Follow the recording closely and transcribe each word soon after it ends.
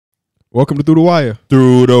Welcome to Through the Wire.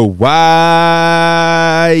 Through the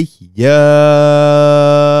Wire.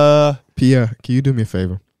 Pierre, can you do me a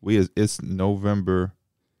favor? It's November,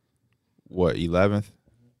 11th?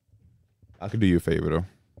 I can do you a favor, though.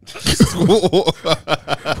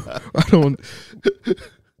 I don't.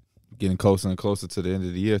 Getting closer and closer to the end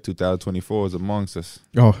of the year. 2024 is amongst us.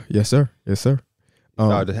 Oh, yes, sir. Yes, sir.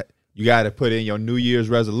 You got to put in your New Year's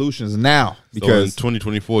resolutions now. Because so in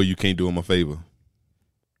 2024, you can't do them a favor.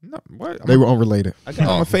 No, what? They were unrelated. I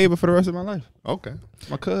got him a favor for the rest of my life. Okay.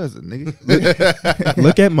 My cousin, nigga.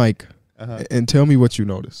 Look at Mike and tell me what you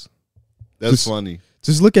notice. That's funny.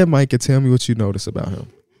 Just look at Mike and tell me what you notice about him.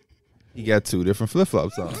 He got 2 different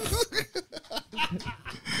flip-flops on.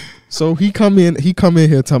 So he come in here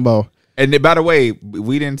talking about. And by the way,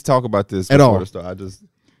 we didn't talk about this at all. The start.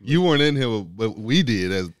 You weren't in here, but we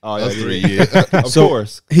did as us 3 years. Of So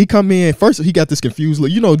course. he come in first. He got this confused look.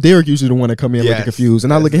 You know, Derek usually the one that come in looking confused,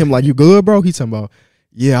 and I look at him like, "You good, bro?" He talking about,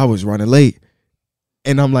 "Yeah, I was running late,"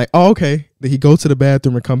 and I'm like, "Oh, okay." Then he go to the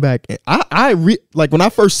bathroom and come back, and like when I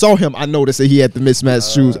first saw him, I noticed that he had the mismatched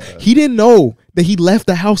shoes. He didn't know that he left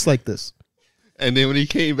the house like this. And then when he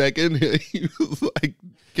came back in here, he was like,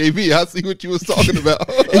 KB, I see what you was talking about.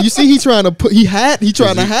 And you see, he trying to hide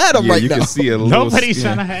him right you now. Can see a little Nobody's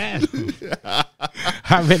skin. trying to hide.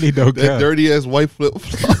 I really don't That care. dirty ass white flip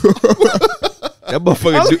flop. That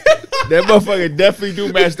motherfucker definitely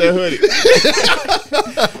do match that hoodie.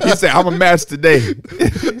 He said, "I'm a match today."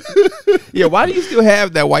 Yeah, why do you still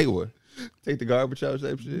have that white one? Take the garbage out,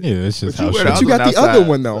 type shit. Yeah, it's just how wear But the you got the outside, other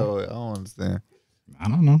one, though. so I don't understand. I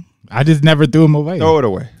don't know. I just never threw them away. Throw it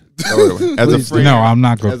away. As a Please friend, No, I'm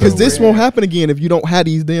not going to. Because this won't happen again if you don't have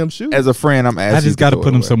these damn shoes. as a friend, I'm asking. I just got to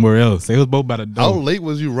put them somewhere else. They was both by the How door. late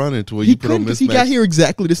was you running to where He you put on couldn't because mismatch? he got here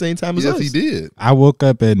exactly the same time as Yes, us. he did. I woke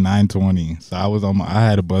up at 9:20, so I was on. I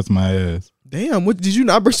had to bust my ass. Damn, what did you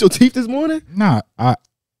not brush your teeth this morning? Nah,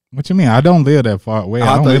 what you mean? I don't live that far away.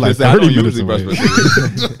 I I only thought like like 30 30 minutes usually away. brush my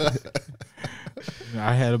teeth.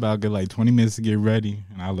 I had about good like 20 minutes to get ready,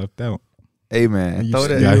 and I left out. Hey man, You throw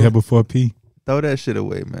still- Got that, here before P. throw that shit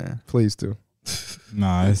away, man. Please do.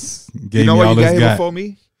 Nah, it's You gave know me why all you got this here got. before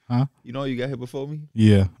me? Huh? You know you got here before me?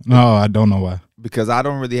 Yeah. No, I don't know why. Because I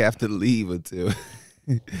don't really have to leave until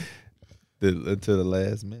until the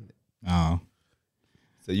last minute. Oh,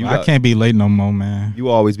 So you I can't be late no more, man. You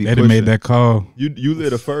always be They done pushing. made that call. You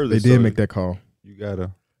live the furthest. They did so make that call. You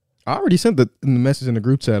gotta. I already sent the message in the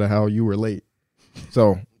group chat of how you were late.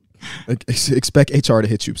 So expect HR to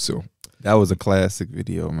hit you soon. That was a classic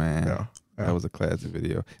video, man. Yeah. That was a classic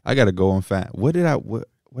video. I gotta go and find. What did I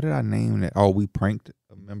name that? Oh, we pranked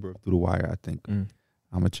a member of Through the Wire. I think I'm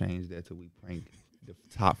gonna change that to we pranked the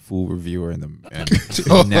top food reviewer in the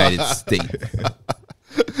United States.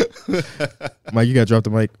 Mike, you got to drop the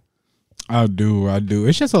mic. I do.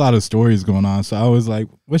 It's just a lot of stories going on. So I was like,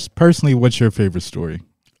 what's your favorite story?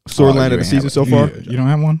 Storyline you of the ain't season have it. so far. Yeah, you don't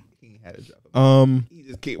have one? He had a drop. He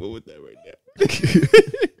just came up with that right now.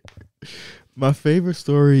 My favorite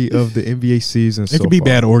story of the NBA season It could be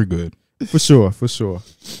bad or good. For sure.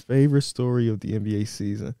 Favorite story of the NBA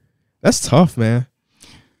season. That's tough, man.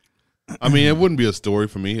 I mean, it wouldn't be a story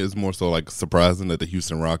for me. It's more so like surprising that the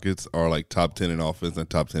Houston Rockets are like top 10 in offense and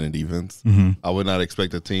top 10 in defense. Mm-hmm. I would not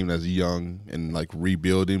expect a team that's young and like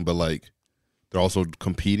rebuilding, but like they're also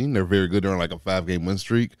competing. They're very good. They're on like a 5-game win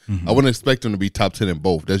streak. Mm-hmm. I wouldn't expect them to be top 10 in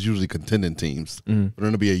both. That's usually contending teams. Mm. For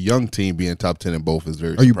them to be a young team being top 10 in both is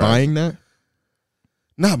very Are you surprising. buying that?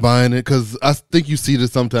 Not buying it because I think you see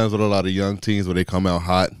this sometimes with a lot of young teams where they come out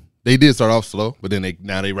hot. They did start off slow, but then they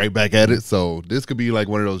right back at it. So this could be like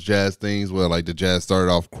one of those Jazz things where like the Jazz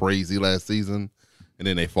started off crazy last season and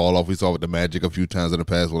then they fall off. We saw with the Magic a few times in the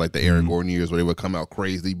past with like the Aaron Gordon years where they would come out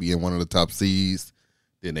crazy, being one of the top seeds,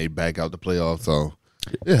 then they back out the playoffs. So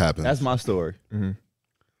it happens. That's my story. Mm-hmm.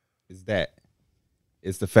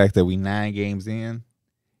 It's the fact that we 9 games in,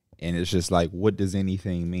 and it's just like, what does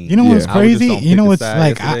anything mean? You know what's Yeah. I was just crazy? on You know Pickett's what's side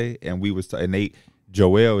like? yesterday, and we was and they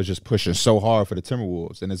Joel is just pushing so hard for the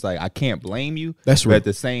Timberwolves, and it's like I can't blame you. That's but right. at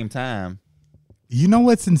the same time, You know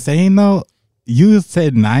what's insane though? You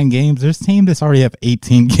said 9 games. There's teams that's already have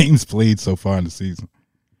 18 games played so far in the season.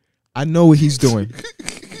 I know what he's doing.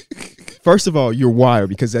 First of all, you're wired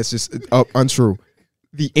because that's just untrue.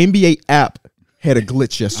 The NBA app had a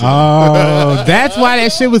glitch yesterday. Oh, that's why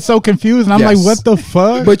that shit was so confusing. I'm Yes. like, what the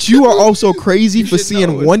fuck? But you are also crazy for should know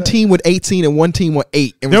seeing what's one that. team with 18 and one team with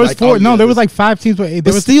 8. And there was like, 4. oh, No, yeah, there was like 5 teams with 8. There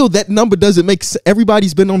But was, still, that number doesn't make sense.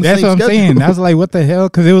 Everybody's been on the that's same what I'm schedule. saying. I was like, what the hell?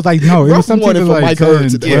 Because it was like, no, it Ruff was some won teams it was for like Mike Hurd 10,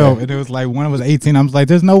 today. 12, and it was like one was 18. I was like,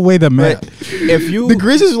 there's no way the math. if you The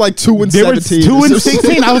Grizzlies are like 2 and There was 17. 2 and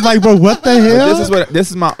 16. I was like, bro, what the hell? this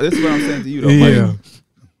is what I'm saying to you though. Yeah. Like,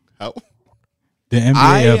 How? The NBA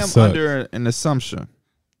I am sucks. under an assumption.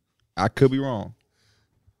 I could be wrong.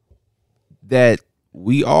 That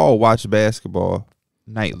we all watch basketball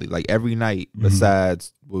nightly, like every night.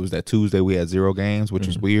 Besides, what was that Tuesday? We had 0 games, which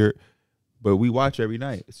was weird. But we watch every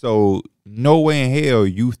night. So no way in hell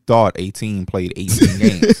you thought a team played 18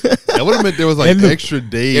 games. That would have meant there was like extra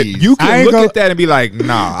days. You can look at that and be like,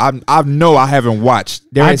 nah, I know I haven't watched.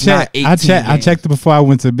 Not 18 I checked it before I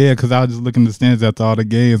went to bed because I was just looking at the stands after all the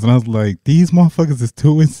games, and I was like, these motherfuckers is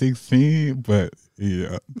 2-16, but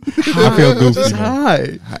yeah, I feel goofy. That's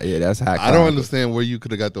high. Yeah, that's high. I don't understand where you could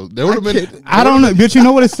have got those. There would have been. I don't know, but you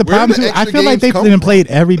know what? It's the Where problem did too. the I extra feel like they games come didn't from? play it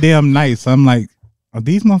every damn night, so I'm like, oh,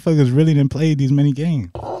 these motherfuckers really didn't play these many games.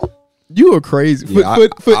 You are crazy. Yeah,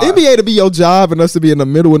 For NBA to be your job and us to be in the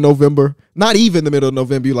middle of November, not even the middle of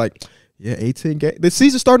November, you're like, yeah, 18 games. The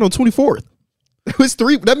season started on 24th. It was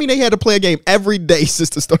 3. That mean they had to play a game every day since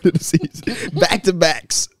the start of the season. Back to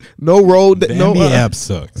backs. No road. The NBA app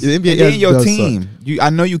sucks. The NBA And then your does team. suck. I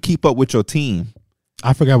know you keep up with your team.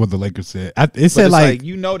 I forgot what the Lakers said. It But said it's like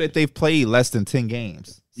you know that they've played less than 10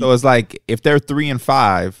 games. So it's like if they're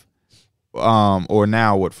 3-5, or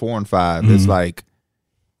now what 4-5, it's like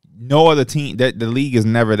no other team that the league is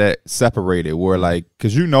never that separated. Where like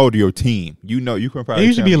because you know your team, you can probably it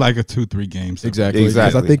usually be tell me. like a 2-3 games. Exactly.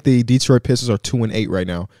 Exactly. Because I think the Detroit Pistons are 2-8 right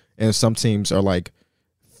now, and some teams are like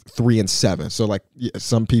 3-7. So like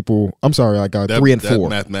some people, I'm sorry, like 3-4. That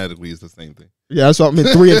mathematically is the same thing. Yeah, that's what I mean.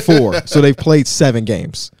 3-4. So they've played 7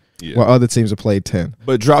 games, while other teams have played 10.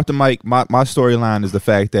 But drop the mic. My storyline is the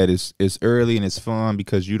fact that it's early and it's fun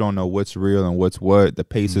because you don't know what's real and what's what. The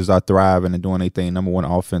Pacers are thriving and doing their thing. Number 1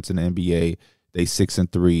 offense in the NBA. They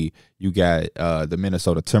 6-3. You got the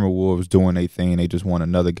Minnesota Timberwolves doing their thing. They just won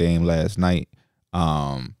another game last night.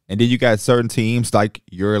 And then you got certain teams like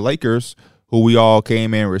your Lakers, who we all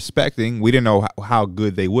came in respecting. We didn't know how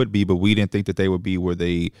good they would be, but we didn't think that they would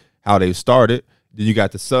be how they started. Then you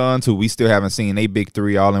got the Suns, who we still haven't seen a big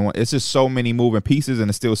 3 all in one. It's just so many moving pieces, and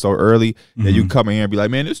it's still so early that you come in here and be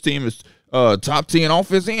like, man, this team is top 10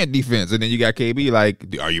 offense and defense. And then you got KB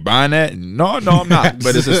like, are you buying that? No, I'm not.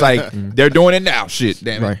 But it's just like, they're doing it now. Shit,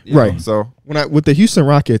 damn it. Right, You know, right. So With the Houston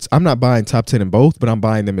Rockets, I'm not buying top 10 in both, but I'm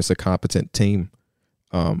buying them as a competent team.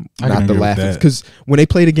 Not agree the with laughing. that. Because when they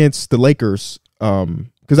played against the Lakers,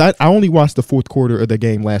 because I only watched the 4th quarter of the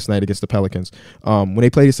game last night against the Pelicans. When they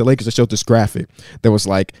played against the Lakers, they showed this graphic that was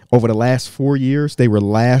like over the last 4 years, they were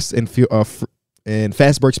last in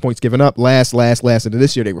fast breaks points given up, last. And then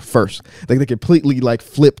this year they were first. Like they completely like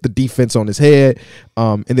flipped the defense on his head.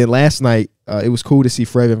 And then last night, it was cool to see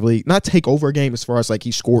Fred VanVleet not take over a game as far as like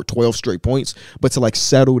he scored 12 straight points, but to like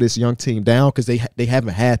settle this young team down because they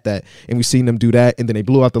haven't had that. And we've seen them do that. And then they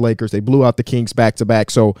blew out the Lakers. They blew out the Kings back to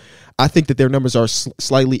back. So I think that their numbers are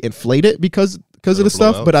slightly inflated because of the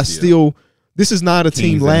stuff. But I still, this is not a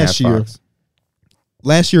team Kings and last year. Fox.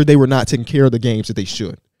 Last year, they were not taking care of the games that they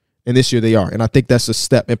should. And this year they are. And I think that's a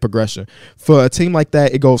step in progression. For a team like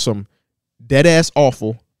that, it goes from dead ass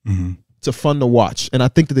awful to fun to watch. And I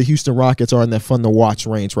think that the Houston Rockets are in that fun to watch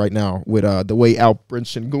range right now with the way Alperen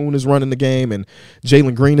Sengun is running the game. And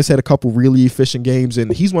Jalen Green has had a couple really efficient games.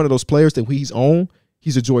 And he's one of those players that when he's on,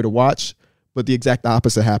 he's a joy to watch. But the exact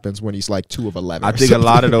opposite happens when he's like 2 of 11. I think a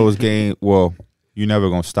lot of those games, well, you're never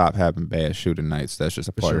going to stop having bad shooting nights. That's just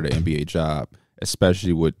a part of the NBA job,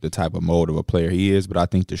 especially with the type of mold of a player he is. But I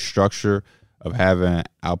think the structure of having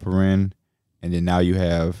Alperen and then now you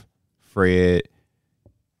have Fred,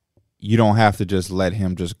 you don't have to just let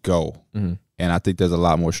him just go. And I think there's a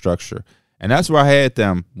lot more structure. And that's where I had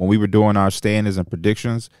them when we were doing our standings and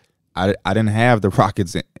predictions. I didn't have the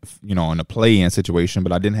Rockets, in the play-in situation,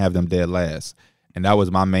 but I didn't have them dead last. And that was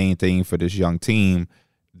my main thing for this young team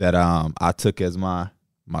that I took as my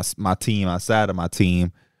team outside of my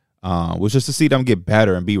team, was just to see them get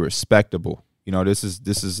better and be respectable. This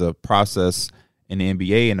is a process in the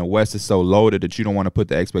NBA, and the West is so loaded that you don't want to put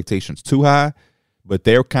the expectations too high. But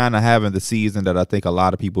they're kind of having the season that I think a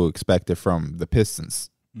lot of people expected from the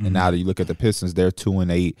Pistons. And now that you look at the Pistons, they're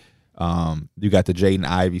 2-8. You got the Jaden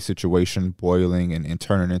Ivey situation boiling and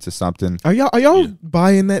turning into something. Are y'all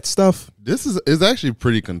buying that stuff? This is actually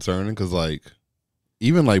pretty concerning because like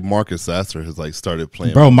even like Marcus Sasser has like started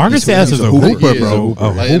playing. Bro, Marcus Sasser's a hooper, bro.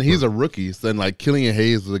 And he's a rookie. So then like Killian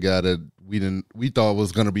Hayes was the guy that we thought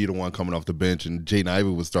was gonna be the one coming off the bench, and Jaden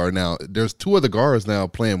Ivey was starting out. There's 2 other guards now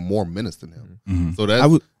playing more minutes than him. So that's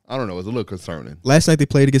I don't know, it's a little concerning. Last night they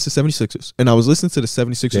played against the 76ers, and I was listening to the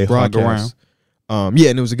 76ers broadcast. And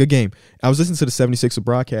it was a good game. I was listening to the 76ers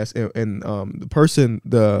broadcast, and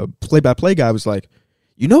the play-by-play guy was like,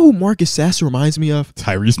 You know who Marcus Sasser reminds me of?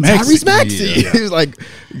 Tyrese Maxey. Tyrese Maxey. Yeah. It's like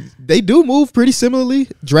they do move pretty similarly,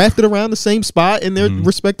 drafted around the same spot in their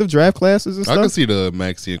respective draft classes and I stuff. can see the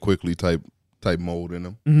Maxey and quickly type mold in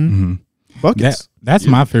them. Buckets. That's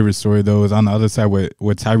my favorite story though. Is on the other side with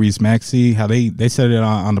Tyrese Maxey. How they said it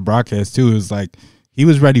on the broadcast too. It was like he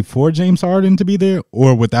was ready for James Harden to be there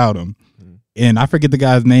or without him. And I forget the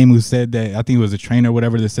guy's name who said that. I think it was a trainer or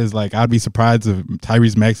whatever that says like I'd be surprised if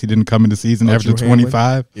Tyrese Maxey didn't come in the season after Drew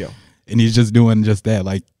 25. Yeah. And he's just doing just that.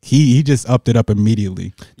 Like he just upped it up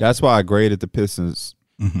immediately. That's why I graded the Pistons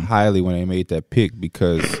highly when they made that pick,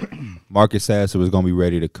 because Marcus Sasser was going to be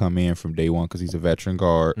ready to come in from day one because he's a veteran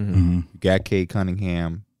guard. You got Cade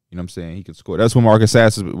Cunningham. You know what I'm saying? He could score. That's what Marcus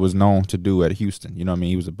Sasser was known to do at Houston. You know what I mean?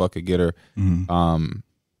 He was a bucket getter. And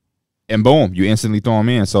boom, you instantly throw him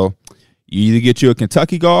in. So you either get you a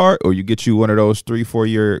Kentucky guard or you get you one of those 3-4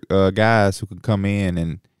 year guys who can come in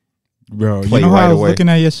and Bro, play you know right what I was away. looking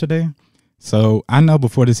at yesterday? So I know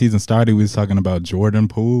before the season started, we was talking about Jordan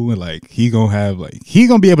Poole, and like he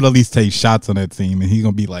gonna be able to at least take shots on that team, and he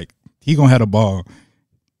gonna have the ball.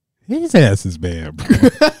 His ass is bad, bro.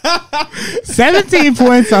 17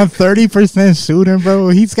 points on 30% shooting, bro.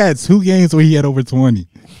 He's got 2 games where he had over 20,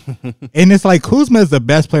 and it's like Kuzma is the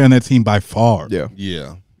best player on that team by far. Yeah.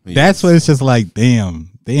 Yeah. That's what it's just like. Damn,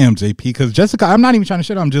 JP. Because Jessica, I'm not even trying to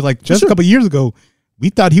shit on him. Just like a couple years ago, we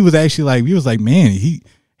thought he was actually like, we was like, man, he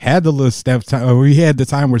had the little Steph time, or he had the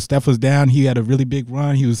time where Steph was down. He had a really big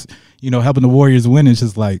run. He was, helping the Warriors win. It's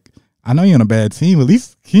just like, I know you're on a bad team. At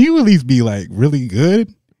least, can you at least be like really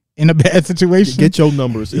good in a bad situation? Get your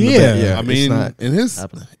numbers. In Yeah. the bag. Yeah. I mean, in his,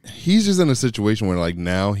 happening. he's just in a situation where like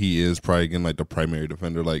now he is probably getting like the primary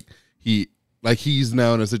defender. He's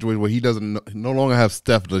now in a situation where he doesn't no longer have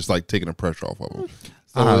Steph just like taking the pressure off of him.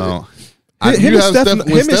 So I don't know. Him and Steph,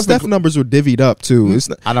 when Steph numbers were divvied up too. It's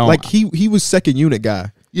not, I don't like he was second unit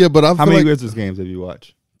guy. Yeah, but I How feel many like Wizards games have you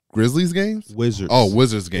watched? Grizzlies games. Wizards. Oh,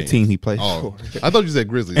 Wizards The games. team he plays Oh, for. I thought you said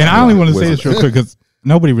Grizzlies. And I only want to say Wizards. this real quick because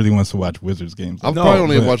nobody really wants to watch Wizards games. I've No, probably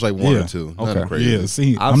only but- watched like one yeah. or two. Okay. Nothing crazy. Yeah,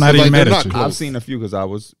 see, I've I'm not seen, even like, mad they're at not you. close. I've seen a few because I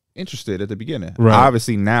was interested at the beginning. Right.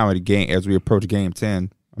 Obviously, now at the game, as we approach game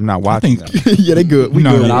 10, I'm not watching them. Yeah, they good. We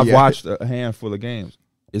No, good. But I've Yeah. watched a handful of games.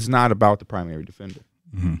 It's not about the primary defender.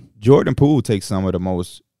 Mm-hmm. Jordan Poole takes some of the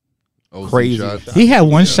most OC crazy shots. He had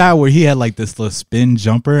one Yeah. shot where he had like this little spin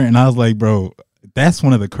jumper, and I was like, bro, that's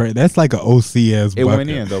one of the that's like an OC ass. It went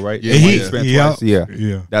in though, right? Yeah, He yeah. spent Yeah. twice. Yeah.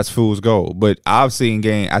 Yeah. That's fool's gold. But I've seen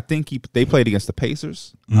game. I think they played against the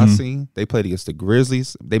Pacers. I've seen they played against the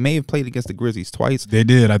Grizzlies. They may have played against the Grizzlies twice. They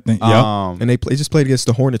did, I think. Yeah. And they just played against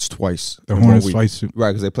the Hornets twice. The in 1 Hornets week. twice too. Right,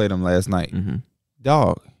 because they played them last night. Mm-hmm.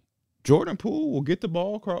 Dog, Jordan Poole will get the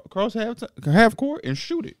ball across half court and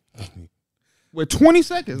shoot it with 20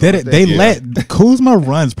 seconds. They let Kuzma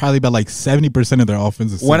runs probably about like 70% of their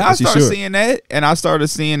offensive. When I Yes, he started should. seeing that, and I started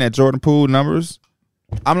seeing that Jordan Poole numbers,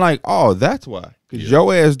 I'm like, oh, that's why. Because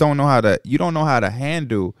your ass don't know how to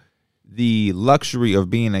handle the luxury of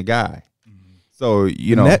being a guy. So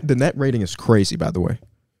the net rating is crazy. By the way,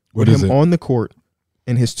 What with is him it? on the court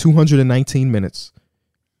in his 219 minutes,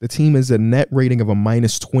 the team is a net rating of a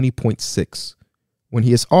minus 20.6. When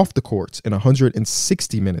he is off the court in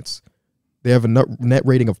 160 minutes, they have a net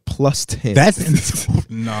rating of plus 10. That's a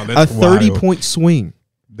a 30-point swing.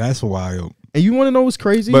 That's wild. And you want to know what's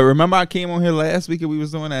crazy? But remember, I came on here last week and we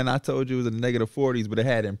was doing that, and I told you it was a negative 40s, but it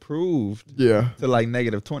had improved yeah. to like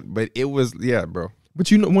negative 20. But it was, bro. But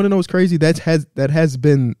you want to know what's crazy? That has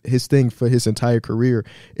been his thing for his entire career.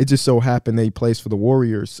 It just so happened that he plays for the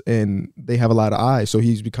Warriors and they have a lot of eyes, so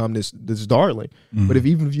he's become this darling. But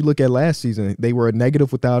even if you look at last season, they were a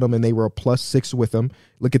negative without him and they were a +6 with him.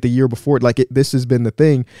 Look at the year before, this has been the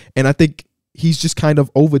thing, and I think he's just kind of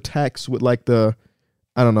overtaxed with like the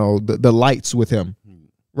lights with him,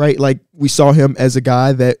 right? Like we saw him as a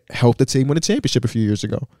guy that helped the team win a championship a few years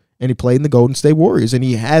ago. And he played in the Golden State Warriors, and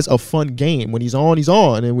he has a fun game. When he's on,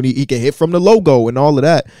 and when he can hit from the logo and all of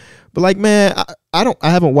that. But like, man, I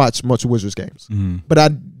haven't watched much Wizards games, but I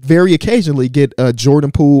very occasionally get a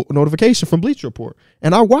Jordan Poole notification from Bleacher Report,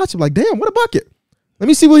 and I watch him like, damn, what a bucket! Let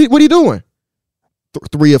me see what he doing.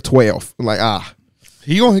 3 of 12, like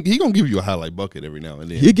He gonna give you a highlight bucket every now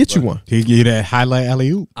and then. he'll get you one. He get that highlight alley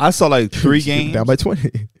oop. I saw like 3 games down by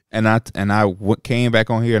 20. and I came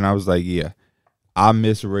back on here and I was like, yeah, I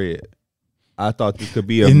misread. I thought this could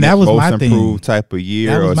be a And that was most my thing. improved type of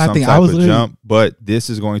year That was or my some thing. I type was of literally- jump, but this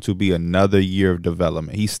is going to be another year of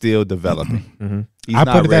development. He's still developing. He's I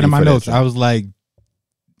not put that ready in my for notes. jump. I was like,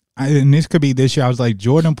 and this could be this year. I was like,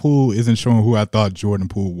 Jordan Poole isn't showing who I thought Jordan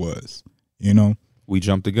Poole was. You know, we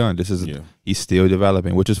jumped the gun. Yeah. He's still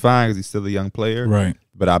developing, which is fine because he's still a young player. right?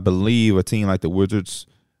 But I believe a team like the Wizards,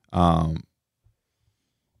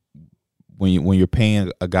 when you're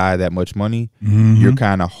paying a guy that much money, you're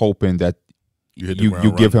kind of hoping that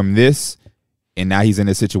you give him this, and now he's in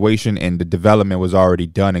a situation, and the development was already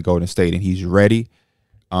done in Golden State, and he's ready.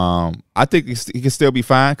 I think he can still be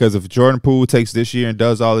fine, because if Jordan Poole takes this year and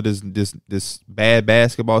does all of this bad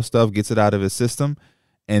basketball stuff, gets it out of his system,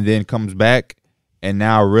 and then comes back and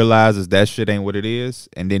now realizes that shit ain't what it is,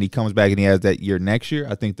 and then he comes back and he has that year next year,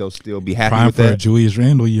 I think they'll still be happy Prime with for that. a Julius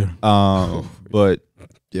Randle year. But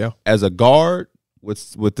Yeah. as a guard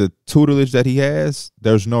with the tutelage that he has,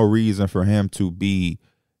 there's no reason for him to be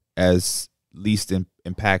as least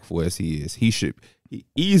impactful as he is. He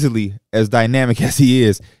easily, as dynamic as he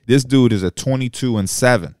is, this dude is a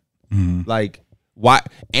 22-7. Like, why?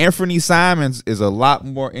 Anthony Simons is a lot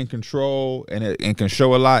more in control and can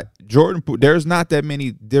show a lot. Jordan, there's not that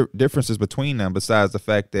many differences between them, besides the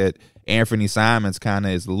fact that Anthony Simons kind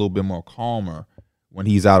of is a little bit more calmer when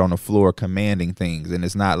he's out on the floor commanding things, and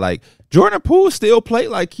it's not like Jordan Poole still play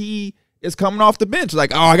like he is coming off the bench.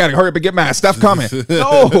 Like, oh, I gotta hurry up and get mine. Steph coming.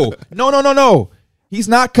 No. He's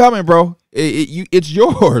not coming, bro. It's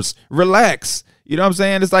yours. Relax. You know what I'm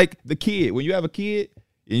saying? It's like the kid. When you have a kid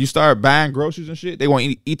and you start buying groceries and shit, they want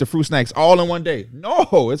to eat the fruit snacks all in one day.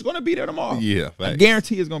 No, it's going to be there tomorrow. Yeah, I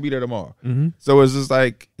guarantee it's going to be there tomorrow. So it's just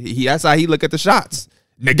like, that's how he look at the shots.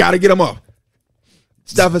 They got to get them up.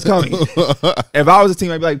 Steph is coming. If I was a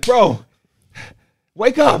team, I'd be like, bro,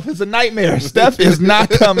 wake up. It's a nightmare. Steph is not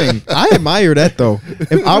coming. I admire that, though.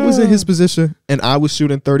 If I was in his position and I was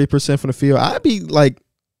shooting 30% from the field, I'd be like,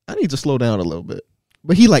 I need to slow down a little bit.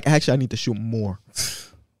 But he like, actually, I need to shoot more.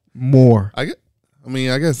 I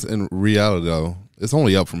guess in reality, though, it's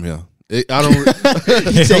only up from here. He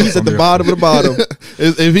say he's at the bottom of the bottom.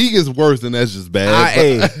 If he gets worse, then that's just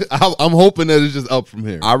bad. I'm hoping that it's just up from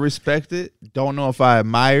here. I respect it. Don't know if I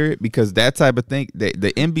admire it, because that type of thing, the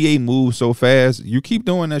NBA moves so fast. You keep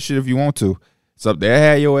doing that shit if you want to. So they'll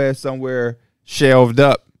have your ass somewhere shelved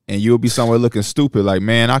up, and you'll be somewhere looking stupid. Like,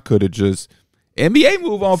 man, I could have just. NBA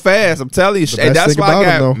move on fast. I'm telling you, and that's why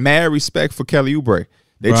I got mad respect for Kelly Oubre.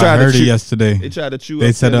 I heard it yesterday. They tried to chew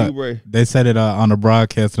up Kelly Oubre. They said it on the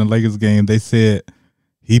broadcast in the Lakers game. They said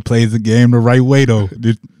he plays the game the right way, though.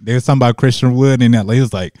 There's something about Christian Wood in that. He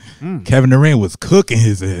was like, Kevin Durant was cooking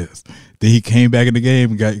his ass. Then he came back in the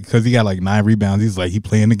game because he got like 9 rebounds. He's like, he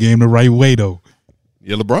playing the game the right way, though.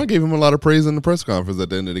 Yeah, LeBron gave him a lot of praise in the press conference at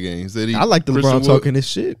the end of the game. He said I like the LeBron talking his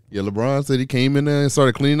shit. Yeah, LeBron said he came in there and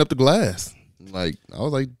started cleaning up the glass. Like, I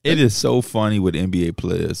was like, it is so funny with NBA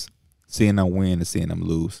players, seeing them win and seeing them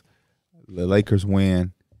lose. The Lakers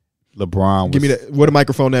win. LeBron was give me that. What a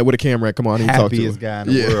microphone at? What a camera at? Come on, happiest guy in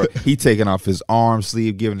the world. He taking off his arm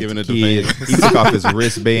sleeve, giving it to kids. He took off his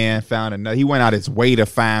wristband, found another. He went out his way to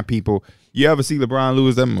find people. You ever see LeBron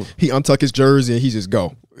lose them? He untuck his jersey and he just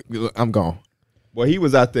go. I'm gone. Well, he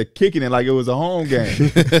was out there kicking it like it was a home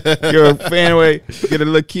game. You're a fan way, get a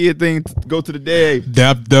little kid thing, go to the day.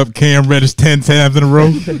 Dapped up Cam Reddish 10 times in a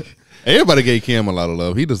row. Everybody gave Cam a lot of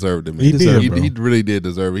love. He deserved it, man. He really did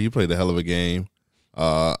deserve it. He played a hell of a game.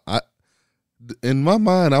 In my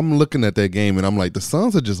mind, I'm looking at that game and I'm like, the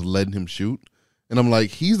Suns are just letting him shoot. And I'm like,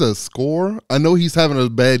 he's a scorer. I know he's having a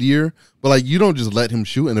bad year, but like, you don't just let him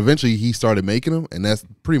shoot. And eventually, he started making them, and that's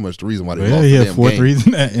pretty much the reason why they lost. He had 4 threes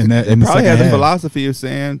in the probably has half. a philosophy of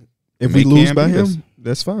saying, if we lose by him,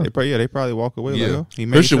 that's fine. They probably walk away. Yeah. Like, oh, he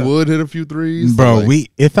made Christian Wood hit a few threes, bro.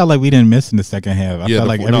 It felt like we didn't miss in the second half. I felt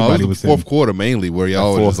like everybody was the fourth quarter mainly where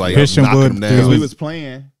y'all was like Christian Wood him because down. we was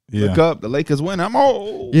playing. Look up, the Lakers win.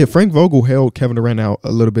 Yeah, Frank Vogel held Kevin Durant out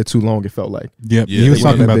a little bit too long. It felt like. Yep, he was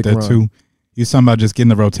talking about that too. He was talking about just getting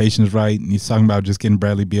the rotations right, and he's talking about just getting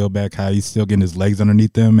Bradley Beal back, how he's still getting his legs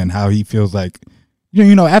underneath him, and how he feels like,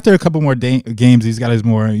 after a couple more games, he's got his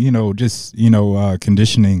more,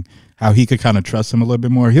 conditioning, how he could kind of trust him a little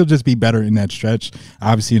bit more. He'll just be better in that stretch.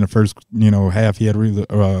 Obviously, in the first, half, he had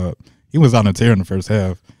he was on a tear in the first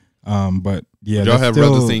half. But yeah, would y'all have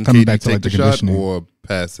rather seen KD take the shot conditioning or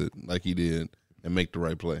pass it like he did and make the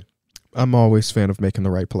right play? I'm always a fan of making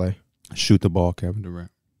the right play. Shoot the ball, Kevin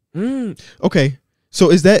Durant. Okay,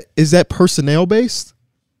 so is that personnel based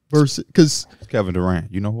versus because Kevin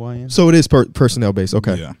Durant? You know who I am. So it is personnel based.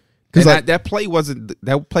 Okay, yeah. Because that play wasn't.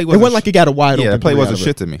 It wasn't like it got a wide open. Yeah, that play wasn't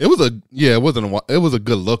shit to me. It was a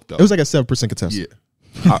good look though. It was like a 7% contest. Yeah.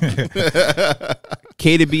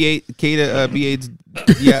 Kata B8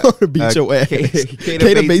 beat your ass.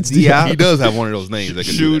 Kata Bates Diop. He does have one of those names that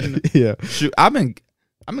can shooting. do that. Yeah, shoot. I've been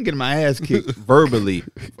getting my ass kicked verbally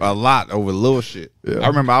a lot over little shit. Yeah. I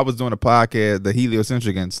remember I was doing a podcast, the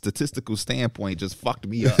Heliocentric, and statistical standpoint just fucked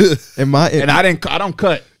me up. and I don't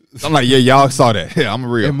cut. I'm like, yeah, y'all saw that. Yeah, I'm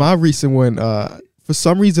real. And my recent one, for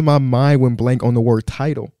some reason, my mind went blank on the word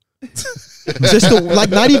title. Just like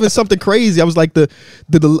not even something crazy. I was like the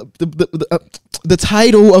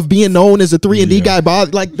title of being known as a 3-and-D guy.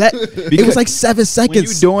 Like that. It was like 7 seconds. When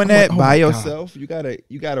you doing that by God. yourself, you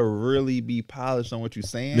gotta really be polished on what you're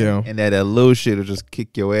saying. Yeah. And that little shit will just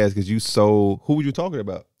kick your ass because you so. Who were you talking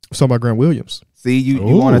about? So my Grant Williams. See, you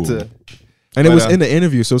wanted to. And it was in the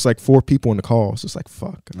interview, so it's like 4 people in the call. So it's like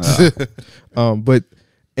fuck. But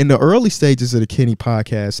in the early stages of the Kenny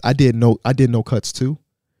podcast, I did no cuts too.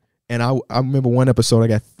 And I remember one episode I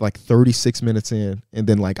got like 36 minutes in, and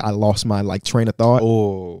then like I lost my like train of thought.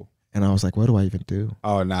 Oh. And I was like, what do I even do?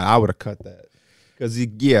 Oh no, I would have cut that. Because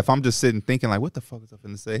if I'm just sitting thinking like, what the fuck is I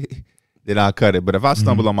finna say, then I'll cut it. But if I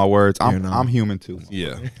stumble on my words, I'm human too.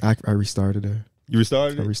 Yeah. I restarted it. You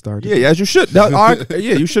restarted it? I restarted Yeah, as you should.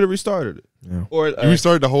 You should have restarted it. Yeah. Or You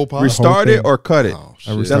restarted the whole podcast? restart it or cut it. Oh, I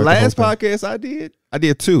shit. The restarted last whole thing. podcast I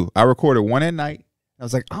did 2. I recorded 1 at night. I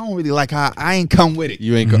was like, I don't really like how I ain't come with it.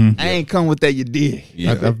 You ain't I ain't come with that you did.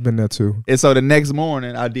 Yeah. I've been there too. And so the next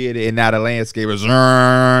morning I did it, and now the landscape was. And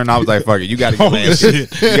I was like, fuck it, you gotta get landscaping.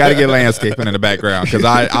 You gotta get landscaping in the background because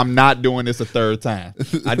I'm not doing this a third time.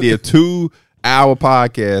 I did 2-hour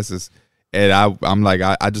podcasts, and I'm like,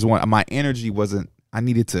 I just want my energy wasn't. I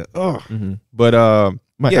needed to. But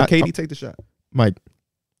Mike, Katie, take the shot. Mike,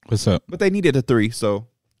 What's up? But they needed a 3, so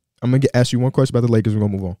I'm gonna ask you one question about the Lakers. We're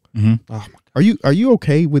gonna move on. Mm-hmm. oh my. Are you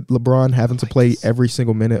okay with LeBron having to play every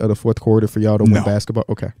single minute of the fourth quarter for y'all to win No. basketball?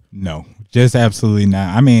 Okay. No, just absolutely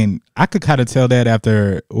not. I mean, I could kind of tell that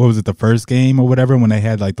after, what was it, the first game or whatever, when they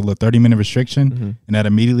had like the little 30-minute restriction and that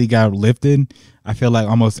immediately got lifted. I feel like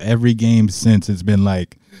almost every game since it's been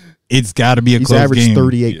like, it's got to be a He's close averaged game.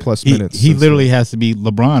 38 plus minutes. He since literally has to be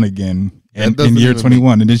LeBron again in doesn't year even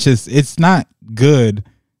 21. And it's not good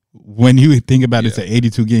when you think about it's an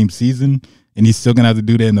 82-game season and he's still going to have to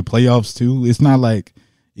do that in the playoffs too. It's not like,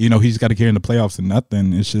 he's got to carry in the playoffs and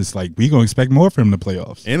nothing. It's just like, we going to expect more from the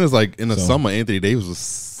playoffs. And it's like in the summer, Anthony Davis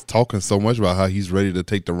was talking so much about how he's ready to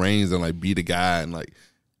take the reins and like be the guy. And like,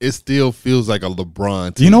 it still feels like a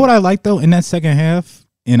LeBron team. You know what I like though in that second half?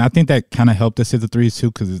 And I think that kind of helped us hit the threes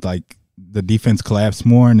too, because it's like the defense collapsed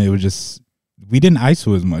more and it was just, we didn't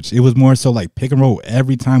ISO as much. It was more so like pick and roll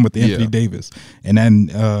every time with Anthony Davis. And then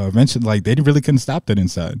eventually, like, they really couldn't stop that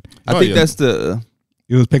inside. I think that's the.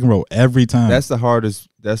 It was pick and roll every time. That's the hardest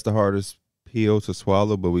pill to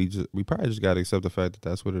swallow, but we probably just got to accept the fact that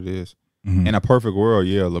that's what it is. Mhm. In a perfect world,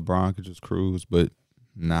 yeah, LeBron could just cruise, but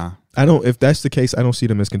nah. if that's the case, I don't see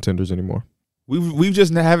them as contenders anymore. We've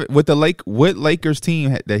just have it with what Lakers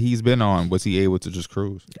team that he's been on, was he able to just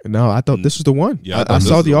cruise? No, I thought this was the one. Yeah, I I thought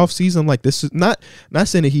saw this the was- offseason like this is not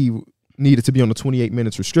saying that he needed to be on the 28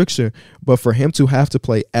 minutes restriction, but for him to have to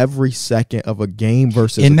play every second of a game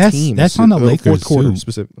versus And a that's- team. that's on the Lakers, fourth quarter too.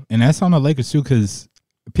 specifically. And that's on the Lakers too, because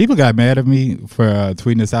people got mad at me for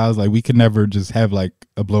tweeting this out. I was like, we could never just have like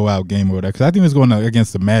a blowout game or whatever. Because I think it was going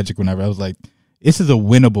against the Magic whenever. I was like, this is a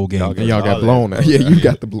winnable game. And y'all got blown. Yeah, you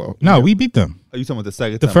got the blow. No, we beat them. Are you talking about the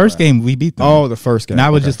second? The time first around? game, we beat them. Oh, the first game. And I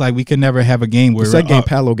was Okay. just like, we could never have a game where the second game,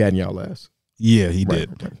 Palo got in y'all last. Yeah, he Right,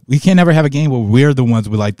 did. right. We can't ever have a game where we're the ones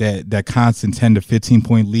with like that constant 10 to 15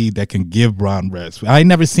 point lead that can give Bron rest. I ain't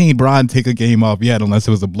never seen Bron take a game off yet unless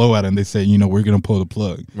it was a blowout and they say, we're going to pull the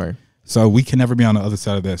plug. Right. So we can never be on the other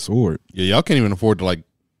side of that sword. Yeah, y'all can't even afford to like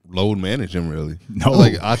load manage him really. No.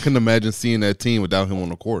 Like I couldn't imagine seeing that team without him on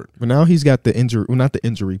the court. But now he's got the injury. Well, not the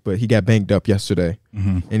injury, but he got banged up yesterday,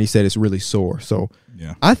 and he said it's really sore. So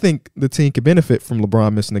Yeah. I think the team could benefit from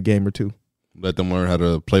LeBron missing a game or two. Let them learn how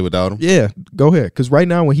to play without him. Yeah, go ahead. Because right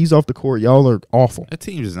now when he's off the court, y'all are awful. That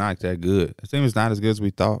team is not that good. The team is not as good as we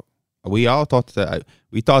thought. We all thought that.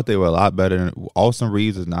 We thought they were a lot better. Austin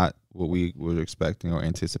Reeves is not what we were expecting or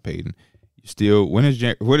anticipating. Still, what is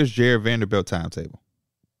Jared Vanderbilt timetable?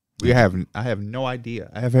 I have no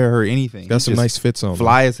idea. I haven't heard anything. Got some nice fits on.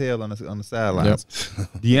 fly as hell on the sidelines.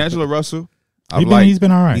 D'Angelo Russell, He's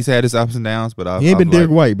been all right. He's had his ups and downs, but He ain't been Derek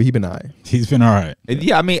White, but he been all right. He's been all right. And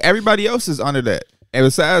yeah, I mean everybody else is under that. And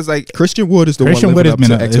besides, like Christian Wood is the Christian one Wood living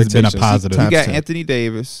has up been to has been a expectations. positive. you Times got 10. Anthony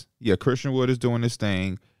Davis. Yeah, Christian Wood is doing this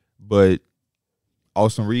thing, but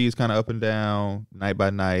Austin Reeves kind of up and down night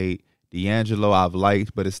by night. D'Angelo I've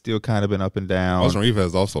liked, but it's still kind of been up and down. Austin Reeves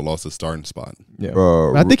has also lost his starting spot. Yeah.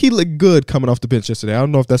 I think he looked good coming off the bench yesterday. I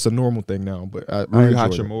don't know if that's a normal thing now, but I Rui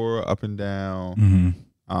enjoyed it. Hachimura up and down.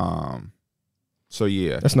 Mm-hmm. So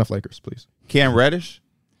yeah, That's enough Lakers, please. Cam Reddish,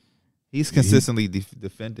 he's consistently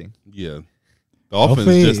defending. Yeah. The offense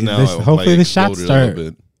Hopefully- just now hopefully the shots exploded a start.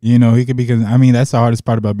 little bit. He could be. I mean, that's the hardest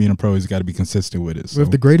part about being a pro. Is you got to be consistent with it. So.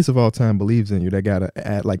 If the greatest of all time believes in you, they got to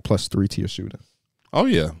add like +3 to your shooting. Oh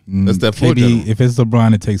yeah, that's that floor KD, general. if it's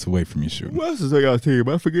LeBron, it takes away from your shooting. What else is I got to tell you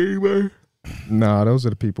about? I forget anybody. Nah, those are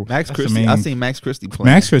the people. Max That's the Christie. main- I seen Max Christie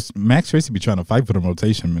playing. Max Tracy be trying to fight for the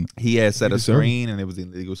rotation, man. He had set a deserve screen and it was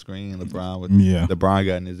an illegal screen. Yeah. LeBron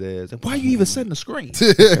got in his ass. Why you even setting a screen?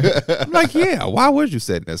 I'm like, yeah. Why was you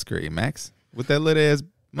setting that screen, Max? With that little ass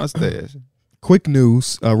mustache. Quick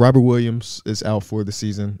news: Robert Williams is out for the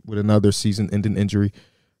season with another season-ending injury,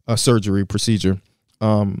 surgery procedure.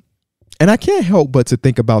 And I can't help but to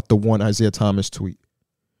think about the one Isaiah Thomas tweet,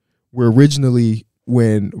 where originally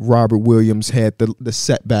when Robert Williams had the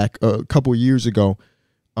setback a couple of years ago,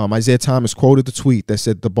 Isaiah Thomas quoted the tweet that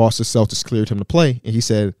said the Boston Celtics cleared him to play, and he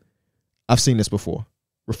said, "I've seen this before,"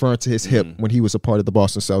 referring to his hip when he was a part of the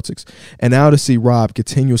Boston Celtics. And now to see Rob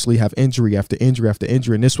continuously have injury after injury after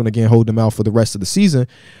injury, and this one again holding him out for the rest of the season,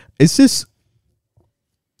 it's just,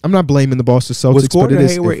 I'm not blaming the Boston Celtics, Was Gordon but it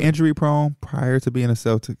is Hayward different. injury prone prior to being a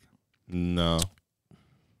Celtic? No.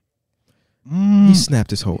 He snapped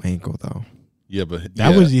his whole ankle though. Yeah, but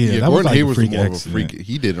That was Gordon like a Hayward's freak more of a accident. freak.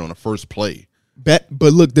 He did it on the first play. But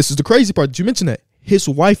look, this is the crazy part. Did you mention that his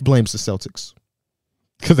wife blames the Celtics?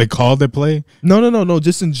 Because they called that play. No.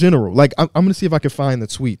 Just in general. Like I'm gonna see if I can find the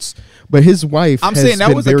tweets. But his wife I'm has saying that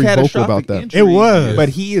been was a very vocal catastrophic about that. injury. It was. But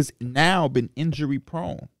he has now been injury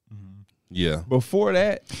prone. Yeah. Before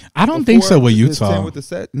that, I don't think so with his stint Utah. with the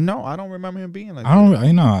set. No, I don't remember him being like I don't.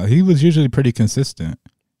 I know he was usually pretty consistent,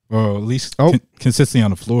 or at least consistently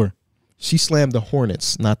on the floor. She slammed the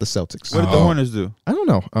Hornets, not the Celtics. What did the Hornets do? I don't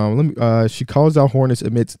know. Let me. She calls out Hornets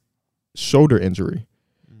amidst shoulder injury.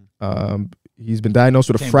 He's been diagnosed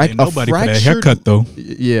with a Can't blame nobody for that fractured haircut though.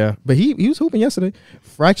 Yeah, but he was hooping yesterday.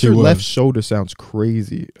 Fractured He was. left shoulder sounds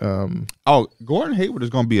crazy. Oh, Gordon Hayward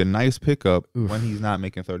is going to be a nice pickup when he's not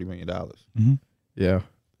making $30 million Yeah.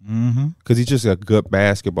 Mm-hmm. because he's just a good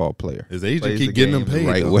basketball player. His agent Plays keep the getting him game the paid.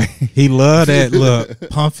 right though. way. He loved that look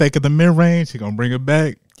pump fake at the mid range. He gonna bring it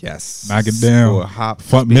back, Yes, knock it down. Or a hop,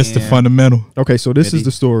 Mr. spin. Fundamental. Okay, so this is Maybe.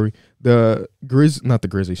 the story. The not the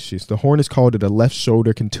Grizzlies, she's the Hornets called it a left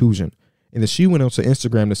shoulder contusion. And then she went onto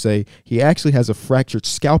Instagram to say he actually has a fractured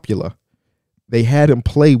scapula. They had him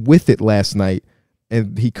play with it last night,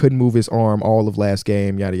 and he couldn't move his arm all of last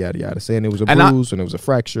game, yada, yada, yada, saying it was a bruise and it was a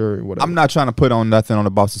fracture and whatever. I'm not trying to put on nothing on the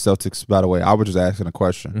Boston Celtics, by the way. I was just asking a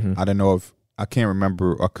question. Mhm. I didn't know if I can't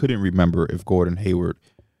remember or couldn't remember if Gordon Hayward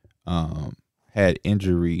had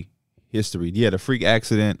injury history. Yeah, the freak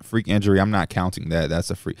accident, freak injury. I'm not counting that. That's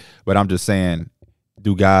a freak. But I'm just saying,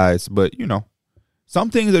 do guys, but you know, some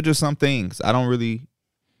things are just some things. I don't really,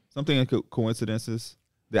 some things are coincidences.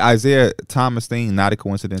 The Isaiah Thomas thing, not a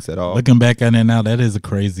coincidence at all. Looking back at it now, that is a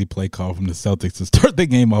crazy play call from the Celtics to start the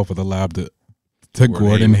game off with a lob to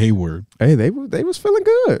Gordon Hayward. Hey, they was feeling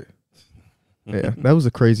good. Yeah, that was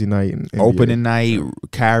a crazy night. In Opening night,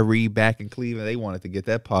 Kyrie back in Cleveland. They wanted to get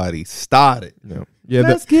that party started. Yeah,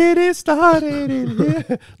 Let's get it started in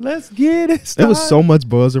here. Let's get it started. there was so much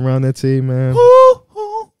buzz around that team, man. Ooh,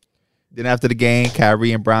 ooh. Then after the game,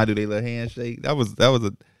 Kyrie and Brown do their little handshake. Or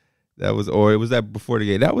it was that before the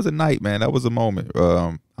game. That was a night, man. That was a moment.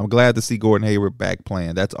 I'm glad to see Gordon Hayward back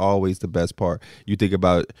playing. That's always the best part. You think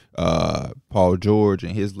about Paul George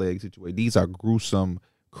and his leg situation. These are gruesome,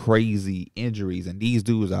 crazy injuries, and these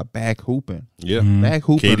dudes are back hooping. Yeah. Back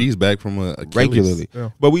hooping. KD's back from Achilles. regularly. Yeah.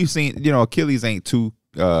 But we've seen, Achilles ain't too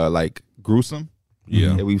like gruesome.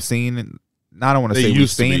 Yeah. That we've seen it. I don't want to They say we've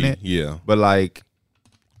used to seen be. it, Yeah. but like,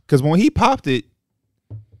 because when he popped it,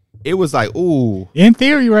 it was like, ooh. In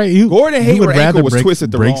theory, right? Gordon he would Hayward ankle rather was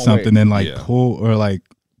twisted the break wrong something way. than like Yeah. pull or like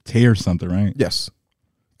tear something, right? Yes,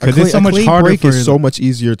 'Cause it's so a much clean harder break for is so much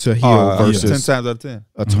easier to heal 10 versus times out of 10.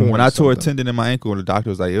 a torn. When I tore a something. tendon in my ankle, and the doctor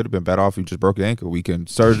was like, it would have been better off if you just broke your ankle. We can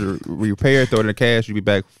surgery, repair, throw it in the cash, you'll be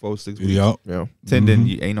back 4-6 weeks. Yup. Yeah. Tendon,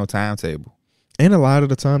 you ain't no timetable. And a lot of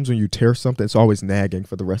the times when you tear something, it's always nagging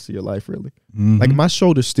for the rest of your life, really. Mhm. Like my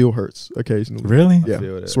shoulder still hurts occasionally. Really? Yeah.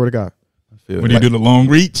 feel that. Swear to God. I feel When do you that. do the long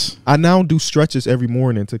reach? I now do stretches every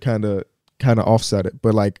morning to kind of offset it.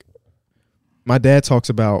 But like my dad talks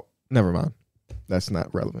about, never mind. That's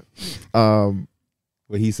not relevant.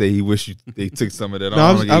 What he said, he wish they took some of that No, on I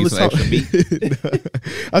and was, gave I you was some extra meat.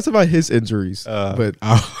 I was talking about his injuries, but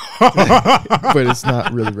it's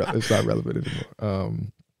not really it's not relevant anymore.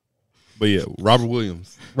 But yeah, Robert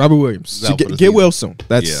Williams. Robert Williams, He's out for the get season. well soon.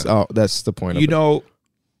 That's Yeah. that's the point. You of it. know,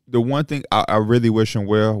 the one thing I really wish him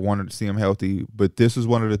well, wanted to see him healthy, but this is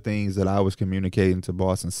one of the things that I was communicating to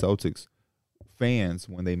Boston Celtics fans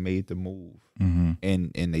when they made the move Mhm.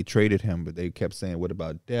 and they traded him, but they kept saying, what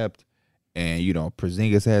about depth? And,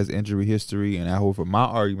 Porzingis has injury history. And I hope my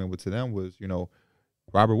argument to them was,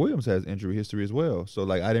 Robert Williams has injury history as well. So,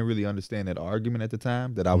 like, I didn't really understand that argument at the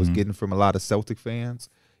time that I was getting from a lot of Celtic fans.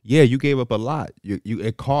 Yeah, you gave up a lot.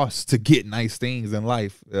 It costs to get nice things in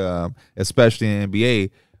life, especially in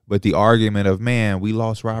NBA. But the argument of, man, we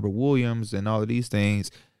lost Robert Williams and all of these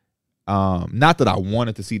things, not that I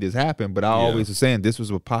wanted to see this happen, but I always was saying this was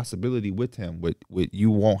a possibility with him. With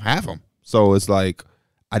you won't have him. So it's like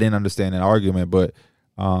I didn't understand that argument. But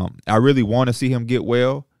I really want to see him get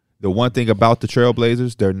well. The one thing about the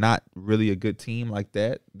Trailblazers, they're not really a good team like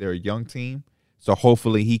that. They're a young team. So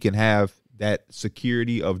hopefully he can have that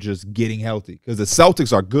security of just getting healthy. Because the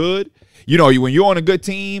Celtics are good. You know, when you're on a good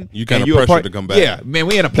team, you kind of pressure to come back. Yeah, man,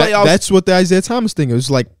 we in a playoffs. That's what the Isaiah Thomas thing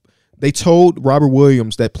is. Like, they told Robert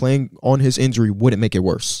Williams that playing on his injury wouldn't make it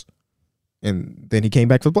worse. And then he came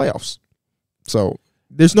back for the playoffs. So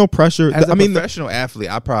there's no pressure. As a professional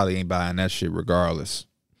athlete, I probably ain't buying that shit regardless.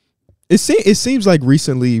 It seems like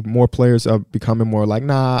recently more players are becoming more like,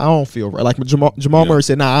 nah, I don't feel right. Like Jamal Murray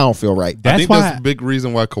said, nah, I don't feel right. I think that's a big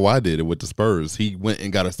reason why Kawhi did it with the Spurs. He went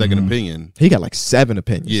and got a second opinion. He got like 7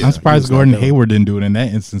 opinions. Yeah. I'm surprised Gordon Hayward didn't do it in that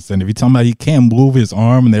instance. And if you talking about he can't move his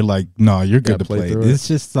arm, and they're like, no, you're good to play. It's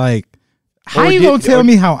just like, how you gonna tell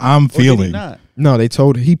me how I'm feeling? No, they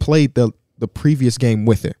told he played the previous game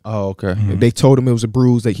with it. Oh, okay. They told him it was a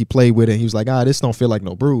bruise that he played with it. And he was like, this don't feel like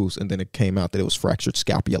no bruise. And then it came out that it was fractured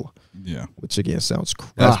scapula. Yeah. Which, again, sounds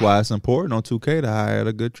crazy. That's why it's important on 2K to hire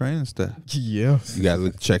a good training staff. Yeah. You got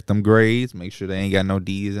to check them grades, make sure they ain't got no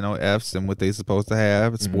D's and no F's and what they supposed to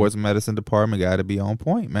have. Sports medicine department got to be on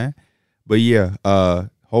point, man. But, yeah,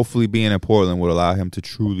 hopefully being in Portland will allow him to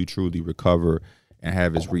truly, truly recover and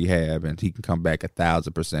have his rehab, and he can come back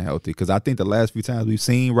 1,000% healthy. Because I think the last few times we've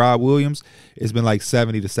seen Rob Williams, it's been like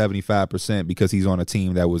 70 to 75% because he's on a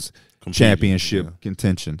team that was championship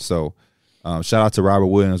contention. So shout out to Robert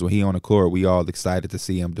Williams. When he on the court, we all excited to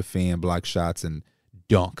see him defend, block shots, and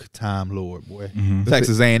dunk. Time Lord, boy.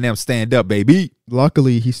 Texas A&M, stand up, baby.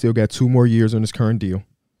 Luckily, he still got 2 more years on his current deal.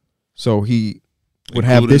 So he would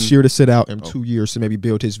have this year to sit out and 2 years to maybe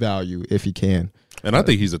build his value if he can. And I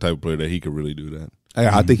think he's the type of player that he could really do that.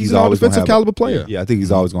 I think he's an always defensive caliber player. Yeah, I think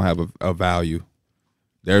he's always going to have a value.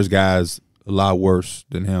 There's guys a lot worse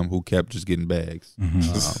than him who kept just getting bags.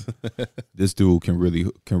 This dude can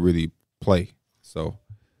really play. So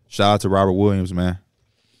shout out to Robert Williams, man.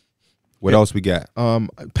 What else we got?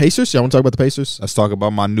 Pacers. Y'all want to talk about the Pacers? Let's talk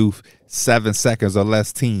about my new 7 seconds or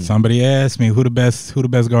less team. Somebody asked me who the best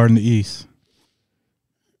guard in the East.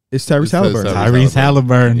 It's Tyrese Halliburton. Tyrese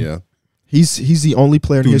Halliburton. Yeah. He's the only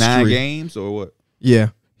player in history. 9 games or what?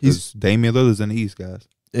 Yeah. He's Damian Lillard's in the East, guys.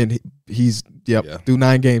 And he's through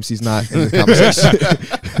 9 games, he's not in the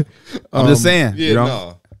conversation. I'm just saying. Yeah, you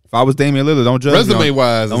know, if I was Damian Lillard, don't judge me.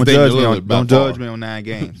 Resume-wise, Don't judge me on 9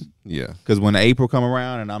 games. Yeah. Because when April come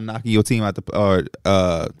around and I'm knocking your team out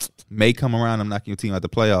May come around, I'm knocking your team out the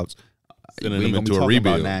playoffs. Sending we ain't them gonna be into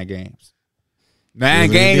a talking about rebuild. 9 games.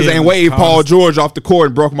 9 games ain't waved Paul George off the court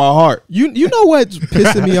and broke my heart. You know what's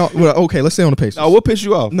pissing me off? Well, okay, let's stay on the Pacers. No, we'll piss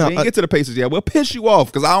you off. No, We ain't get to the Pacers yet. We'll piss you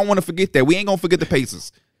off because I don't want to forget that. We ain't going to forget the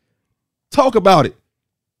Pacers. Talk about it.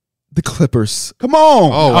 The Clippers. Come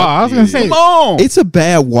on. Oh, I was going to say. Come on. It's a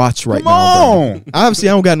bad watch right Come now, on. bro. Obviously,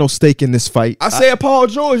 I don't got no stake in this fight. I said Paul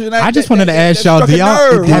George. And I just wanted to ask y'all,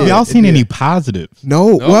 have y'all seen any positives?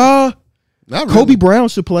 No. Well, Not really. Kobe Brown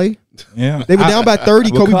should play. Yeah. They were down by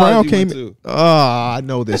 30. What Kobe college Brown you came. went to? I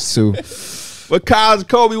know this too. What college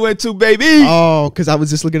Kobe went to, baby? Oh, because I was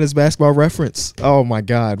just looking at his basketball reference. Oh my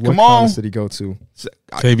God, what Come on. college did he go to?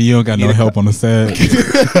 Baby, you don't got no help on the side.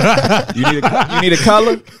 You need a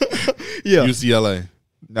color? Yeah, UCLA.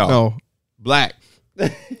 no, Black. oh, You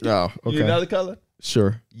need okay, another color?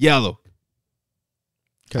 sure. Yellow.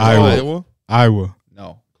 Iowa. Iowa.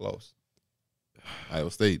 No. Close. Iowa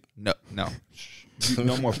State. No.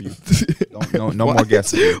 No more for you. No more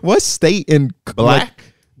guesses. What state and Black.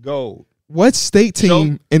 Gold. what state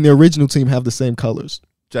team and the original team have the same colors?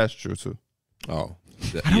 That's true too. Oh.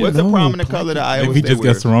 What's the prominent color that Iowa Maybe he State just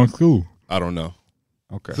wears? guessed the wrong school. I don't know.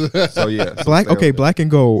 Okay. So yeah. so Black. stay Okay, over black and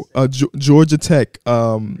gold. Georgia Tech.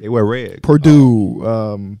 there. They wear red.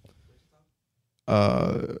 Purdue.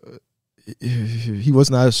 He was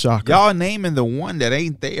not a shocker. Y'all naming the one that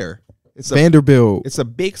ain't there. Vanderbilt. It's a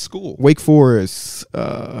big school. Wake Forest.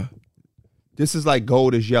 This is like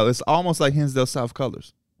gold is yellow. It's almost like Hinsdale South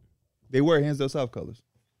colors. They wear Hinsdale South colors.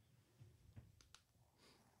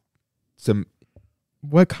 Some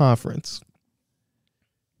What conference?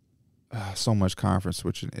 so much conference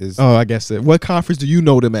switching is. Oh, I guess it. What conference do you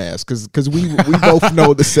know them as? Because we both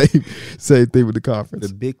know the same thing with the conference.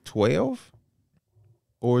 The Big 12,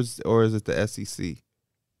 or is it the SEC?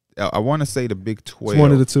 I want to say the Big 12. It's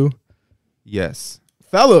one of the two. Yes.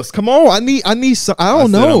 Fellas, come on. I need some. I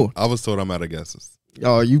don't know. I was told I'm out of guesses.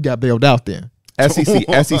 Oh, you got bailed out then. SEC.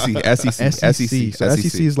 So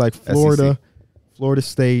SEC is like Florida, Florida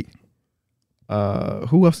State.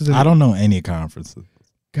 Who else is in I don't know any conferences.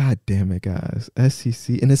 God damn it, guys.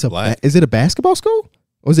 SEC. And it's Black. is it a basketball school?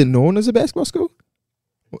 Or is it known as a basketball school?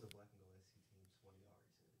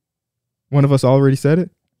 One of us already said it?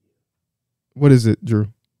 What is it, Drew?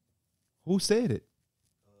 Who said it?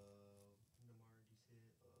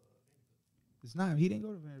 It's not. He didn't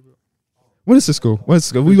go to Vanderbilt. What is the school? What is the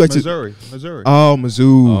school? We like to. Missouri. Oh,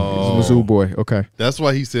 Mizzou. Oh. He's a Mizzou boy. Okay. That's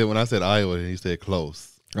why he said when I said Iowa, he said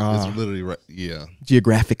close. Ah. It's literally right. Yeah.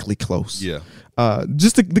 Geographically close. Yeah.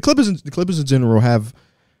 Just the Clippers. The Clippers in general have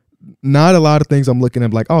not a lot of things I'm looking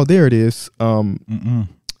at like, oh, there it is.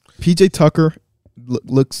 PJ Tucker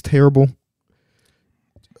looks terrible.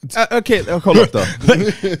 Okay, hold up though.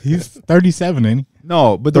 He's 37, ain't he?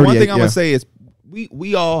 No, but the one 38, thing I'm yeah. gonna say is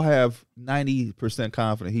we all have 90%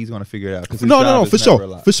 confident he's gonna figure it out. 'cause his No, job is for never a sure,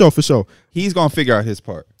 lot. for sure. He's gonna figure out his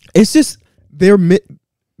part. It's just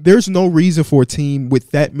there's no reason for a team with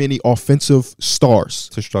that many offensive stars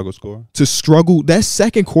To struggle score. to struggle. That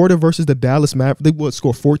second quarter versus the Dallas Mavericks, they would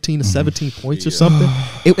score 14 to 17 points or something.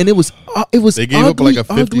 And it was They gave up like a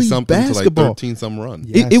 50 something to like basketball. 13 some run.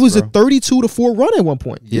 Yeah. It was a bro. 32-4 run at one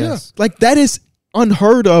point. Yes. Like that is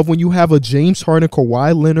unheard of when you have a James Harden,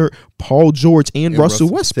 Kawhi Leonard, Paul George, and Russell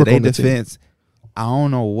To Westbrook their on the team. defense, I don't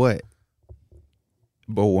know what,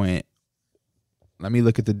 but let me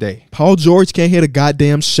look at the day. Paul George can't hit a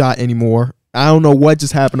goddamn shot anymore. I don't know what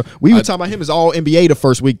just happened. We were talking about him as all NBA the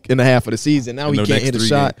first week and a half of the season. Now he The can't next hit a 3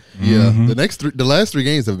 shot. games. Yeah. The last 3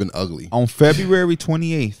 games have been ugly. On February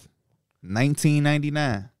 28th,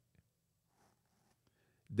 1999,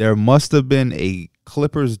 there must have been a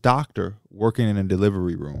Clippers doctor working in a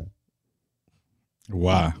delivery room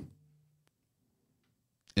Why?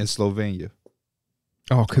 in Slovenia.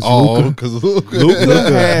 Oh, because Oh, Luka because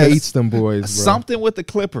Luka. has hates them boys, bro. something with the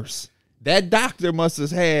Clippers. That doctor must have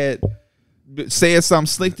said something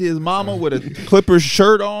slick to his mama with a Clippers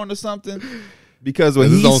shirt on or something. Because when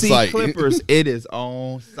This is he on sees site. Clippers, it is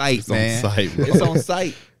on site, It's on man. site, bro. It's on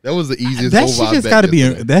site. That was the easiest That over shit I just bet gotta be.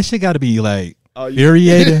 yesterday. That shit gotta be like Oh, you-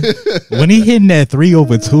 infuriating. When he hitting that 3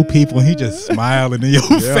 over 2 people, he just smiling in your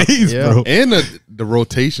face, yeah. bro. And the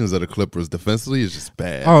rotations of the Clippers defensively is just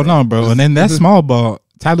bad. Oh no, bro. And then that small ball,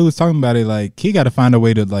 Tyler was talking about it. Like he got to find a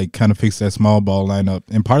way to like kind of fix that small ball lineup.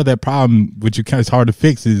 And part of that problem, which it's hard to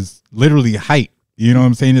fix, is literally height. You know what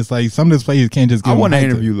I'm saying? It's like some of these players can't just. I Give want to him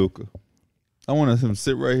height interview Luka. I want him to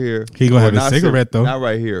sit right here. He gonna Or have a not cigarette, sit, though. Not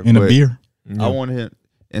right here. in a but beer. I want him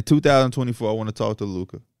in 2024. I want to talk to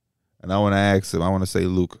Luka, and I want to ask him. I want to say,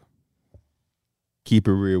 Luka, keep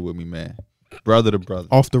it real with me, man. Brother to brother,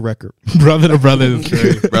 Off the record. Brother to brother is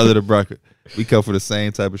crazy. brother to brother. We come for the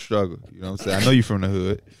same type of struggle. You know what I'm saying? I know you from the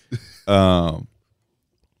hood.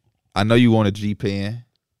 I know you want a G-pan,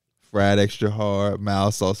 fried extra hard,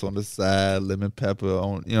 mild sauce on the side, lemon pepper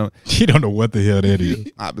on. You know, He don't know what the hell that is.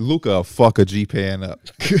 Luka fuck a G-pan up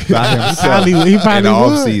by himself He in the probably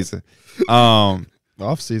off would. season.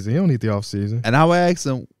 Off season. He don't need the off season. And I would ask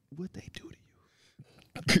him, what they do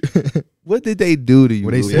to you? What did they do to you?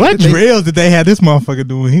 What they Louis? said? What drills did they have this motherfucker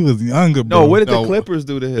doing? He was younger, bro. No, what did the No. Clippers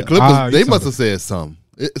do to him? The Clippers, Ah, you they talking must have said something.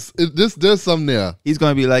 There's something there. He's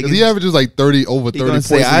gonna be like, 'Cause he averages like 30 over 30 he's gonna points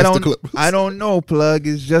say, against the Clippers. I don't know, plug.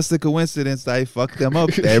 It's just a coincidence. I fucked them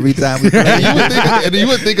up every time we play. And you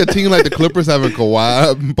would think a team like the Clippers having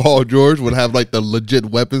Kawhi and Paul George would have like the legit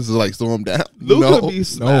weapons to like slow him down. Luka No. be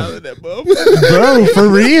smiling at motherfucker. Bro, for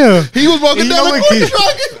real. He was walking You down know the what, court kid?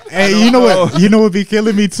 trying. Hey, you know what? You know what be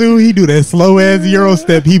killing me too? He do that slow ass Euro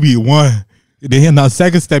step. He be one. Then the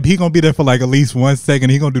second step, he gonna be there for like at least 1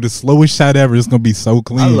 second. He gonna do the slowest shot ever. It's gonna be so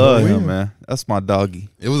clean. I love him, man. That's my doggy.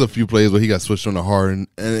 It was a few plays where he got switched on to Harden,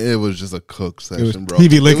 and it was just a cook session, bro. He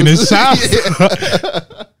be licking It his was- shots. Yeah.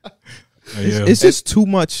 Yeah. It's just too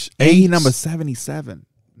much. And he angst. number 77.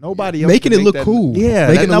 Nobody else Making can it make look that- cool. Yeah,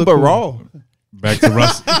 Making that it look number cool. raw. Back to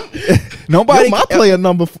Russ. Nobody. Yo, my can- player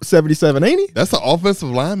number 77, ain't he? That's an offensive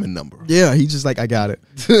lineman number. Yeah, he just like, I got it.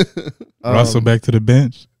 Russell back to the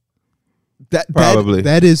bench. Probably.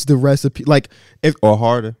 That is the recipe. Like if or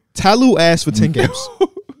harder. Tyloo asked for 10 games,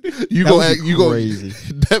 You That go would act. be You go. crazy.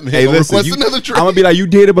 That man Hey, gonna listen, request another I'm trade. gonna be like, you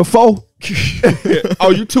did it before. Oh,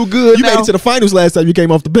 you too good. you now? made it to the finals last time you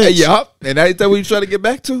came off the bench. Hey, yup. And that what you trying to get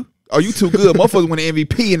back to? Oh, you too good. Motherfuckers win the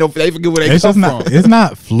MVP and they forget where they It's come just not. from. It's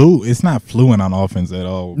not flu. It's not fluent on offense at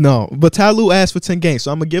all. No, but Tyloo asked for 10 games,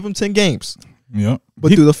 so I'm gonna give him 10 games. Yep.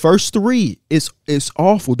 But through the first 3, it's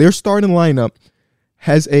awful. Their starting lineup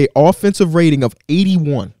has a offensive rating of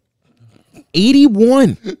 81.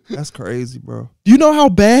 81. That's crazy, bro. Do you know how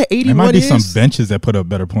bad 81 There might be is? some benches that put up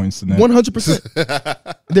better points than that.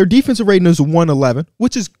 100%. Their defensive rating is 111,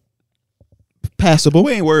 which is passable.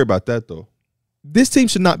 We ain't worried about that though. This team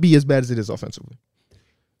should not be as bad as it is offensively.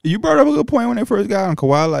 You brought up a good point when they first got on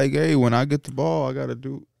Kawhi. Like, hey, when I get the ball, I gotta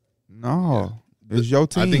do. No, it's your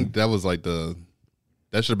team. I think that was like that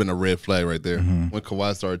should have been a red flag right there when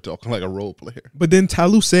Kawhi started talking like a role player. But then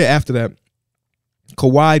Tyloo said after that,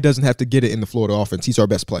 Kawhi doesn't have to get it in the Florida offense. He's our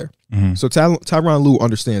best player. So Tyronn Lue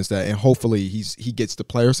understands that, and hopefully he gets the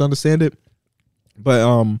players to understand it.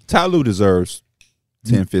 But Ty Lue deserves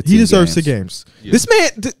 10, 15 he deserves games. 2 games. Yeah. This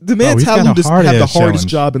man, the man he's got Tyloo a does have the hard-ass hardest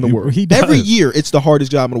challenge. job in the world. He does. Every year, it's the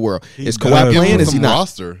hardest job in the world. Is Kawhi does. playing? Give him Is he some not?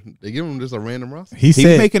 roster. They give him just a random roster. He He's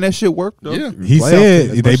said making that shit work though. Yeah. he Playoff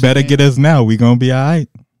said team, they better get us now. We gonna be all right.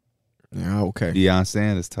 Yeah, okay. Deion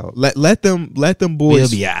Sanders talk. Let them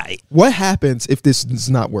boys. all right. What happens if this is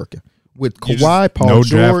not working with You Kawhi, Paul No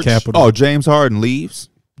George, draft capital. Oh, James Harden leaves.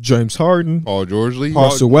 James Harden, Paul George league.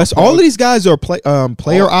 Russell West? All of these guys are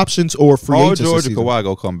player options or free Paul agents. this George and season. Kawhi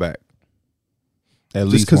go come back. At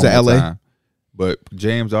Just least 'cause one of more LA? time. But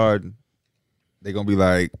James Harden, they gonna be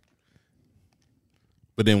like,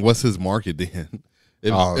 But then what's his market then?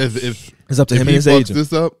 If It's up to him and he his fucks agent.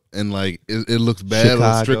 this up and like it looks bad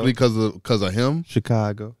Chicago. strictly because of him,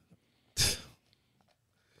 Chicago.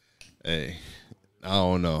 hey, I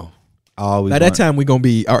don't know. I always By that want- time, we're gonna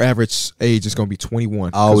be our average age is gonna be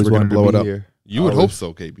 21. I always we're gonna wanted blow to it be up. here. You would Always. hope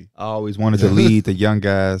so, KB. I always wanted to lead the young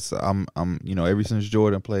guys. I'm ever since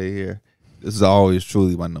Jordan played here, this is always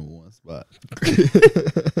truly my number one spot.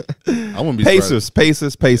 I wouldn't be surprised.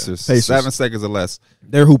 Pacers. Pacers. 7 seconds or less.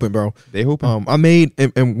 They're hooping, bro. They hooping. I made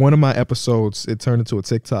in one of my episodes, it turned into a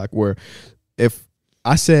TikTok where if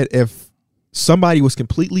somebody was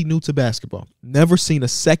completely new to basketball, never seen a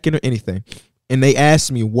second or anything, and they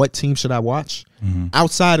asked me what team should I watch,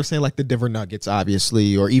 outside of saying like the Denver Nuggets,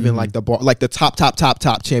 obviously, or even like the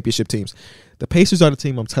top championship teams, the Pacers are the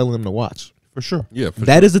team I'm telling them to watch. For sure. Yeah, for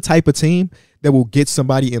That is the type of team that will get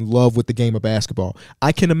somebody in love with the game of basketball.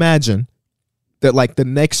 I can imagine that like the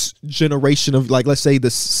next generation of like, let's say the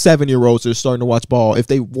 7-year-olds that are starting to watch ball, if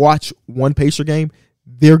they watch one Pacer game,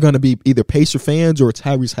 they're going to be either Pacer fans or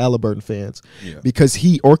Tyrese Halliburton fans because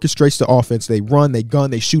he orchestrates the offense. They run, they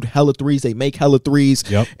gun, they shoot hella threes, they make hella threes,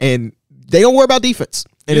 and they don't worry about defense.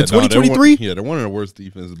 And in 2023, they're one of the worst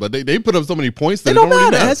defenses, but they put up so many points that it don't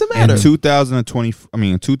matter. really It doesn't matter.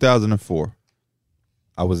 In 2004,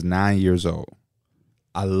 I was 9 years old.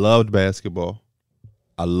 I loved basketball.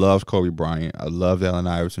 I loved Kobe Bryant. I loved Allen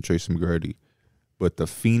Iverson, Tracy McGrady. But the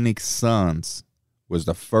Phoenix Suns was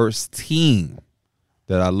the first team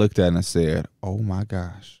that I looked at and said, oh my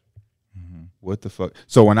gosh, what the fuck?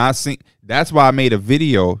 So when I seen, that's why I made a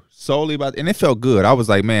video solely about, and it felt good. I was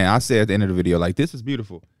like, man, I said at the end of the video, like, this is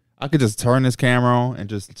beautiful. I could just turn this camera on and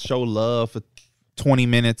just show love for 20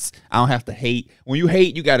 minutes. I don't have to hate. When you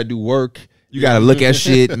hate, you got to do work. You got to look at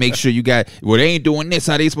shit, make sure you got, well, they ain't doing this,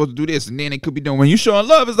 how they supposed to do this, and then they could be doing, when you showing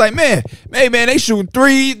love, it's like, man, they shooting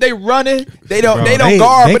threes, they running, they don't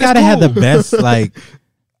guard, They but gotta it's have the cool. best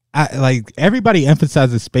like everybody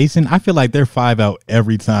emphasizes spacing. I feel like they're 5 out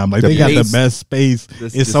every time. Like they got the pace- best space. The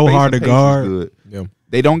It's so space hard to and pace is guard. good. Yeah.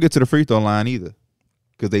 They don't get to the free throw line either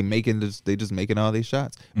because they just making all these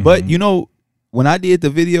shots. But you know, when I did the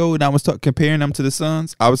video and I was comparing them to the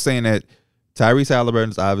Suns, I was saying that Tyrese Halliburton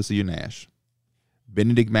is obviously your Nash,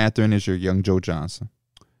 Benedict Mathurin is your young Joe Johnson,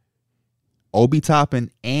 Obi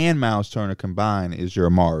Toppin and Miles Turner combined is your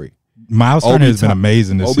Amari. Miles Turner has been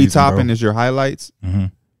amazing this Obi season. Toppin bro. is your highlights. Mm-hmm.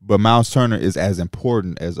 But Miles Turner is as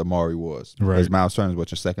important as Amari was. Right. Because Miles Turner is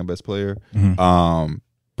what, your second best player. Mm-hmm.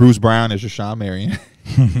 Bruce Brown is your Sean Marion.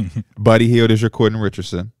 Buddy Hield is your Quentin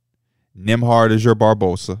Richardson. Nembhard is your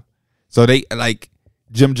Barbosa. So they like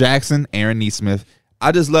Jim Jackson, Aaron Nesmith.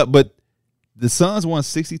 I just love, but the Suns won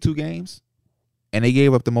 62 games and they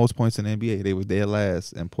gave up the most points in the NBA. They were dead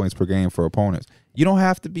last in points per game for opponents. You don't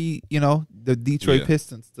have to be, the Detroit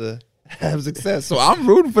Pistons to have success. So I'm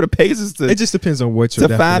rooting for the Pacers to it just depends on what your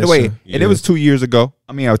to find a way. definition. And it was 2 years ago.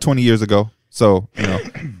 20 years ago. So,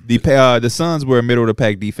 the Suns were a middle of the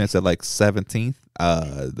pack defense at like 17th.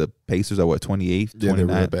 The Pacers are 28th, 29th. Yeah, they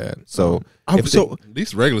were bad. So, At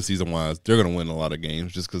least regular season wise, they're gonna win a lot of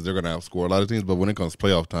games just because they're gonna outscore a lot of teams. But when it comes to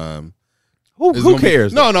playoff time, who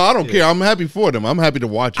cares? No, I don't care. I'm happy for them. I'm happy to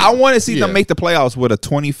watch it. I want to see them make the playoffs with a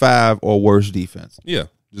 25 or worse defense. Yeah,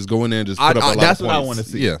 just go in there and just put up a lot That's of what I points. want to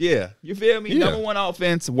see. Yeah. You feel me? Yeah. Number one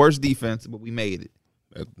offense, worst defense, but we made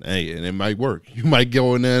it. Hey, and it might work. You might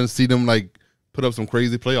go in there and see them like put up some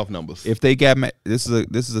crazy playoff numbers. If they got this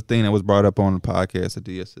is a thing that was brought up on the podcast I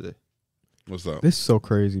did yesterday. What's up? This is so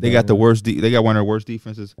crazy. They got the worst. They got one of the worst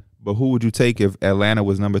defenses. But who would you take if Atlanta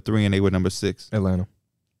was number 3 and they were number 6? Atlanta.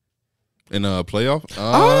 In a playoff?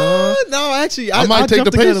 No, actually, I might take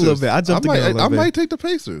the Pacers. A little bit. I jumped the gun a little I bit. might take the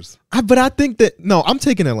Pacers. But I think that I'm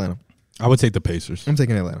taking Atlanta. I would take the Pacers. I'm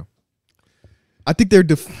taking Atlanta. I think they're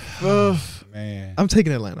Man, I'm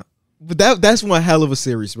taking Atlanta. But that's one hell of a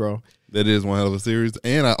series, bro. That is one hell of a series.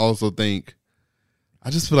 And I also think, I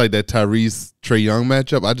just feel like that Tyrese Trae Young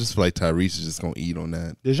matchup, I just feel like Tyrese is just going to eat on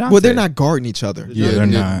that. Well, they're not guarding each other. Yeah, they're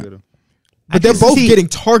not. But they're both getting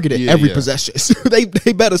targeted every yeah. possession. So they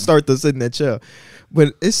better start to sit in that chair.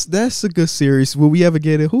 But that's a good series. Will we ever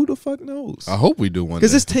get it? Who the fuck knows? I hope we do one.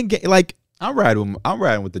 Because it's 10 games. Like, I'm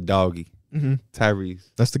riding with the doggy. Tyrese.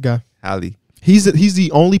 That's the guy. Hallie. He's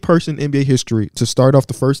the only person in NBA history to start off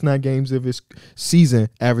the first 9 games of his season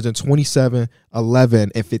averaging 27,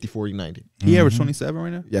 11, and 50, 40, 90. He averaged 27 right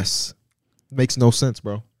now? Yes. Makes no sense,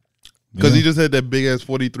 bro. Because he just had that big ass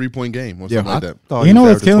 43-point game or something like that. Thought You know he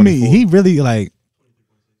was what's killing me? 24. He really like.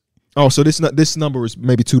 Oh, so this number was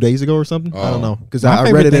maybe 2 days ago or something? I don't know. Because My I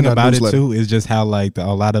favorite read it thing in a about it newsletter. too is just how like a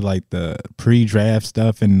lot of like the pre-draft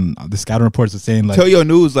stuff and the scouting reports are saying like Tell your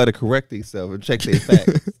newsletter to correct themselves and check their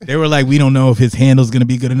facts. they were like, we don't know if his handle's gonna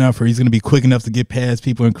be good enough or he's gonna be quick enough to get past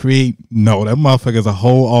people and create. No, that motherfucker's a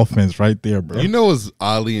whole offense right there, bro. You know what's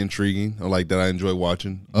oddly intriguing, or like that I enjoy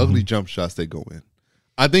watching? Ugly jump shots that go in.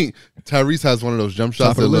 I think Tyrese has one of those jump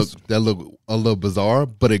shots Top of the that look a little bizarre,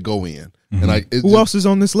 but it go in. And like it's Who else is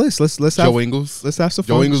on this list? Let's Joe have Ingles. let's have some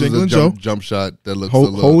Joe fun. Ingles is Jingle a and Joe. jump shot that looks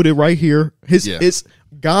Hold it right here. His Yeah.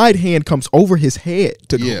 guide hand comes over his head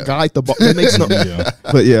to guide the ball. That makes no. Yeah.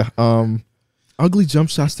 But yeah, ugly jump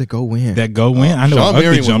shots that go in. that go in. I know Sean an ugly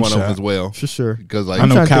Marion was jump one of them shot. as well. for sure. Because like I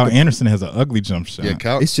know trying to Kyle think of- Anderson has an ugly jump shot. yeah,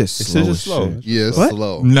 Cal, It's just slow. just as slow. shit. yeah, it's What?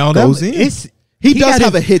 slow. No, that Goes was, in. it's He does got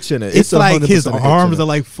have his- a hitch in it. It's like 100% his a hitch arms in are it.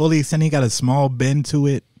 like fully extended. He got a small bend to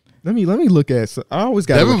it. Let me look at. I always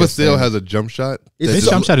got. Devin Vassell has a jump shot. His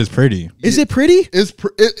jump shot is pretty. Is it pretty?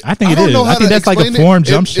 I think it don't is. know I how think to that's like a explain form it.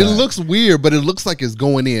 jump It shot. looks weird, but it looks like it's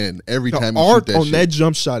going in every The time you art shoot on that shit.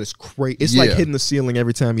 jump shot is crazy. It's like Yeah. hitting the ceiling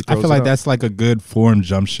every time he throws. I feel like it up. that's like a good form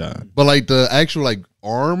jump shot. But like the actual like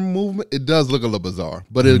arm movement, it does look a little bizarre,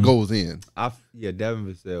 but it goes in. Devin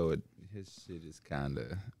Vassell, his shit is kind of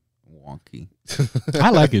wonky.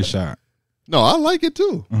 I like his shot. No, I like it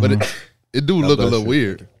too, but it do look a little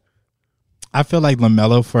weird. I feel like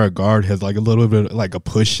LaMelo for a guard has like a little bit of like a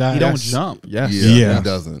push shot. He don't jump. Yes. Yeah, Yeah. he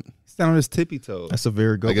doesn't. He's down on his tippy toes. That's a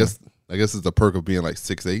very good. I guess it's a perk of being like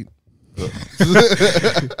 6'8".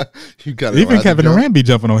 You got Even Kevin Durant be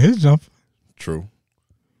jumping on his jump. True.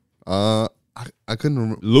 I couldn't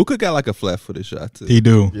remember. Luka got like a flat-footed shot too. He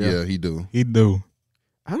do. Yeah, he do. He do.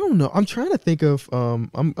 I don't know. I'm trying to think of.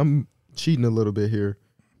 I'm cheating a little bit here.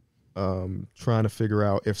 Trying to figure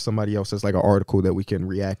out if somebody else has like an article that we can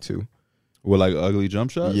react to. With like ugly jump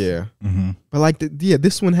shots. Yeah, Mm-hmm. but like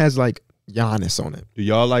this one has like Giannis on it. Do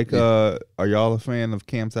y'all like? Are y'all a fan of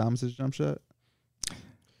Cam Thomas's jump shot?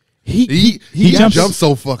 He jumps- jumps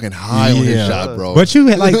so fucking high on his Yeah. shot, bro. But you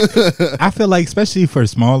like, I feel like especially for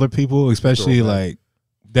smaller people, especially like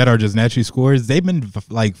that are just naturally scorers, they've been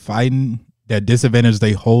like fighting that disadvantage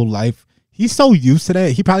their whole life. He's so used to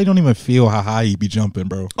that, he probably don't even feel how high he be jumping,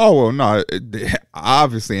 bro. Oh well, no.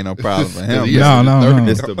 Obviously, ain't no problem for him. No.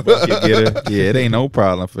 It's the bucket getter. Yeah, it ain't no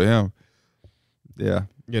problem for him. Yeah.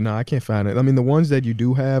 Yeah, no, I can't find it. I mean, the ones that you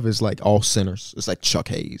do have is like all centers. It's like Chuck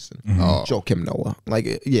Hayes and Joakim Noah.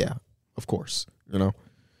 Like, yeah, of course. You know,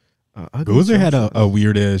 Boozer had a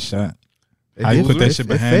weird ass shot. How you put that shit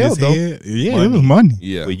behind his failed, though. head? Yeah, it was money.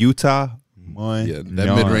 Yeah, With Utah, money. yeah.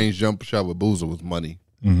 That mid-range jump shot with Boozer was money.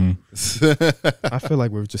 Mm-hmm. I feel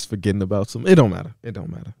like we're just forgetting about some. It don't matter. It don't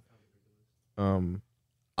matter.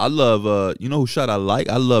 I love. You know who shot I like?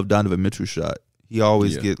 I love Donovan Mitchell's shot. He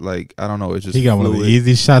always get like, I don't know. It's just He got one of the fluid.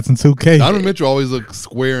 easiest shots in 2K. Donovan Mitchell always looks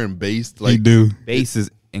square and based. He Like, do. Base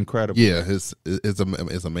is incredible. yeah,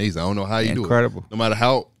 it's amazing. I don't know how you do it. Incredible. No matter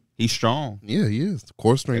how. He's strong. Yeah, he is.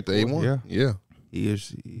 Core strength A1. Yeah. He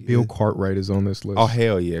is. Bill Cartwright is on this list. Oh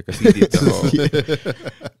hell yeah, because he did the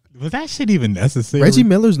whole. Was that shit even necessary? Reggie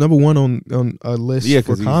Miller's number one on a list Yeah, for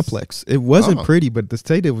 'cause he's- Complex. It wasn't pretty, but to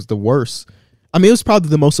say that it was the worst. I mean, it was probably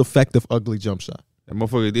the most effective ugly jump shot. That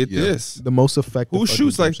motherfucker did Yeah. this. The most effective. Who ugly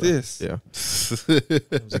shoots jump like shot. this? Yeah.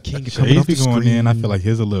 The King Shay's be going in. I feel like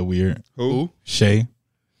his a little weird. Who? Shay.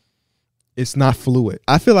 It's not fluid.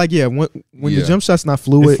 I feel like when Yeah. your jump shot's not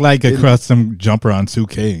fluid, It's like a custom jumper on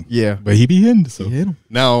 2K. yeah. But he be hitting. So He hit him.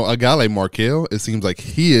 Now, a guy like Markel, it seems like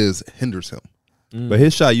hinders him. But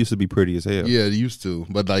his shot used to be pretty as hell. Yeah, it used to.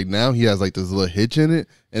 But like now he has like this little hitch in it,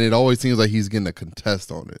 and it always seems like he's getting a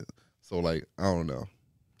contest on it. So like, I don't know.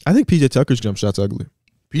 I think PJ Tucker's jump shot's ugly.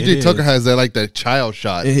 PJ Tucker has that child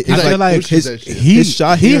shot. I feel like his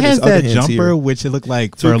shot. He here, has his other that hand's jumper, here. which it looked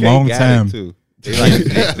like for a long time.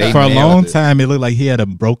 They For a long nailed it. time, it looked like he had a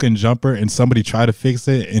broken jumper, and somebody tried to fix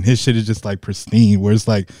it, and his shit is just like pristine. Where it's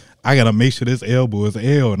like, I gotta make sure this elbow is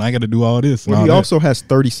L, and I gotta do all this. And Well, all he that. also has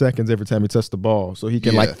 30 seconds every time he touches the ball, so he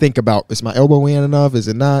can Yeah. like think about, is my elbow in enough? Is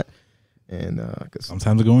it not? And because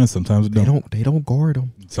Sometimes it go in, sometimes it they don't. don't guard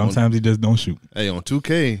him. Sometimes he just don't shoot. Hey, on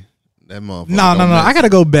 2K, that motherfucker. No. don't miss. I gotta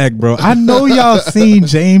go back, bro. I know y'all seen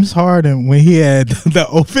James Harden when he had the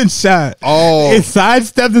open shot. Oh. It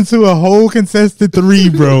sidestepped into a whole contested three,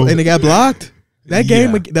 bro. And they got blocked. That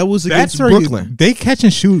game, Yeah. that was against That's where Brooklyn. they catch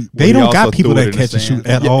and shoot. They he don't also got people threw it that in the catch and shoot sand.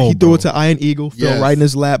 at Yeah, all. he threw bro. it to Iron Eagle, fell Yes. right in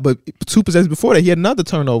his lap. But 2 possessions before that, he had another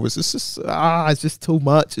turnover. It's just it's just too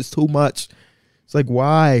much. It's too much. It's like,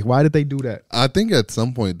 why? Why did they do that? I think at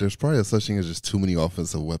some point there's probably a such thing as just too many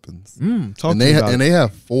offensive weapons. Talk And to me about it. they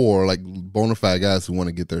have 4 like bona fide guys who want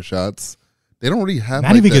to get their shots. They don't really have Not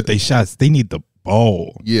like even that. get their shots. They need the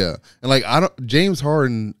ball. Yeah, and like James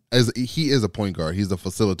Harden he is a point guard. He's a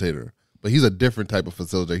facilitator, but he's a different type of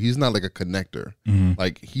facilitator. He's not like a connector.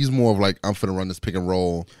 Like he's more of like, I'm finna run this pick and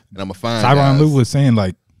roll, and I'm gonna find Tyronn guys. Lue was saying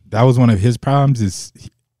like that was one of his problems is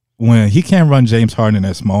when he can't run James Harden in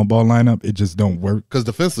that small ball lineup, it just don't work. Because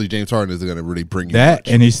defensively, James Harden isn't gonna really bring you That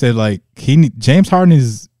much. and he said like James Harden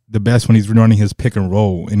is the best when he's running his pick and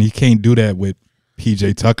roll, and he can't do that with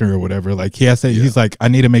PJ Tucker or whatever. Like he has to, he's like, I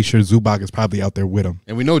need to make sure Zubac is probably out there with him.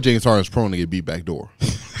 And we know James Harden's prone to get beat back door.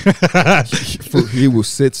 He will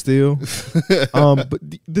sit still. But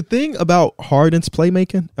the thing about Harden's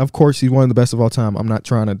playmaking, of course, he's one of the best of all time. I'm not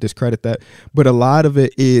trying to discredit that, but a lot of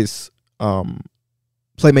it is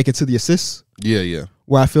playmaking to the assists. Yeah.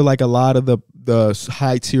 Where I feel like a lot of the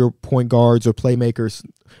high tier point guards or playmakers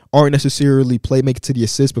aren't necessarily playmaking to the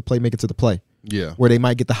assist, but playmaking to the play. Yeah. Where they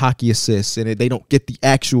might get the hockey assists and they don't get the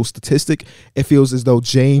actual statistic. It feels as though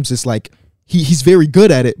James is like he's very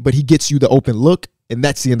good at it, but he gets you the open look, and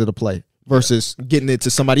that's the end of the play. Versus getting it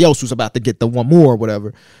to somebody else who's about to get the one more or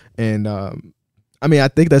whatever. And I mean, I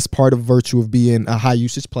think that's part of virtue of being a high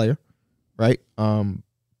usage player, right? But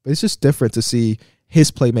it's just different to see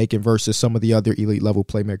his playmaking versus some of the other elite level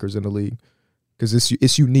playmakers in the league, because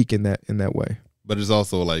it's unique in that way. But it's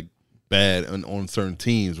also like bad on certain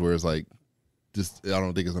teams where it's like, just I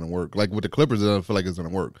don't think it's gonna work. Like with the Clippers, I don't feel like it's gonna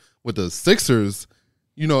work. With the Sixers,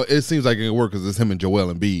 it seems like it can work because it's him and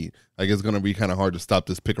Joel Embiid. Like it's gonna be kind of hard to stop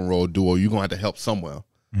this pick and roll duo. You're gonna have to help somewhere.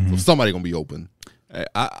 So somebody gonna be open.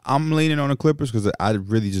 I'm leaning on the Clippers because I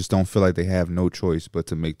really just don't feel like they have no choice but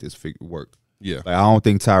to make this figure work. Yeah. Like, I don't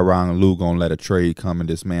think Tyronn and Lue gonna let a trade come and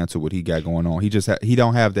dismantle what he got going on. He just he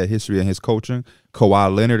don't have that history in his coaching.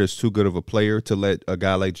 Kawhi Leonard is too good of a player to let a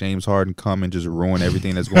guy like James Harden come and just ruin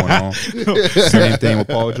everything that's going on. Same thing with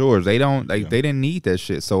Paul George. They don't they didn't need that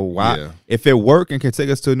shit. So why if it work and can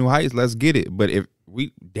take us to new heights, let's get it. But if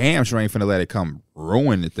we damn sure ain't finna let it come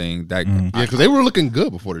ruin the thing. That Yeah, because they were looking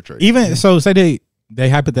good before the trade. Even so, say they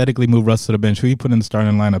hypothetically move Russ to the bench. Who you put in the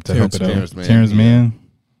starting lineup to help it out? Terrence Mann.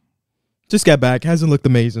 Just got back. Hasn't looked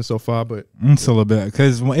amazing so far, but It's a little bit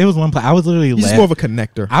because it was one play. I was literally he's more of a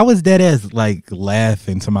connector. I was dead ass like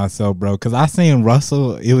laughing to myself, bro, because I seen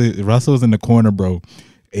Russell. Russell was in the corner, bro.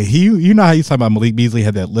 And you know how you talking about Malik Beasley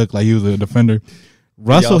had that look like he was a defender.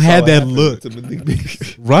 Russell had that look.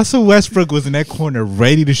 Russell Westbrook was in that corner,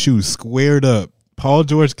 ready to shoot, squared up. Paul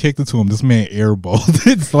George kicked it to him. This man airballed.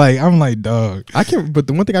 It's like I'm like, dog. But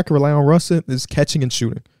the one thing I can rely on Russ in is catching and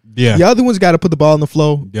shooting. Yeah. The other one's got to put the ball in the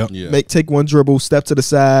flow. Yep. Yeah. Take one dribble, step to the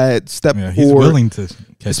side, step Yeah, forward. he's willing to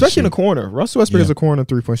catch especially in the the corner. Russell Westbrook is a corner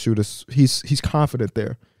 3-point shooter. He's confident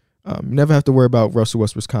there. You never have to worry about Russell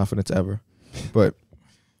Westbrook's confidence ever. But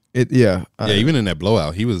even in that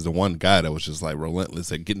blowout, he was the one guy that was just like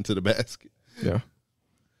relentless at getting to the basket. Yeah.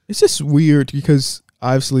 It's just weird because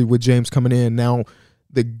obviously with James coming in now,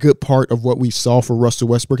 the good part of what we saw for Russell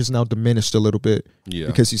Westbrook is now diminished a little bit. Yeah.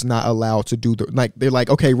 Because he's not allowed to do they're like,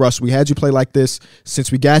 okay, Russ, we had you play like this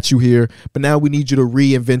since we got you here, but now we need you to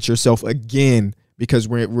reinvent yourself again because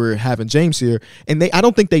we're having James here. And I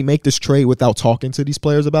don't think they make this trade without talking to these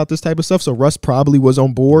players about this type of stuff. So Russ probably was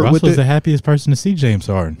on board Russ with was it. the happiest person to see James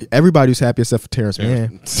Harden. Everybody's happy except for Terrence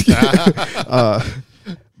Mann.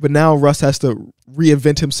 But now Russ has to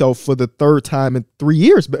reinvent himself for the third time in 2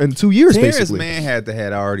 years, Terrence basically. Mann had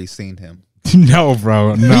already seen him. No,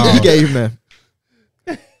 bro. No. He gave him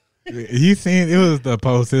that. He seen it was the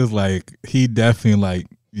post. It was like he definitely like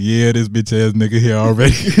Yeah, this bitch ass nigga here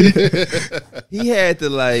already. He had to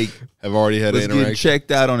have already had an was getting interaction.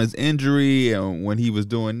 checked out on his injury, and when he was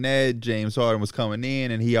doing that, James Harden was coming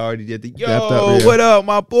in, and he already did the Dapped up, yeah. what up,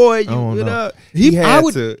 my boy? You don't what know. up? He- I had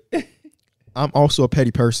would- to. I'm also a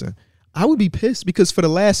petty person. I would be pissed because for the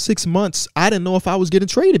last 6 months, I didn't know if I was getting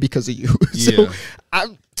traded because of you. So Yeah.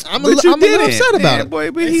 I'm a But you little didn't. upset about Yeah, it.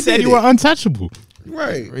 boy. But He he said did you were it. untouchable.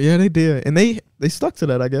 Right. Yeah, they did, and they stuck to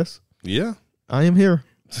that. I guess Yeah. I am here,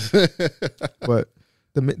 but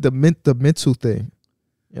the mental thing,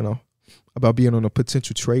 about being on a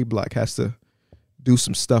potential trade block has to do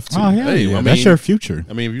some stuff to Oh, you. yeah. Hey, yeah. I That's mean- your future.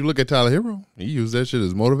 I mean, if you look at Tyler Hero, he used that shit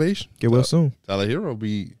as motivation. Get well soon. Tyler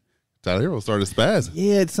Hero started spazzing.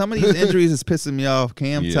 Yeah, some of these injuries is pissing me off.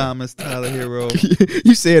 Cam Yeah. Thomas, Tyler Hero.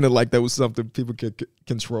 You saying it like that was something people could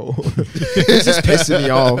control. It's just pissing me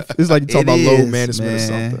off. It's like you talking about load management or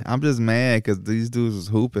something. I'm just mad because these dudes was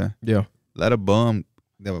hooping. Yeah. Let a bum.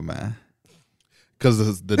 Never mind.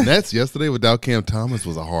 Because the Nets yesterday without Cam Thomas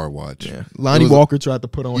was a hard watch. Yeah. Lonnie It was a- Walker tried to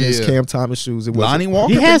put on his Yeah. Cam Thomas shoes. It Lonnie wasn't.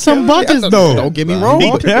 Walker. He had some buckets, though. Don't get me Lonnie wrong. He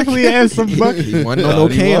Walker definitely had some buckets. He wasn't on no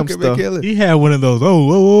Lonnie Cam Walker been stuff. killing. He had one of those.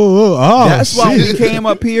 Oh, That's why we shit. came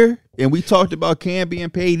up here and we talked about Cam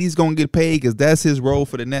being paid. He's gonna get paid because that's his role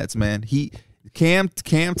for the Nets, man. Cam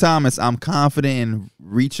Thomas, I'm confident in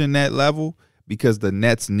reaching that level because the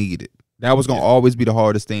Nets need it. That was gonna always be the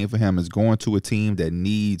hardest thing for him is going to a team that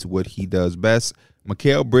needs what he does best.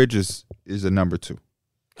 Mikal Bridges is a number 2.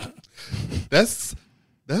 That's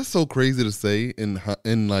so crazy to say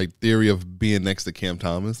in like theory of being next to Cam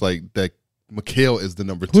Thomas. Like that Mikal is the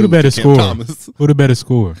number 2. Who the better to Cam scorer? Thomas. Who the better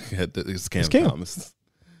scorer? It's Cam Cam. Thomas.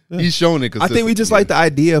 He's showing it. I think we just like the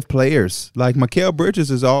idea of players. Like Mikal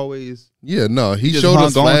Bridges is always Yeah, no, he just showed hung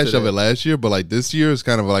us on to flash of that. it last year, but like this year is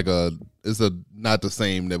kind of like not the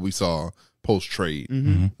same that we saw post trade.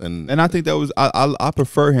 And I think that was I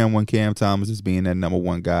prefer him when Cam Thomas is being that number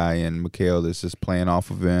 1 guy and Mikal is just playing off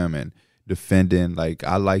of him and defending. Like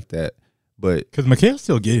I like that, but Because McHale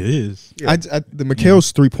still get his. The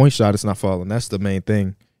Mikal's 3-point shot is not falling. That's the main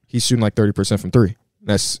thing. He's shooting like 30% from 3.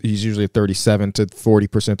 He's usually a 37 to 40%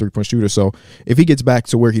 3-point shooter. So if he gets back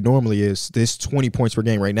to where he normally is, this 20 points per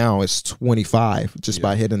game right now is 25 just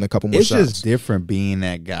by hitting a couple more it's shots. just different being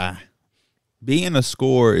that guy. Being a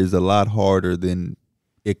scorer is a lot harder than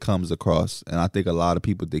it comes across, and I think a lot of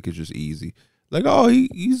people think it's just easy. Like, oh,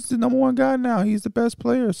 he's the number 1 guy now. He's the best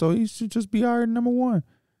player, so he should just be our number 1.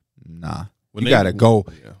 Nah, When you they- gotta go.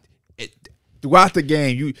 Yeah. Throughout the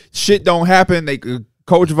game, shit don't happen.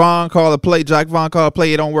 Coach Vaughn call a play, Jack Vaughn call a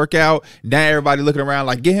play, it don't work out. Now everybody looking around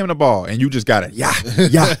like, get him the ball, and you just gotta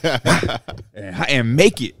and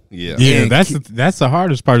make it Yeah. Yeah, And that's the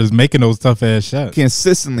hardest part is making those tough ass shots.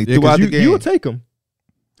 consistently Yeah, 'cause throughout you, the game. you will take him.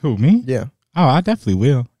 Who, me? Yeah. Oh, I definitely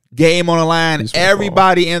will. Game on the line. He's gonna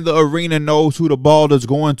Everybody in the arena knows who the ball is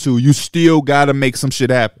going to. You still gotta make some shit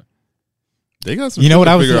happen. They got some You know shit what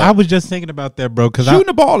to I was? figure I out. was just thinking about that, bro. Because Shooting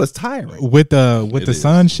the ball is tiring. with the It is.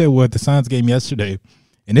 Suns shit, with the Suns game yesterday,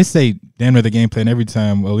 and they say damn near the game plan every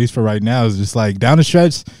time. Well, at least for right now, is just like down the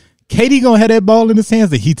stretch. KD gonna have that ball in his hands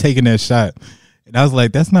that he taking that shot, and I was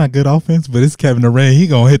like, that's not good offense, but it's Kevin Durant. He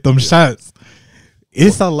gonna hit them shots.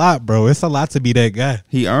 It's a lot, bro. It's a lot to be that guy.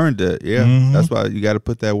 He earned it. Yeah. Mhm. That's why you got to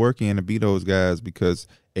put that work in to be those guys because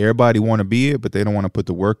everybody want to be it, but they don't want to put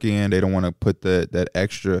the work in. They don't want to put that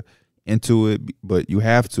extra into it, but you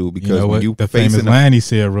have to because You know when what? you The famous facing line he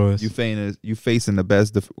said, Royce. you facing the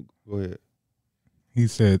best. Go ahead. He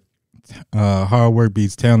said, "Hard work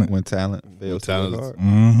beats talent." When talent fails, talent to is- work hard.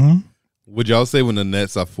 Mm-hmm. Would y'all say when the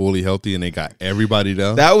Nets are fully healthy and they got everybody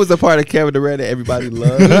down? That was the part of Kevin Durant that everybody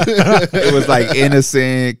loved. It was like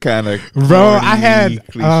innocent kind of. Bro, I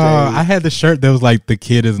had the shirt that was like the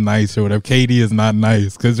kid is nice or whatever. KD is not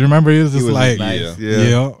nice because remember it was just like nice. Yeah.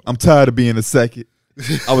 yeah. I'm tired of being a second.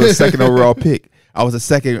 I was a second overall pick. I was a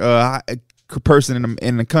second person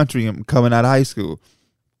in the country coming out of high school.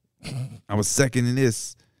 I was second in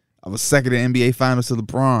this. I was second in NBA Finals to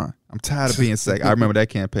LeBron. I'm tired of being second. I remember that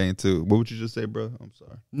campaign too. What would you just say, bro? I'm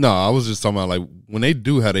sorry. No, I was just talking about like when they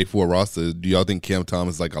do have a full roster, do y'all think Cam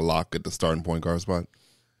Thomas is like a lock at the starting point guard spot?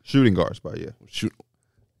 Shooting guard spot, yeah. Shoot.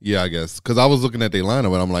 Yeah, I guess. Because I was looking at their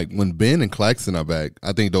lineup and I'm like, when Ben and Claxton are back,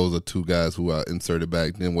 I think those are 2 guys who are inserted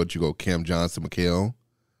back. Then what you go, Cam Johnson, Mikal?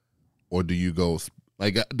 Or do you go,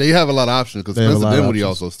 like, they have a lot of options because They have a Spencer lot of Dinwiddie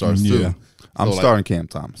options. also starts Yeah. too. I'm So, like, starting Cam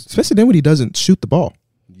Thomas. Especially then when he doesn't shoot the ball.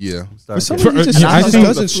 Yeah. For some Starting reason, he Cam just, I he just think-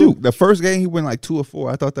 doesn't shoot. The first game he went like 2 or 4.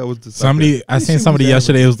 I thought that was just I seen somebody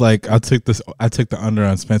yesterday. It was like I took the under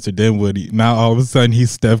on Spencer Dinwiddie. Now all of a sudden he's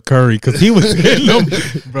Steph Curry because he was hitting them,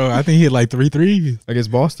 bro. I think he hit like 3 threes. Against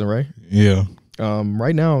Boston, right? Yeah,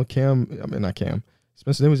 Right now, not Cam.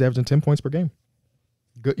 Spencer Dinwiddie's averaging 10 points per game.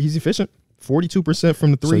 Good. He's efficient. 42% from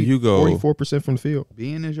the three. So you go 44% from the field.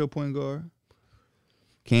 being as your point guard,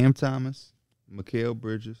 Cam Thomas, Mikal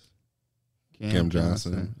Bridges, Cam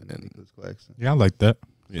Johnson, and Nicholas Claxton. Yeah, I like that.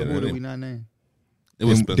 So who did we not name? It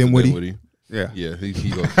was Spencer Dinwiddie. Yeah. Yeah, he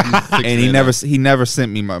goes. And he never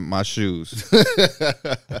sent me my shoes.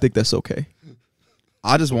 I think that's okay.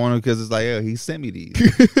 I just want him because it's like, yeah, he sent me these.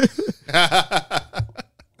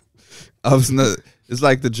 It's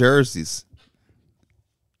like the jerseys.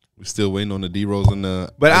 We're still waiting on the D Rose and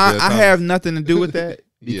the. But I have nothing to do with that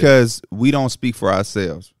because we don't speak for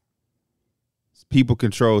ourselves. People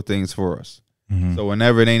control things for us. Mm-hmm. So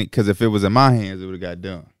whenever it ain't, because if it was in my hands, it would have got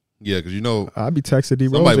done. Yeah, because you know I'd be texting D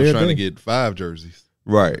Rose. somebody was trying to get 5 jerseys.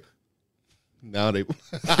 Right. Now they.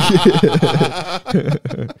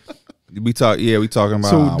 We talking about.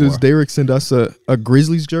 So does Derek send us a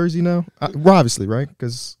Grizzlies jersey now? Well, obviously, right?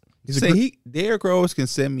 Because Derrick Rose can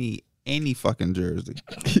send me any fucking jersey.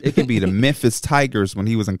 It can be the Memphis Tigers when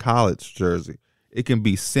he was in college jersey. It can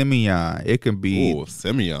be Simeon. It can be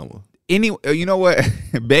Simeon. any. You know what?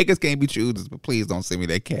 Beggars can't be choosers, but please don't send me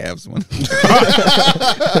that Cavs one.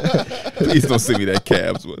 Please don't send me that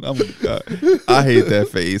Cavs one. I hate that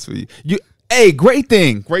face for you. Hey, great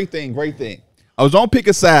thing. I was on Pick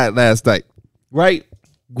a Side last night, right?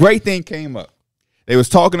 Great thing came up. They was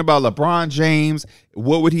talking about LeBron James.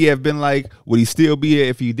 What would he have been like? Would he still be here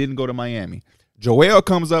if he didn't go to Miami? Joel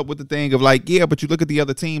comes up with the thing of like, yeah, but you look at the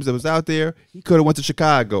other teams that was out there. He could have went to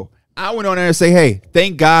Chicago. I went on there and say, hey,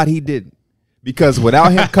 thank God he didn't. Because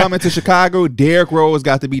without him coming to Chicago, Derrick Rose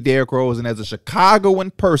got to be Derrick Rose. And as a Chicagoan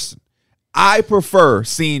person, I prefer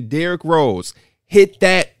seeing Derrick Rose hit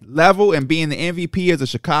that level and being the MVP as a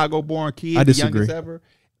Chicago-born kid, I the disagree. youngest ever.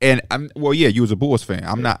 And you was a Bulls fan.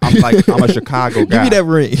 I'm a Chicago guy. Give me that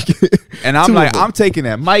ring. And I'm like, I'm taking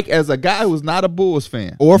that. Mike, as a guy who's not a Bulls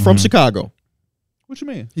fan. Or from Chicago. What you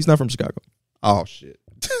mean? He's not from Chicago. Oh, shit.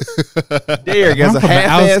 Derrick, as a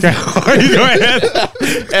half-ass.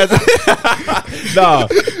 No.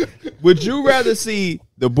 Would you rather see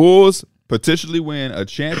the Bulls potentially win a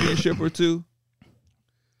championship or two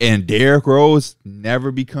and Derrick Rose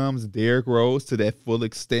never becomes Derrick Rose to that full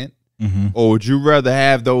extent? Mm-hmm. Or would you rather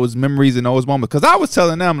have those memories in those moments? Because I was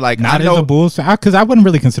telling them, like, not I know as a Bulls fan, because I wouldn't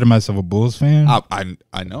really consider myself a Bulls fan.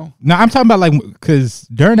 I know. No, I'm talking about like because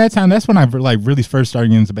during that time, that's when I like really first started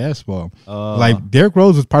getting into basketball. Like Derrick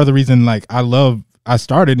Rose was part of the reason like I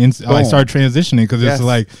started transitioning because it's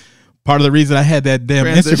like part of the reason I had that damn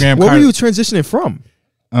Instagram. What were you transitioning from?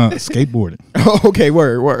 Skateboarding. Okay,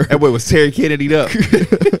 word. And what was Terry Kennedy up?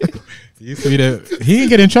 You see that he didn't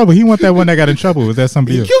get in trouble. He wasn't that one that got in trouble. Was that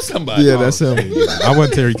somebody else? He killed somebody. Yeah, that's him. I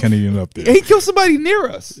wasn't Terry Kennedy up there. He killed somebody near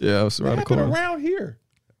us. Yeah, I was around the corner. Around here.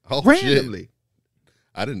 Oh, randomly. Shit.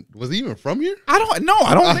 I didn't. Was he even from here? I don't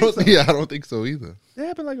think so. Yeah, I don't think so either. That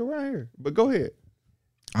happened like around here. But go ahead.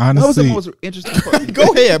 Honestly, that was the most interesting part.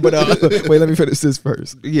 Go ahead, but wait, let me finish this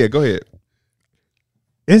first. Yeah, go ahead.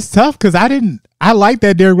 It's tough because I liked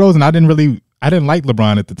that Derrick Rose and I didn't like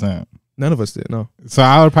LeBron at the time. None of us did, no. So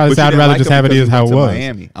I would probably say I'd rather just have it as how it was.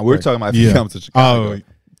 Miami. We're talking about if he comes to Chicago. Oh,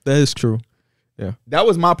 that is true. Yeah. That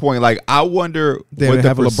was my point. Like, I wonder they would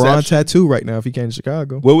have a LeBron tattoo right now if he came to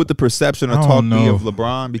Chicago. What would the perception or talk be of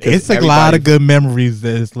LeBron? Because it's a lot of good memories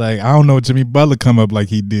that it's like, I don't know, Jimmy Butler come up like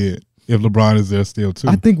he did if LeBron is there still too.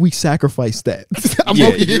 I think we sacrificed that.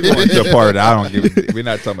 You're going to a part that I don't give. We're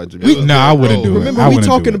not talking about Jimmy Butler. No, I wouldn't do it. Remember, we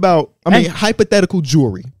talking about, hypothetical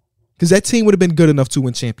jewelry. Because that team would have been good enough to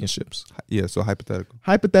win championships. Yeah, so hypothetical.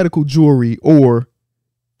 Hypothetical jewelry or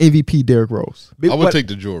MVP Derrick Rose. I would take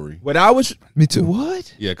the jewelry. Me too.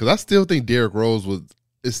 What? Yeah, because I still think Derrick Rose would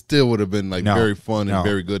have been like very fun and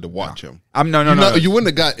very good to watch him. You wouldn't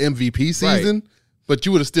have got MVP season, but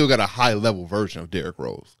you would have still got a high level version of Derrick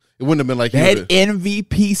Rose. It wouldn't have been like that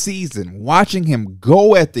MVP season. Watching him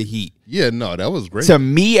go at the Heat. Yeah, no, that was great. To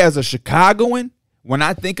me, as a Chicagoan, when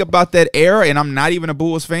I think about that era, and I'm not even a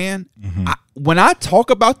Bulls fan, when I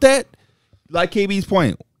talk about that, like KB's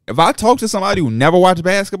point, if I talk to somebody who never watched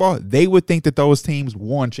basketball, they would think that those teams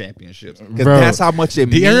won championships because that's how much it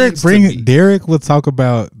means to me. Derek will talk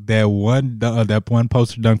about that one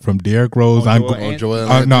poster dunk from Derrick Rose on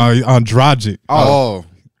Dragic. Oh.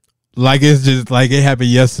 Like it's just like it happened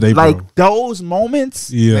yesterday, like bro. Those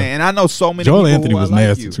moments, man. And I know so many. Joel Anthony was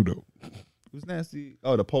nasty too, though. Who's nasty?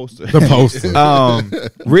 Oh, the poster. The poster.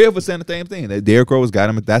 Real was saying the same thing. That Derrick Rose got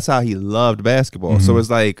him. That's how he loved basketball. So it's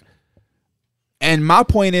like, and my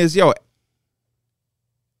point is, the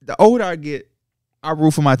older I get, I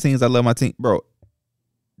root for my teams. I love my team, bro.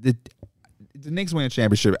 The Knicks win a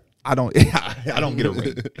championship. I don't get a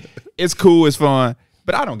ring. It's cool. It's fun.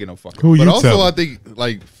 But I don't get no fucking. Who But you also, tell? I think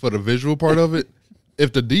like for the visual part of it,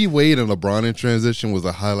 if the D Wade and LeBron in transition was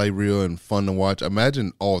a highlight reel and fun to watch,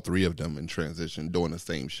 imagine all three of them in transition doing the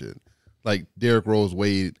same shit. Like Derrick Rose,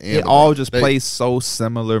 Wade, and It LeBron. all just They- plays so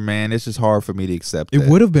similar, man. It's just hard for me to accept. It that.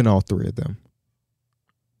 would have been all three of them.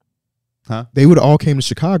 Huh? They would have all came to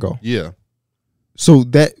Chicago. Yeah. So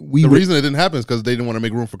that we The would, reason it didn't happen is because they didn't want to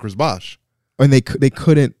make room for Chris Bosh. and they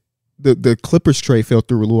couldn't. The Clippers trade fell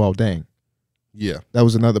through with Luol Deng. Yeah. That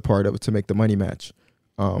was another part of it to make the money match.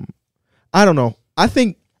 I don't know. I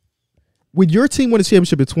think when your team won the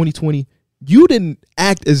championship in 2020, you didn't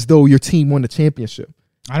act as though your team won the championship.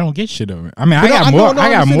 I don't get shit over it. I mean, But I no, got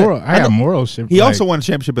understand moral. that. I got moral shit. He like, also won a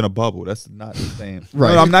championship in a bubble. That's not the same.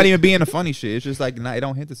 Right. No, I'm not even being the funny shit. It's just like it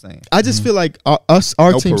don't hit the same. I just feel like our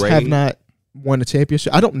No teams parade. have not won the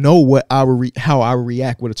championship. I don't know what how I would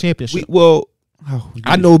react with a championship.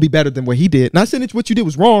 I know it'd be better than what he did. Not saying that what you did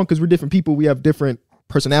was wrong because we're different people. We have different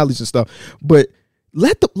personalities and stuff. But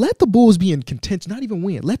let the Bulls be in contention, not even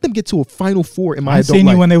win. Let them get to a Final Four in my I adult seen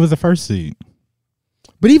life. you when they was the first seed.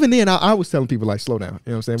 But even then, I was telling people, like, slow down.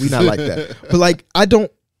 You know what I'm saying? We're not like that. But, like, I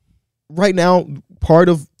don't – right now, part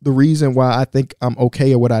of the reason why I think I'm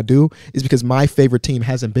okay at what I do is because my favorite team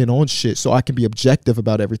hasn't been on shit, so I can be objective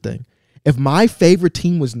about everything. If my favorite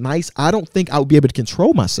team was nice, I don't think I would be able to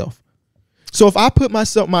control myself. So if I put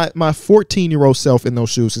myself, my 14-year-old self in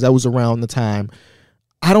those shoes, because that was around the time,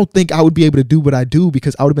 I don't think I would be able to do what I do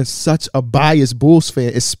because I would have been such a biased Bulls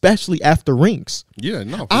fan, especially after rings. Yeah,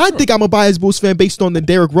 no. I think I'm a biased Bulls fan based on the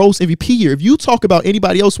Derrick Rose MVP year. If you talk about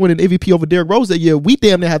anybody else winning MVP over Derrick Rose that year, we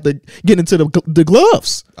damn near have to get into the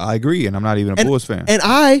gloves. I agree, and I'm not even a Bulls fan. And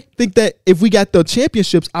I think that if we got the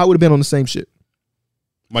championships, I would have been on the same shit.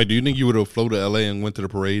 Mike, do you think you would have flown to LA and went to the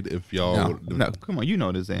parade if y'all no, come on, you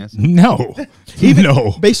know this answer. No.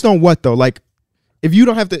 No. Based on what though? Like, if you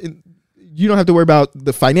don't have to worry about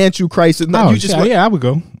the financial crisis. No, Oh, you just yeah, I would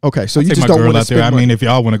go. okay. So I'll you take just my don't girl want to out there. spend I money. mean, if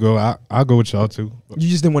y'all want to go, I'll go with y'all too. You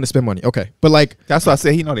just didn't want to spend money. Okay, but like, That's why I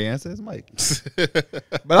said he know the answer. It's Mike.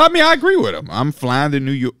 But I mean, I agree with him. I'm flying to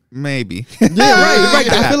New York, maybe. yeah, right.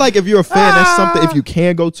 I feel like if you're a fan, that's something. If you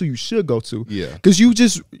can go to, you should go to. Yeah. Because you've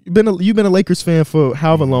been a Lakers fan for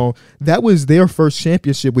however long. That was their first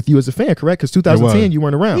championship with you as a fan, correct? Because 2010 you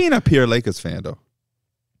weren't He around. ain't a pure Lakers fan though,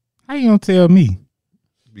 How you gonna tell me?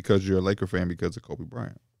 because you're a Laker fan because of Kobe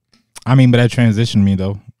Bryant. I mean, but that transitioned me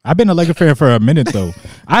though. I've been a Laker fan for a minute though.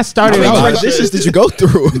 I started How many out. transitions did you go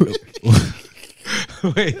through?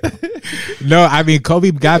 Wait. No, I mean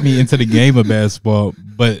Kobe got me into the game of basketball,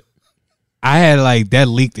 but I had like that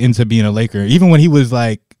leaked into being a Laker. Even when he was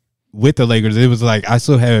like with the Lakers, it was like I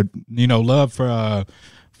still had love for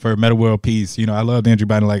Meta World Peace. I loved Andrew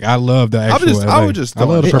Bynum. Like I love the actual. I would just I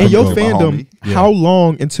love the throw And purple your gold. fandom, homie. how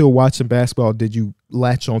long until watching basketball did you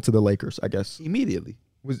latch on to the Lakers? I guess Immediately.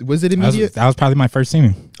 was it That immediate? was probably my first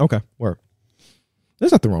team. Okay, work.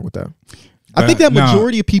 There's nothing wrong with that. I But, think that no.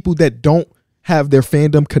 majority of people that don't have their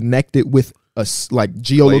fandom connected with like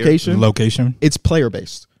geolocation, Location. it's player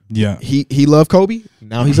based. Yeah. He loved Kobe.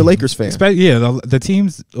 Now he's a Lakers fan. The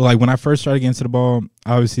teams, like when I first started getting into the ball,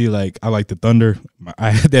 obviously like I like the Thunder.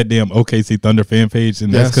 I had that damn OKC Thunder fan page,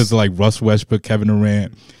 and that's Yes. because of like Russ Westbrook, Kevin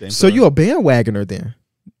Durant. So you a bandwagoner then?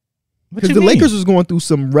 What Because you the mean? Lakers was going through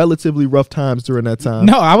some relatively rough times during that time.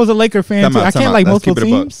 No, I was a Laker fan Time too. out, I time can't out. like Let's multiple keep it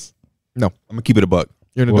a buck. teams. I'm gonna keep it a buck.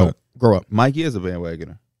 You're an What? adult. Grow up. Mikey is a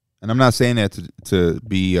bandwagoner, and I'm not saying that to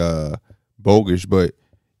be bogus, but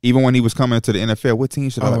even when he was coming to the NFL, what team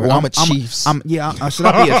should I like? I'm a Chiefs.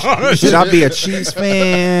 Should I be a Chiefs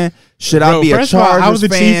fan? Should I Bro, be a first of all, I was Chargers a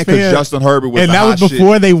fan? Chiefs fan, Because Justin Herbert was And the that hot was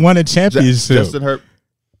before shit. they won a championship. Justin Herbert.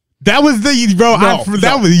 That was the bro.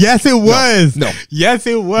 Yes, it was. No. Yes,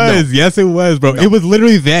 it was. Yes, it was, bro. It was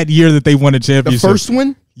literally that year that they won a The championship. first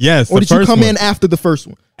one, yes, or the did you first come one. in after the first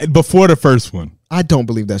one? Before the first one? I don't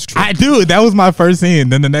believe that's true. I do. That was my first team.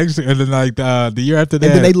 Then the next, and then like the year after that,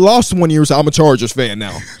 and then they lost 1 year, so I'm a Chargers fan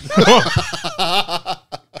now.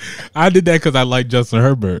 I did that because I like Justin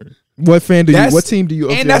Herbert. What fan do you? What team do you?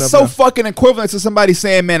 And that's so fucking equivalent to somebody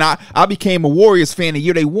saying, "Man, I became a Warriors fan the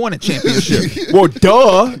year they won a championship." Well,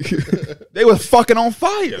 duh, they was fucking on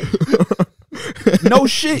fire. No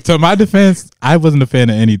shit. So my defense, I wasn't a fan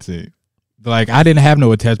of any team. Like I didn't have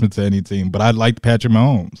no attachment to any team, but I liked Patrick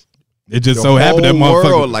Mahomes. It just so happened that whole motherfucker.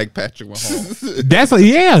 world like Patrick Mahomes. That's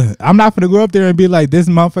yeah. I'm not gonna go up there and be like, this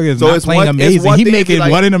motherfucker is So not it's playing one- it's amazing. one He thing to be making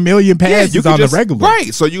like- 1 in a million passes you could on just- the regular.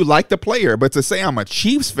 right? So you like the player, but to say I'm a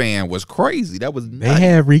Chiefs fan was crazy. That was They nut.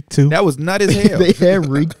 had Reek too. That was nut as hell. they had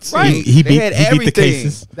reeked. Right? He They beat- had he beat the everything.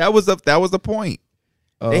 cases. That was the point.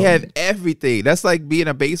 They had everything. That's like being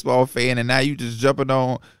a baseball fan and now you just jumping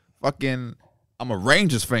on fucking I'm a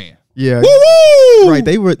Rangers fan. Yeah. Woo! Right.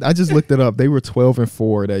 They were. I just looked it up. They were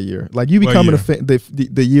 12-4 that year. Like you becoming a fan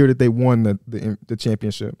the year that they won the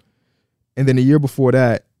championship, and then the year before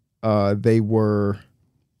that, they were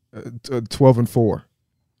 12-4.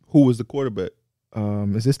 Who was the quarterback?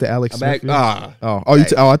 Is this the Alex Smith? I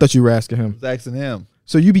thought you were asking him. was asking him.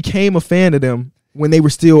 So you became a fan of them when they were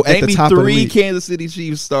still at the top of the league. 3 Kansas City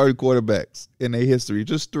Chiefs starting quarterbacks in their history.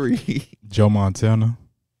 Just 3. Joe Montana.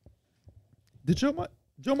 Did Joe Montana?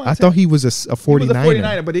 I thought he was a 49er. He was a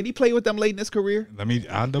 49er, but did he play with them late in his career?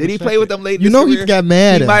 Did He play with them late in his You know career? he got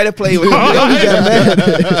mad. He might have played with them. He got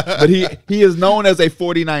mad. But he is known as a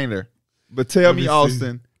 49er. But tell me,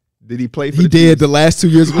 Austin, did he play for He the did Chiefs? the last 2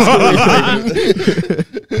 years of his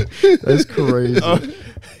career. That's crazy.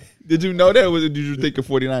 Did you know that, or did you think of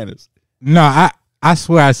 49ers? No, I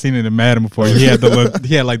swear I seen it in Madden before. He had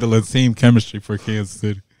like the little team chemistry for Kansas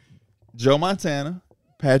City. Joe Montana,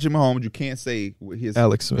 Patrick Mahomes, you can't say his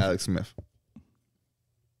Alex Smith. Alex Smith.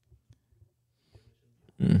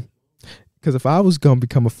 Because if I was going to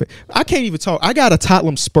become a fan, I can't even talk. I got a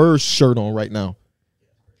Tottenham Spurs shirt on right now.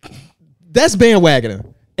 That's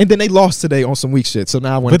bandwagoning. And then they lost today on some weak shit. So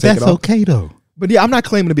now I want to take it off. But that's okay, though. But yeah, I'm not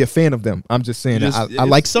claiming to be a fan of them. I'm just saying that I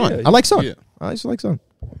like Son. yeah, I like Son. yeah. I just like Son.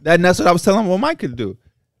 That's what I was telling him what Mike could do.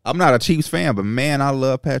 I'm not a Chiefs fan, but man, I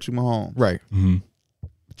love Patrick Mahomes. Right. Mm-hmm.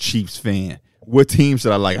 Chiefs fan. What team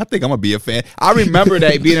should I like? I think I'm gonna be a fan. I remember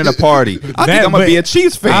that being in a party. I think I'm gonna be a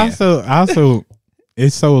Chiefs fan. Also,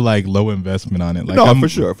 it's so like low investment on it. Like, No, for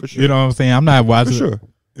sure. You know what I'm saying? I'm not watching. For sure.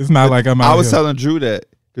 It's not like I'm out I was here. telling Drew that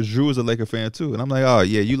because Drew is a Laker fan too, and I'm like, oh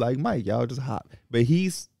yeah, you like Mike, y'all just hot. But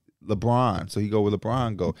he's LeBron, so he go with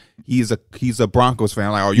LeBron. He's a Broncos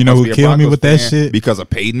fan. Like, oh, You know must who be a killed me Broncos with that fan shit? Because of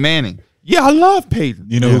Peyton Manning. Yeah, I love Peyton.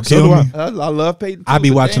 You know Yeah, who so killed do me? I love Peyton. I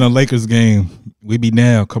be watching a Lakers game. We be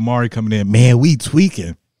down. Kamari coming in. Man, we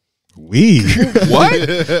tweaking. We. What?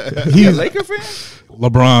 He's He a Laker fan?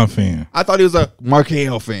 LeBron fan. I thought he was a Mark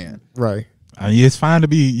Hale fan. Right. I mean, it's fine to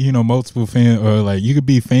be, multiple fans, or like you could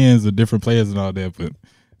be fans of different players and all that, but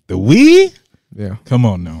the we? Yeah. Come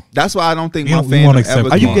on now. That's why I don't think We my don't- we won't fandom accept ever.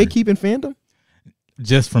 Are you Kamari. gatekeeping fandom?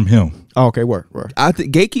 Just from him. Oh, okay. Work. I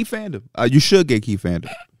think gatekeep fandom. You should gatekeep fandom.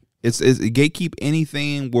 It's gatekeep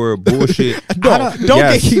anything where bullshit. Don't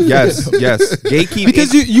yes, gatekeep. Yes. Gatekeep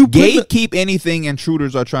Because you put gatekeep anything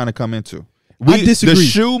intruders are trying to come into. I disagree. The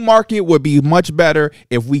shoe market would be much better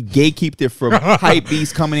if we gatekeeped it from hype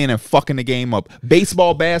beasts coming in and fucking the game up.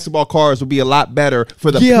 Baseball, basketball cards would be a lot better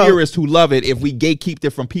for the purists who love it if we gatekeeped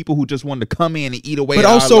it from people who just wanted to come in and eat away. But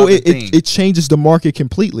at also, our thing. it changes the market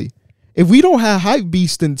completely. If we don't have hype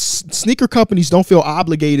beasts, then sneaker companies don't feel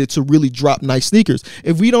obligated to really drop nice sneakers.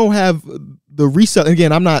 If we don't have the resale,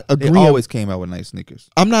 again, I'm not They agreeing. always came out with nice sneakers.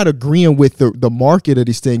 I'm not agreeing with the market of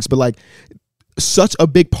these things, but like such a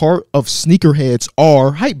big part of sneakerheads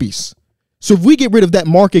are hype beasts. So if we get rid of that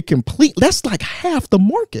market completely, that's like half the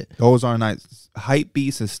market. Those are nice. Hype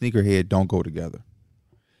beasts and sneakerhead don't go together.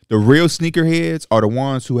 The real sneakerheads are the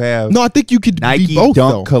ones who have No, I think you could Nike be both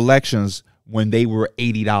Dunk though. collections when they were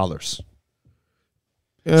 $80.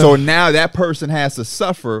 Yeah. So now that person has to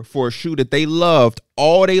suffer for a shoe that they loved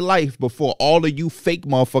all their life before all of you fake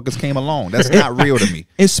motherfuckers came along. That's not real to me. in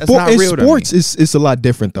That's not real to me. sports, it's a lot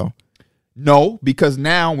different though. No, because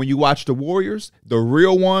now when you watch the Warriors, the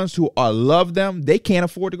real ones who love them, they can't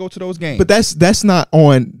afford to go to those games. But that's not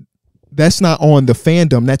on the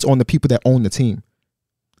fandom. That's on the people that own the team.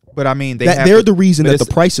 But I mean, They're the reason but that the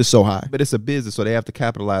it's- price is so high. But it's a business, so they have to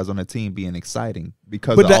capitalize on the team being exciting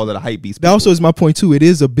because But of all of the hype beasts. That also is my point too. It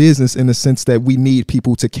is a business in the sense that we need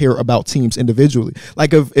people to care about teams individually.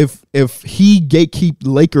 Like if he gatekeep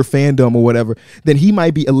Laker fandom or whatever, then he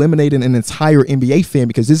might be eliminating an entire NBA fan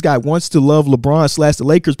because this guy wants to love LeBron / the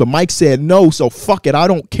Lakers, but Mike said no, so fuck it. I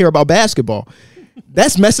don't care about basketball.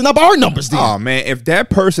 That's messing up our numbers, then. Oh man, if that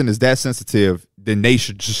person is that sensitive, then they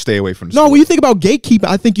should just stay away from the No, sport. when you think about gatekeeping,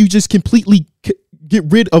 I think you just completely get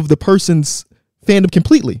rid of the person's fandom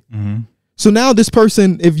completely. Mm-hmm. So now this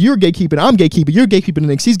person, if you're gatekeeping, I'm gatekeeping, you're gatekeeping the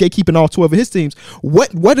Knicks, he's gatekeeping all 12 of his teams.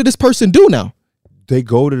 What did this person do now? They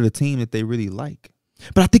go to the team that they really like.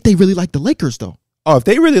 But I think they really like the Lakers, though. Oh, if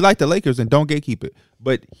they really like the Lakers, then don't gatekeep it.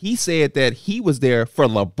 But he said that he was there for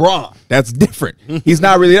LeBron. That's different. He's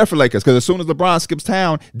not really there for Lakers because as soon as LeBron skips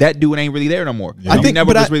town, that dude ain't really there no more. Yeah. He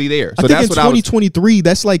never was really there. So I think that's in what I was. 2023,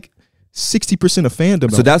 that's like 60% of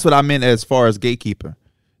fandom. So though. that's what I meant as far as gatekeeper.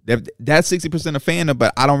 That's 60% of fandom,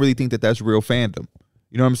 but I don't really think that that's real fandom.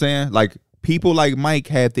 You know what I'm saying? Like people like Mike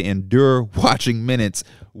had to endure watching minutes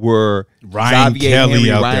were Ryan Xavier Kelly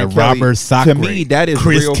Henry, out Ryan there, Kelly. Robert Sacre. To me, that is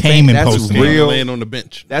Chris real Kaman That's posting. real. laying on the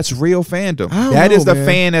bench. That's real fandom. don't That is know, the man.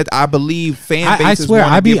 fan that I believe fan I bases swear,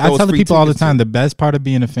 wanna I give those tell the free people all the tickets time, to. the best part of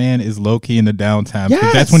being a fan is low key in the downtime. 'Cause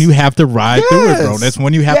Yes. That's when you have to ride through it, bro. Yes. That's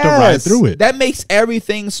when you have to ride through it. That makes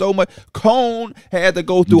everything so much. Cone had to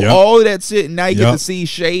go through Yep. all of that shit, and now you get Yep. to see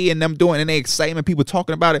Shay and them doing, and they excitement, people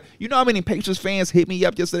talking about it. You know how many Pacers fans hit me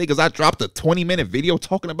up yesterday because I dropped a 20-minute video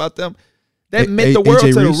talking about them? That meant the world AJ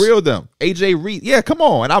to the Reese? real them. AJ Reese. Yeah, come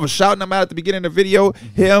on. And I was shouting them out at the beginning of the video.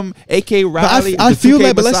 Him, AK But Riley. I the feel 2K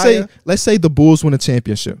like, but Messiah. let's say the Bulls win a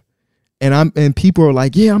championship, and people are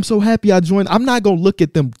like, yeah, I'm so happy I joined. I'm not gonna look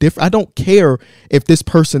at them different. I don't care if this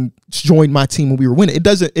person joined my team when we were winning. It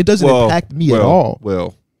doesn't impact me at all.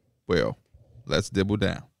 Well, let's dibble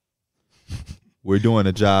down. We're doing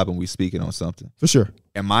a job and we speaking on something. For sure.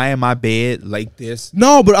 Am I in my bed like this?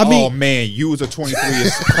 No, but I mean, oh man, you was a 23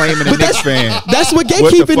 is claiming a Knicks fan. that's what What the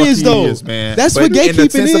gatekeeping fuck is, he though. man. That's But what gatekeeping in the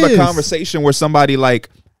sense is. of a conversation where somebody like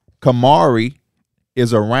Kamari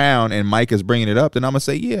is around and Mike is bringing it up, then I'm gonna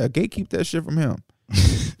say, yeah, gatekeep that shit from him.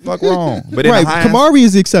 Fuck wrong. But in right, hindsight- Kamari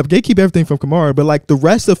is the except. Gatekeep everything from Kamari, but like the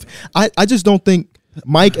rest of, I just don't think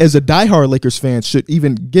Mike, as a diehard Lakers fan, should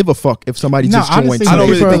even give a fuck if somebody No, just joined. honestly, I don't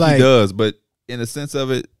today. really People think are he like- does, but in the sense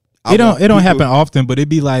of it, It don't happen often, but it'd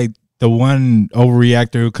be like the one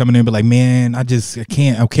overreactor who coming in and be like, man, I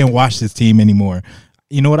can't watch this team anymore.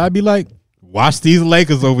 You know what I'd be like? Watch these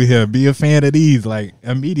Lakers over here. Be a fan of these, like,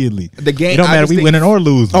 immediately. The game. It don't I matter just if we think winning or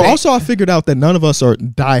losing. Oh, also, I figured out that none of us are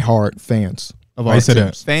diehard fans of Why our you say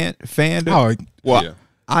teams. fandom. Oh, Well, Yeah.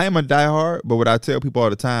 I am a diehard, but what I tell people all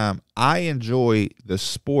the time, I enjoy the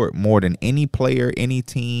sport more than any player, any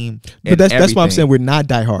team. But that's why I'm saying we're not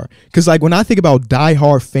diehard. Because like when I think about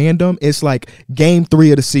diehard fandom, it's like game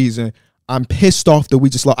 3 of the season. I'm pissed off that we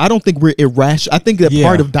just lost. I don't think we're irrational. I think that Yeah.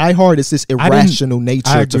 part of diehard is this irrational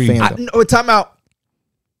nature to agree. fandom. No, time out.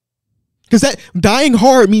 Because that dying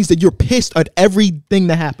hard means that you're pissed at everything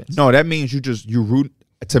that happens. No, that means you root.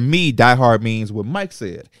 To me, diehard means what Mike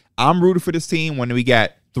said. I'm rooting for this team when we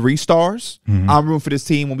got 3 stars. I'm rooting for this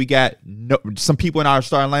team when we got some people in our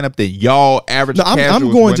starting lineup that y'all average. No, I'm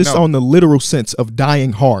casuals going wouldn't just know. on the literal sense of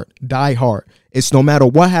dying hard, die hard. It's no matter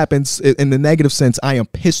what happens in the negative sense, I am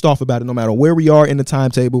pissed off about it. No matter where we are in the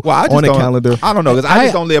timetable, Well, I just on the don't- calendar. I don't know because I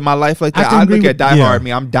just don't live my life like I that. can I agree look at with- die yeah. hard.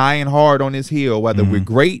 Me, I'm dying hard on this hill, whether we're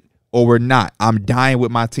great or we're not. I'm dying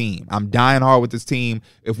with my team. I'm dying hard with this team.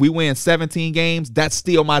 If we win 17 games, that's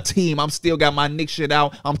still my team. I'm still got my Knicks shit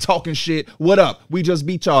out. I'm talking shit. What up? We just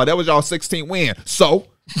beat y'all. That was y'all 16th win. So,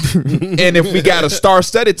 and if we got a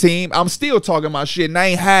star-studded team, I'm still talking my shit, and I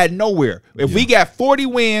ain't hiding nowhere. If we got 40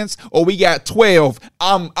 wins or we got 12,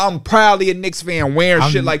 I'm proudly a Knicks fan wearing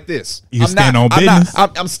shit like this. You stand on business.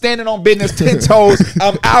 I'm standing on business, 10 toes.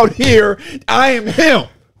 I'm out here. I am him.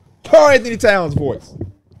 Karl Anthony Towns' voice.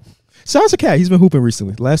 Shout out to Cat. He's been hooping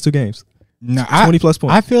recently. Last 2 games. no, 20 plus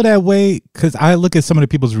points. I feel that way because I look at some of the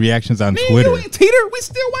people's reactions on Me Twitter. and you ain't teeter. We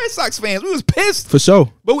still White Sox fans. We was pissed, For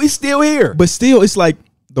sure. but we still here. But still, it's like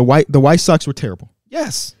the White Sox were terrible.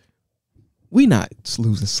 Yes. We not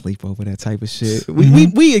losing sleep over that type of shit.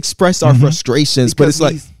 We express our frustrations, but it's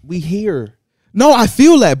like, we here. no, I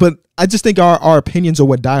feel that, but I just think our opinions of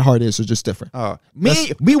what Die Hard is are just different.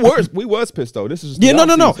 We was pissed though. This is just Yeah,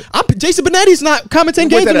 the no. offseason. Jason Benetti's not commentating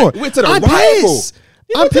We went games to the- anymore. we went to the I'm rival. pissed.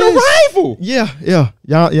 You I'm went to the pissed. rival.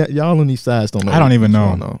 Yeah. Y'all on these sides don't know. I don't even know.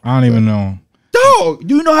 I don't I don't even know. Dog,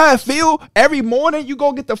 you know how I feel? Every morning you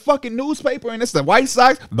go get the fucking newspaper and it's the White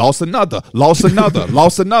Sox lost another, lost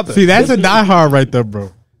another. See, that's a diehard right there,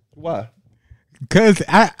 bro. Why? Because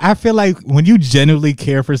I feel like when you genuinely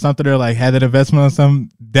care for something or like had an investment on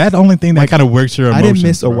something, that the only thing that kind of works your I emotions. didn't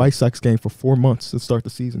miss a bro. White Sox game for 4 months to start the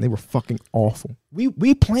season. They were fucking awful.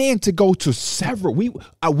 We planned to go to several. We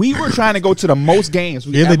were trying to go to the most games.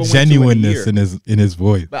 We Hear the ever went to in a genuineness year. in his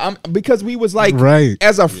voice. Because we was like, Right.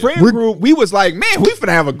 as a friend group, we was like, man, we finna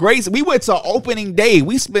have a great. We went to opening day.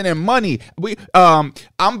 We spending money. I'm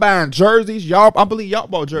buying jerseys. Y'all, I believe y'all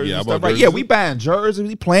bought jerseys. Yeah, I and bought stuff, right? jerseys. Yeah, we buying jerseys.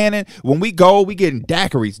 We planning. When we go, we getting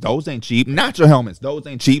daiquiris. Those ain't cheap. Nacho helmets. Those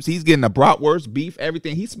ain't cheap. He's getting a bratwurst, beef,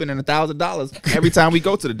 everything. He's spending $1,000 every time we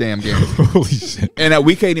go to the damn game. Holy shit. And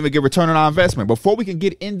we can't even get return on our investment. Before we can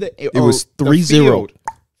get in the, It was the 3-0 field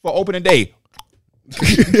for opening day.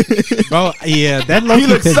 Well, yeah, that He low-key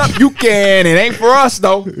looks pissed- up. You can. It ain't for us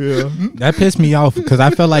though. that pissed me off because I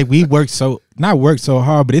felt like we worked so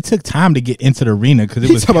hard, but it took time to get into the arena because it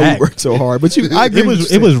He's was talking about we packed. worked so hard, but I agree.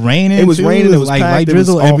 It was raining. It was too. raining, it was like packed, light it was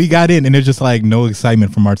drizzle, and we awful. got in, and there's just like no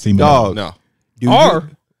excitement from our team. at all. Dog. No.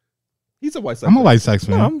 He's a White Sox. I'm a fan. White Sox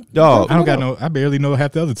fan. Dog. I don't got no. I barely know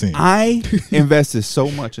half the other team. I invested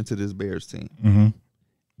so much into this Bears team. Mm-hmm.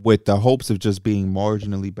 with the hopes of just being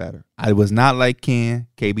marginally better. I was not like Ken,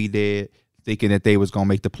 KB did, thinking that they was going to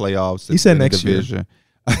make the playoffs. He said next year.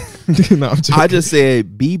 No, I just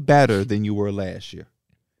said be better than you were last year.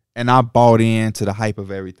 And I bought into the hype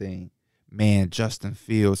of everything. Man, Justin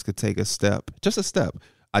Fields could take a step. Just a step.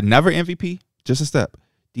 Never MVP, just a step.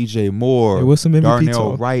 DJ Moore, there was some MVP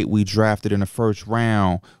Darnell talk. Wright, we drafted in the first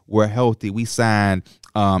round. We're healthy. We signed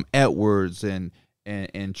Edwards and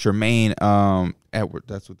Tremaine Edwards.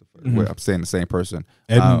 That's what I'm saying. The same person.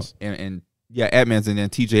 Edmonds. Edmonds, and then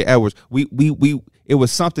TJ Edwards. We it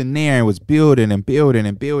was something there. And it was building and building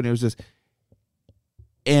and building. It was just,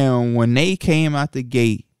 and when they came out the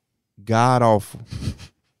gate, god awful.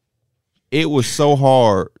 It was so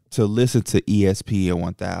hard to listen to ESPN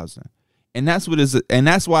 1000. And that's what is, and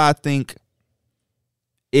that's why I think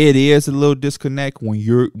it is a little disconnect when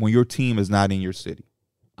your team is not in your city.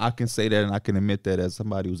 I can say that, and I can admit that as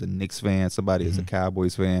somebody who's a Knicks fan, somebody who's a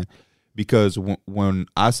Cowboys fan, because when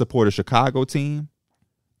I support a Chicago team,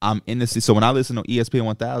 I'm in the city. So when I listen to ESPN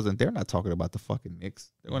 1000, they're not talking about the fucking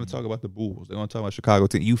Knicks. They're going to talk about the Bulls. They're going to talk about Chicago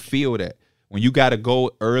team. You feel that. When you got to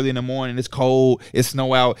go early in the morning, it's cold, it's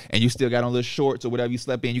snow out, and you still got on little shorts or whatever you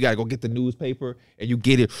slept in, you got to go get the newspaper, and you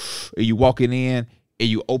get it, and you walking in, and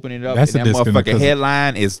you open it up, and that motherfucking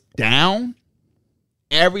headline is down.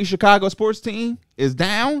 Every Chicago sports team is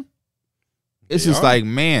down. It's just like,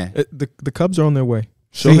 man. The Cubs are on their way.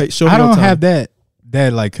 I don't have that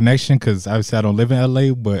like connection because obviously I don't live in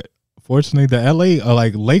LA, but fortunately the LA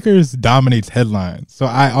like Lakers dominates headlines, so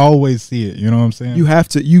I always see it. You know what I'm saying?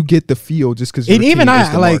 You get the feel just because. And even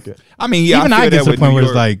I like. Market. I mean, yeah, even I get to the point where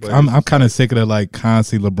it's like I'm kind of sick of the like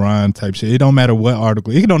constantly LeBron type shit. It don't matter what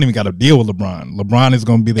article. You don't even got to deal with LeBron. LeBron is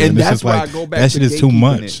going to be there, and it's that's just why like I go back that to shit is too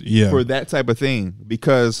much. Yeah, for that type of thing,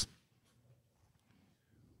 because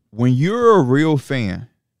when you're a real fan,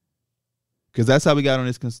 because that's how we got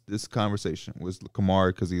on this conversation was Kamari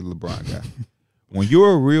because he's a LeBron guy. When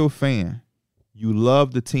you're a real fan, you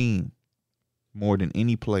love the team more than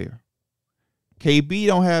any player. KB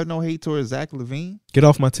don't have no hate towards Zach LaVine. Get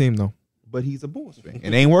off my team though. But he's a Bulls fan.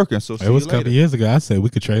 It ain't working. So it was a couple years ago. I said we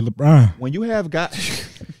could trade LeBron. When you have guys,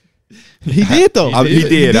 he did though. He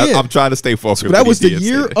did. I'm trying to stay focused. But that was the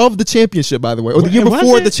year of the championship, by the way, or the year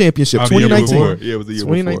before the championship, 2019. Yeah, it was the year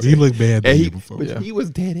before. He looked bad the year before. But he was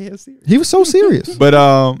dead ass serious. He was so serious. But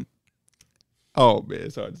oh man,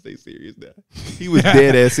 it's hard to stay serious now. He was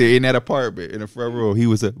dead ass serious in that apartment in the front row. He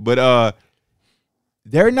was but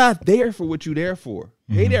they're not there for what you there for.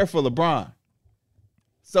 They there for LeBron.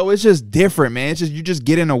 So it's just different, man. It's just you just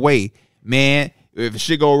get in the way, man. If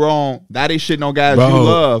shit go wrong, now they shitting on guys you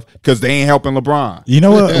love because they ain't helping LeBron. You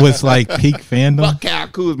know what was like peak fandom? Fuck Kyle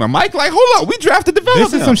Kuzma. Mike, like, hold on, we drafted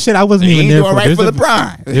development. This is some shit I wasn't even there for. Right for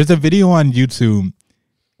LeBron. There's a video on YouTube,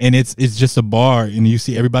 and it's just a bar, and you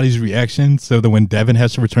see everybody's reaction. So that when Devin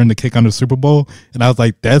has to return the kick on the Super Bowl, and I was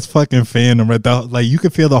like, that's fucking fandom right there. Like you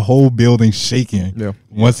could feel the whole building shaking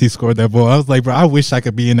once he scored that ball. I was like, bro, I wish I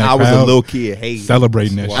could be in that crowd. I was a little kid,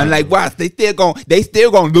 celebrating that shit. I'm like, wow, they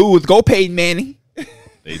still gonna lose. Go Peyton Manning.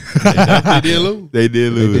 They did lose. They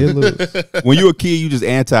did lose. When you're a kid, you just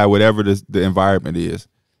anti whatever the environment is.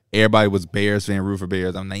 Everybody was Bears fan, root for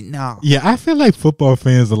Bears. I'm like, no. Yeah, I feel like football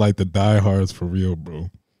fans are like the diehards for real,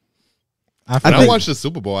 bro. When I watch the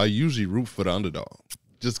Super Bowl, I usually root for the underdog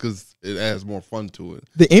just because it adds more fun to it.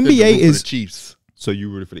 The NBA is the Chiefs. So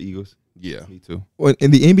you rooted for the Eagles? Yeah, me too. Well,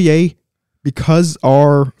 in the NBA, because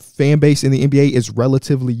our fan base in the NBA is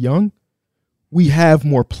relatively young, we have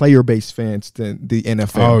more player-based fans than the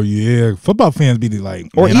NFL. Oh yeah, football fans be like,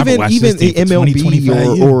 or even the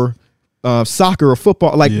MLB or soccer or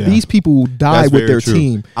football. Like these people die with their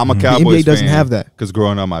team. I'm a Cowboys fan. The NBA doesn't have that because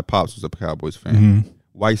growing up, my pops was a Cowboys fan.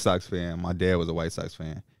 White Sox fan. My dad was a White Sox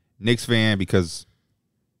fan. Knicks fan because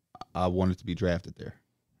I wanted to be drafted there.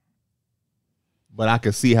 But I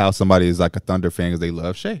could see how somebody is like a Thunder fan because they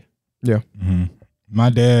love Shea. Yeah, my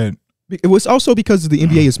dad. It was also because the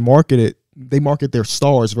NBA is marketed. They market their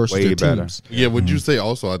stars versus way their better. teams. Yeah, would you say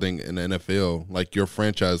also, I think in the NFL, like your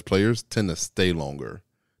franchise players tend to stay longer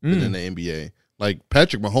than in the NBA. Like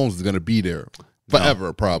Patrick Mahomes is going to be there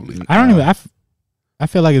forever, probably. I don't even. I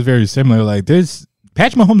feel like it's very similar. Like Patrick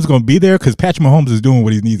Mahomes is going to be there because Patrick Mahomes is doing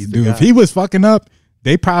what he needs to do. If he was fucking up,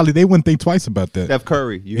 they wouldn't think twice about that. Steph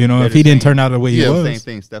Curry, you know, if he didn't turn out the way he was. Same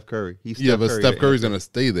thing. Steph Curry. Steph Curry's going to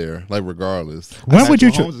stay there, like regardless. When would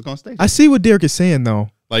you? I see what Derek is saying though.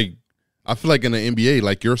 Like. I feel like in the NBA,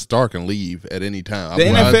 like your star can leave at any time. The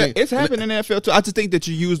NFL, it's happened in the NFL too. I just think that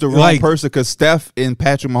you use the wrong person because Steph and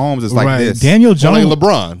Patrick Mahomes is like this. Daniel Jones, like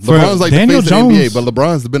LeBron. LeBron's like Daniel the face Jones, of the NBA, but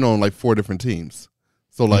LeBron's been on like 4 different teams.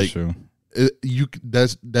 So like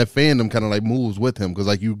that fandom kind of like moves with him because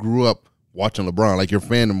like you grew up watching LeBron, like your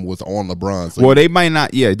fandom was on LeBron. So they might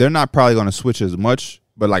not. Yeah, they're not probably going to switch as much.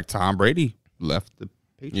 But like Tom Brady left the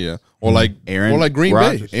Patriots. Yeah, or like Green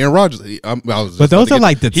Rodgers. Bay, Aaron Rodgers. But those are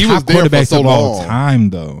like the top quarterbacks of all time,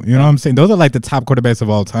 though. You know what I'm saying? Those are like the top quarterbacks of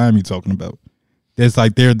all time. You're talking about. It's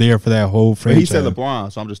like they're there for that whole franchise. But he said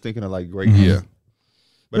LeBron, so I'm just thinking of like great. Yeah.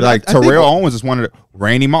 But like Terrell Owens is one of the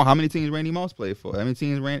Randy Moss. How many teams Randy Moss played for? How many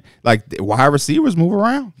teams like wide receivers move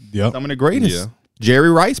around? Yep. Some of the greatest. Yeah.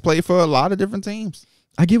 Jerry Rice played for a lot of different teams.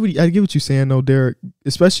 I get what you're saying though, Derek.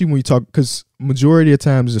 Especially when you talk, because majority of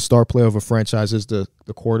times the star player of a franchise is the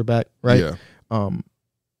quarterback, right? Yeah.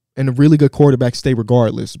 And a really good quarterback stay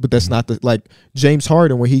regardless. But that's not like James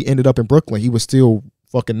Harden when he ended up in Brooklyn, he was still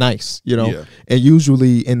fucking nice, you know. Yeah. And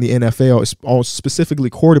usually in the NFL, it's all specifically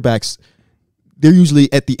quarterbacks. They're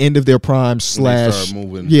usually at the end of their prime slash.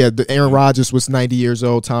 The Aaron Rodgers was 90 years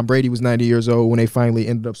old. Tom Brady was 90 years old when they finally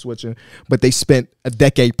ended up switching. But they spent a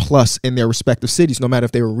decade plus in their respective cities, no matter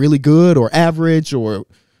if they were really good or average, or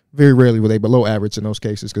very rarely were they below average in those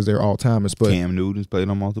cases because they're all timers. But Cam Newton's played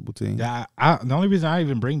on multiple teams. Yeah, the only reason I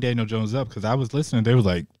even bring Daniel Jones up because I was listening. They was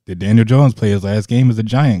like, did Daniel Jones play his last game as a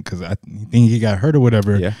Giant? Because I think he got hurt or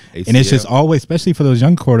whatever. Yeah, ACL. And it's just always, especially for those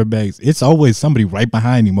young quarterbacks, it's always somebody right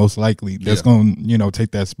behind you, most likely, that's going to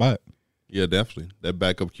take that spot. Yeah, definitely. That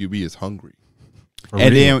backup QB is hungry.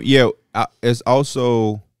 And then it's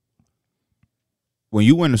also when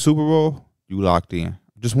you win the Super Bowl, you locked in.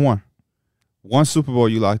 Just one Super Bowl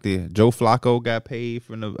you locked in. Joe Flacco got paid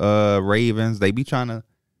from the Ravens. They be trying to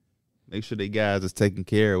make sure they guys is taken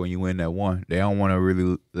care of when you win that one. They don't want to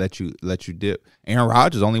really let you dip. Aaron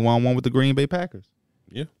Rodgers only won one with the Green Bay Packers.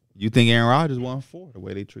 Yeah. You think Aaron Rodgers won 4 the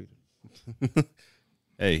way they treated him?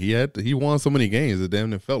 Hey, he won so many games it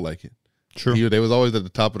damn near felt like it. True. They was always at the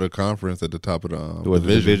top of the conference, at the top of the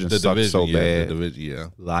division. The sucked division, so yeah, bad. The division, yeah.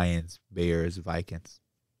 Lions, Bears, Vikings.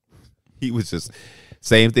 He was just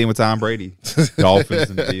same thing with Tom Brady,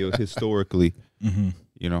 Dolphins and Bills historically,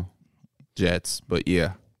 Jets. But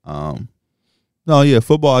yeah,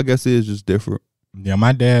 football I guess is just different. Yeah,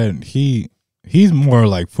 my dad he's more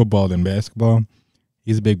like football than basketball.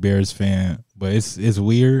 He's a big Bears fan, but it's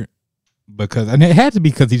weird because it had to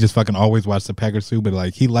be because he just fucking always watched the Packers too. But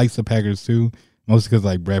like he likes the Packers too, mostly because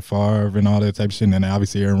like Brett Favre and all that type of shit, and then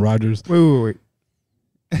obviously Aaron Rodgers. Wait.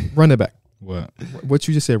 Run it back. What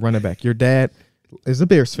you just said, run it back. Your dad is a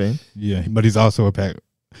Bears fan. Yeah, but he's also a Packer.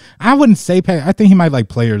 I wouldn't say Packer. I think he might like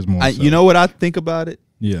players more. You know what I think about it?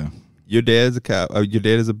 Yeah. Your dad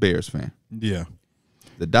is a Bears fan. Yeah.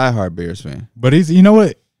 The diehard Bears fan. But you know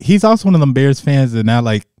what? He's also one of them Bears fans that now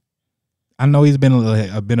like, I know he's been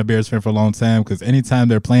a Bears fan for a long time because anytime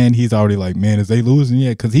they're playing, he's already like, man, is they losing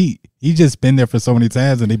yet? Because he just been there for so many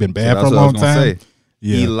times and they've been bad for a long time.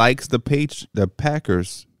 Yeah. He likes the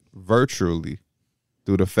Packers virtually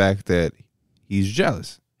through the fact that he's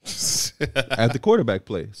jealous at the quarterback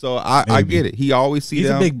play. So I get it. He always sees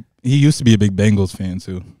them. He used to be a big Bengals fan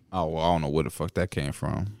too. Oh, well, I don't know where the fuck that came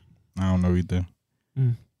from. I don't know either.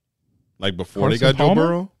 Like before Carson they got Joe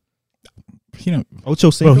Burrow? Ocho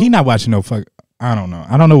Cinco? Bro, he not watching no fuck. I don't know.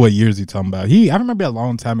 I don't know what years he talking about. I remember a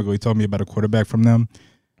long time ago he told me about a quarterback from them.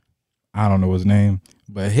 I don't know his name.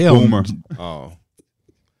 But Boomer.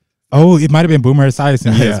 Oh, it might have been Boomer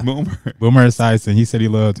Esiason. Yeah, it's Boomer. Boomer Esiason. He said he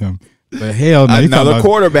loved him. But hell no. Another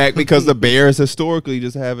quarterback because the Bears historically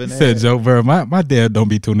just haven't. He said Joe Burrow. My dad don't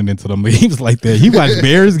be tuning into them games like that. He watched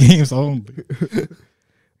Bears games only.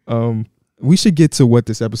 We should get to what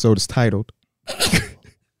this episode is titled.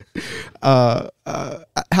 How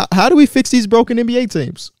do we fix these broken NBA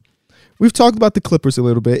teams? We've talked about the Clippers a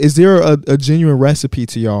little bit. Is there a genuine recipe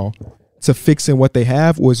to y'all to fixing what they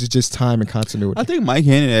have, or is it just time and continuity? I think Mike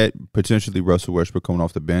hinted at potentially Russell Westbrook coming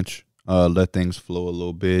off the bench, let things flow a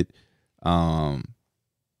little bit. I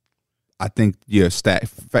think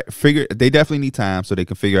figure they definitely need time so they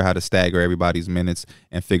can figure out how to stagger everybody's minutes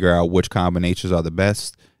and figure out which combinations are the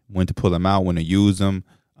best, when to pull them out, when to use them,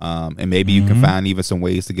 and maybe you can find even some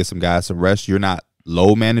ways to get some guys some rest. You're not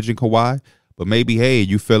low managing Kawhi, but maybe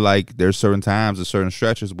you feel like there's certain times or certain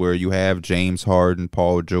stretches where you have James Harden,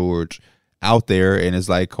 Paul George out there, and it's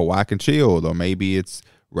like Kawhi can chill, or maybe it's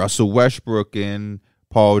Russell Westbrook and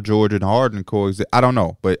Paul George and Harden coexist. I don't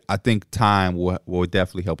know, but I think time will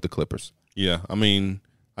definitely help the Clippers. Yeah, I mean,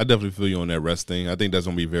 I definitely feel you on that rest thing. I think that's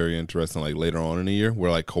gonna be very interesting, like later on in the year, where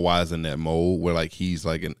like Kawhi's in that mode where like he's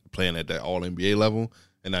like playing at that All NBA level,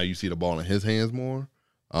 and now you see the ball in his hands more.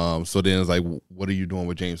 So then it's like, what are you doing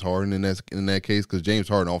with James Harden in that case? Because James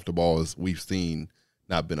Harden off the ball we've seen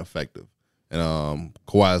not been effective, and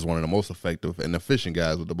Kawhi is one of the most effective and efficient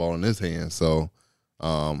guys with the ball in his hands. So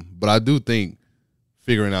But I do think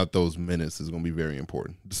figuring out those minutes is going to be very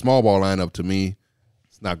important. The small ball lineup, to me,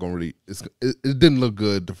 it's not going to really. It didn't look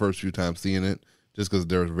good the first few times seeing it, just because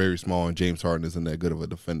they're very small and James Harden isn't that good of a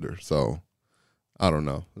defender. So I don't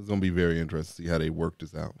know. It's going to be very interesting to see how they work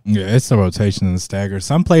this out. Yeah, it's a rotation and stagger.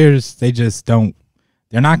 Some players, they just don't.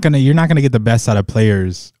 You're not gonna get the best out of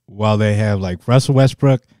players while they have like Russell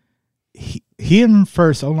Westbrook. He him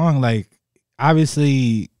for so long, like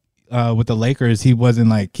obviously with the Lakers, he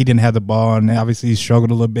didn't have the ball, and obviously he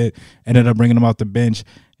struggled a little bit. Ended up bringing him off the bench,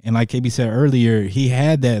 and like KB said earlier, he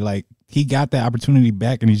had that he got that opportunity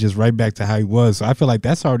back, and he's just right back to how he was. So I feel like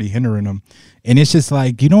that's already hindering him, and it's just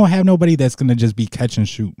like you don't have nobody that's gonna just be catch and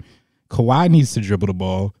shoot. Kawhi needs to dribble the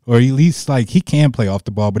ball, or at least he can play off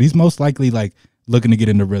the ball, but he's most likely looking to get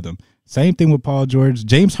into rhythm. Same thing with Paul George.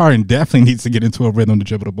 James Harden definitely needs to get into a rhythm to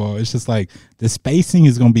dribble the ball. It's just the spacing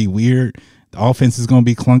is going to be weird. The offense is going to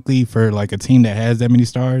be clunky for a team that has that many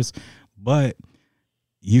stars. But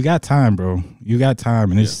you got time, bro. You got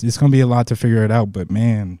time, and it's going to be a lot to figure it out. But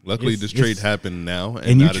man, luckily this trade happened now,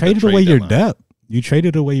 and you traded away your depth. You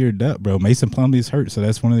traded away your depth, bro. Mason Plumlee's hurt, so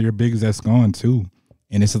that's one of your bigs that's gone too.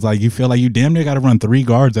 And it's just you feel like you damn near got to run 3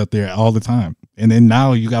 guards out there all the time. And then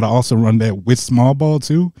now you got to also run that with small ball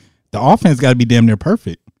too. The offense got to be damn near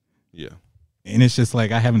perfect. Yeah. And it's just I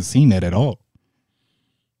haven't seen that at all.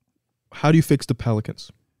 How do you fix the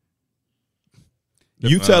Pelicans?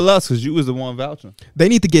 You tell us, because you was the one vouching. They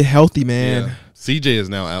need to get healthy, man. Yeah. CJ is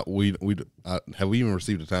now out. Have we even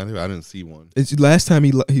received a timetable? I didn't see one. It's last time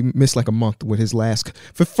he missed a month with his last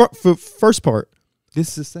for first part. This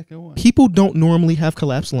is the second one. People don't normally have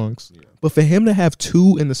collapsed lungs, but for him to have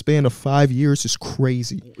 2 in the span of 5 years is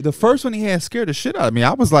crazy. The first one he had scared the shit out of me.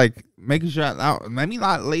 I was making sure let me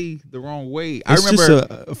not lay the wrong way. It's I remember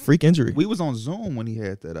just a freak injury. we was on Zoom when he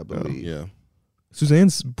had that, I believe. Yeah.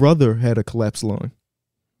 Suzanne's brother had a collapsed lung.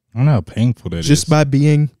 I don't know how painful that is. Just by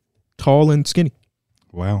being tall and skinny.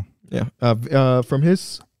 Wow. Yeah. From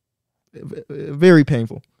his, very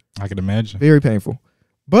painful. I can imagine. Very painful.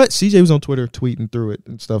 But CJ was on Twitter tweeting through it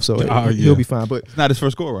and stuff, so he'll be fine. But it's not his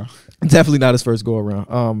first go around. Definitely not his first go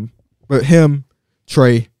around. But him,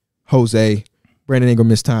 Trey, Jose, Brandon Ingram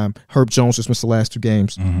missed time. Herb Jones just missed the last 2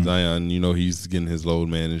 games. Mm-hmm. Zion, he's getting his load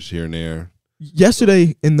managed here and there.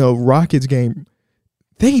 Yesterday in the Rockets game,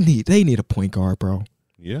 they need a point guard, bro.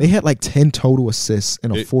 Yeah. They had 10 total assists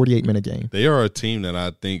in a 48-minute game. They are a team that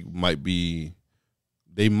I think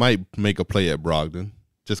they might make a play at Brogdon.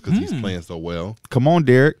 Just because he's playing so well. Come on,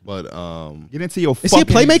 Derek. But get into your. Is he a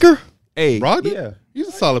playmaker? Hey, Brogdon? Yeah, he's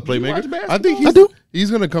a solid playmaker. I think I do.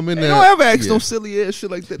 He's gonna come in there. Don't ever ask no silly ass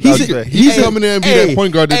shit like that. He's coming in and be that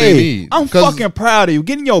point guard that they need. I'm fucking proud of you.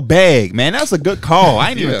 Get in your bag, man. That's a good call.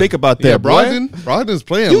 I didn't even think about that. Yeah, boy. Brogdon's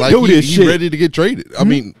playing he's ready to get traded. I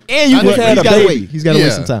mean, and you just had a baby. He's got to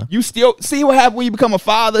wait some time. You still see what happened when you become a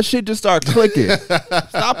father? Shit just start clicking.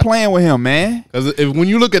 Stop playing with him, man. Because when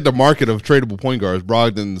you look at the market of tradable point guards,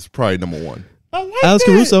 Brogdon's probably number 1. Alex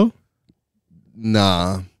Caruso.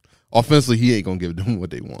 Nah. Offensively, he ain't gonna give them what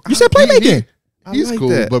they want. You said playmaking. He's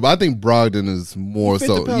cool, but I think Brogdon is more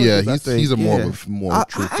so. Yeah, he's a more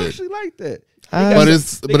true fit. I actually like that. But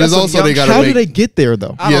it's also they got to. How do they get there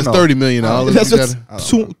though? Yeah, it's $30 million.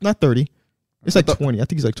 Not 30. It's 20. I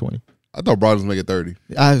think he's 20. I thought Brogdon's making 30.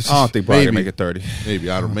 I don't think Brogdon make it 30. Maybe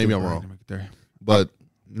maybe I'm wrong. But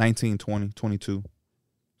 19, 20, 22.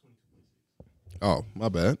 Oh, my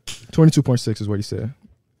bad. 22.6 is what he said.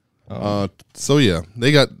 So yeah,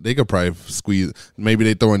 they could probably squeeze. Maybe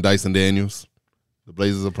they throw in Dyson Daniels. The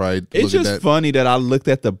Blazers will probably. It's just funny that I looked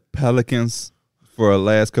at the Pelicans for the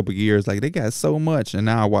last couple of years. They got so much, and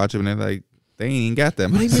now I watch them and they're they ain't got that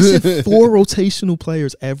much. They missing 4 rotational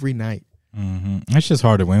players every night. Mm-hmm. It's just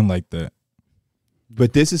hard to win like that.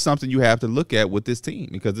 But this is something you have to look at with this team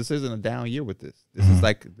because this isn't a down year with this. This is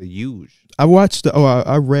the huge. I watched.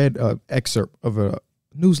 I read an excerpt of a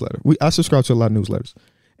newsletter. I subscribe to a lot of newsletters.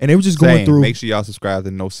 And they were just going through. Make sure y'all subscribe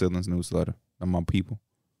to No Ceilings newsletter. I'm my people.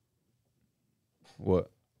 What?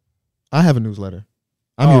 I have a newsletter.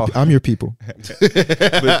 I'm your people.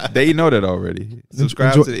 But they know that already.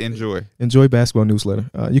 Subscribe to the Enjoy Basketball newsletter.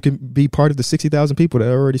 You can be part of the 60,000 people that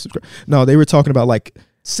already subscribe. No, they were talking about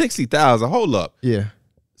 60,000. Hold up. Yeah.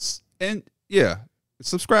 And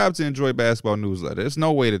subscribe to Enjoy Basketball newsletter. There's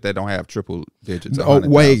no way that they don't have triple digits. Oh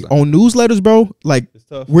wait, on newsletters, bro.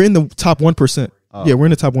 We're in the top 1%. Yeah, we're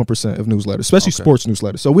in the top 1% of newsletters, especially sports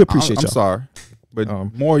newsletters. So we appreciate y'all. I'm sorry,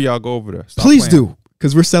 but more y'all go over there. Please do.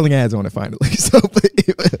 because we're selling ads on it finally. So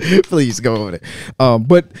please go over it.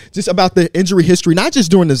 But just about the injury history, not just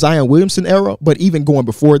during the Zion Williamson era, but even going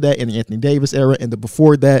before that in the Anthony Davis era and the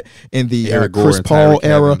before that in the Chris Paul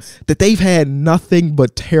era, that they've had nothing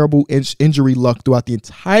but terrible injury luck throughout the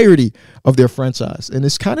entirety of their franchise. And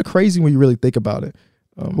it's kind of crazy when you really think about it.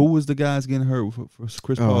 Who was the guys getting hurt for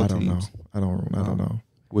Chris Paul teams? I don't know.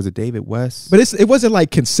 Was it David West? But it wasn't like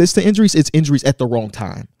consistent injuries. It's injuries at the wrong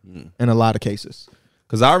time in a lot of cases.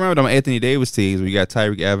 Because I remember them Anthony Davis teams where you got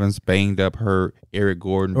Tyreek Evans banged up, hurt, Eric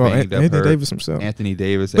Gordon banged up, Anthony hurt, Davis himself. Anthony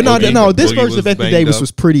Davis. But no, this version of Anthony Davis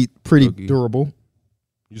was pretty durable.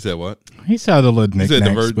 You said what? He said a little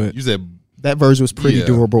knickknacks, but you said that version was pretty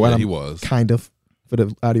durable. Yeah, he was kind of for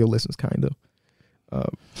the audio listeners, kind of.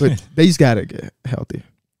 But they just gotta get healthy.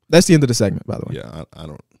 That's the end of the segment, by the way. Yeah, I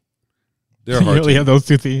don't. They're you hard. only have those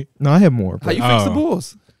two things. No, I have more. How you fix the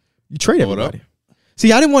Bulls? You trade everybody.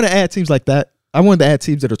 See, I didn't want to add teams like that. I wanted to add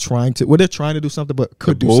teams that are trying to. Well, they're trying to do something, but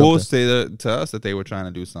could do something. Bulls say to us that they were trying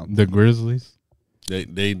to do something. The Grizzlies.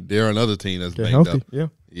 They're another team that's banged healthy. up. Yeah,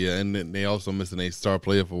 yeah, and then they also missing a star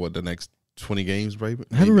player for the next 20 games, right?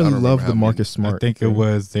 I haven't really loved the Marcus Smart. I think it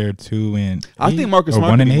was there 2-8. I think Marcus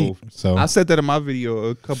Smart 1-8. So I said that in my video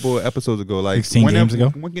a couple of episodes ago. Like 16 games ago.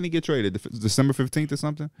 When can he get traded? December 15th or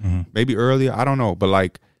something? Mm-hmm. Maybe earlier. I don't know. But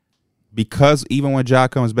like, because even when Ja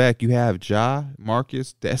comes back, you have Ja,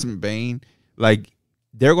 Marcus, Desmond Bane. Like,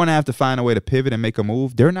 they're going to have to find a way to pivot and make a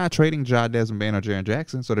move. They're not trading Ja, Desmond Bane, or Jaren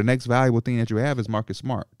Jackson. So the next valuable thing that you have is Marcus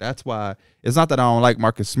Smart. That's why it's not that I don't like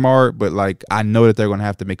Marcus Smart, but like I know that they're going to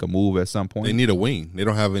have to make a move at some point. They need a wing. They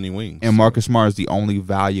don't have any wings. And Marcus Smart is the only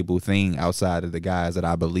valuable thing outside of the guys that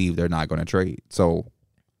I believe they're not going to trade. So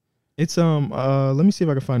it's let me see if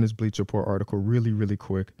I can find this Bleacher Report article really, really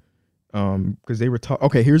quick. Because they were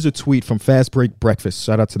okay, here's a tweet from Fast Break Breakfast.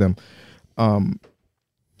 Shout out to them.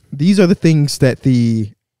 These are the things that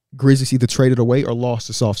the Grizzlies either traded away or lost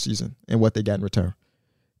this offseason and what they got in return.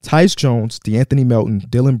 Tyus Jones, DeAnthony Melton,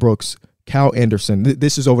 Dillon Brooks, Kyle Anderson.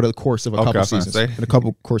 This is over the course of a couple seasons. In a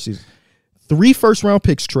couple course seasons. 3 first-round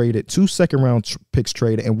picks traded, 2 second-round picks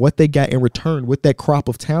traded, and what they got in return with that crop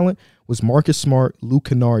of talent was Marcus Smart, Luke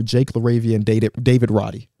Kennard, Jake LaRavia, and David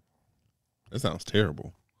Roddy. That sounds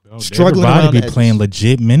terrible. Struggling Roddy around be playing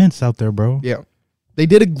legit minutes out there, bro. Yeah. They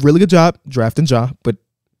did a really good job drafting Ja, but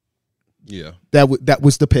yeah, that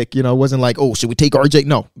was the pick. You know, it wasn't like, oh, should we take RJ?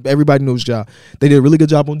 No, everybody knows Ja. They did a really good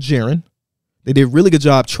job on Jaren. They did a really good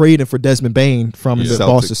job trading for Desmond Bane from the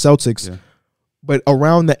Boston Celtics. Yeah. But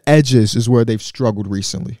around the edges is where they've struggled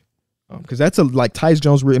recently. Because that's like Tyus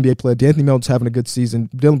Jones, real NBA player. D'Anthony Melton's having a good season.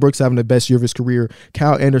 Dillon Brooks having the best year of his career.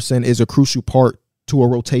 Kyle Anderson is a crucial part to a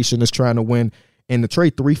rotation that's trying to win. And to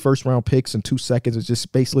trade 3 first-round picks in 2 seconds is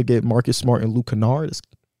just basically get Marcus Smart and Luke Kennard. It's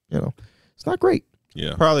not great.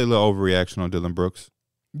 Yeah, probably a little overreaction on Dillon Brooks.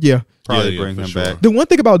 Yeah, probably bring him back. The one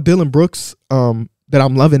thing about Dillon Brooks that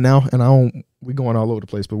I'm loving now, and we going all over the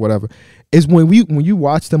place, but whatever, is when you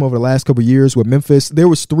watch them over the last couple of years with Memphis, there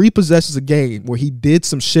was 3 possessions a game where he did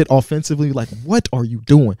some shit offensively. Like, what are you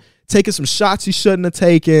doing? Taking some shots he shouldn't have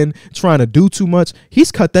taken, trying to do too much. He's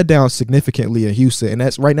cut that down significantly in Houston, and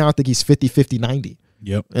that's right now I think he's 50-50-90.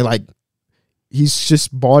 Yep, and like, he's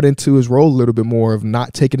just bought into his role a little bit more of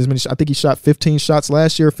not taking as many shots. I think he shot 15 shots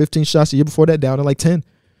last year, 15 shots the year before that, down to like 10.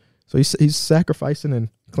 So he's sacrificing and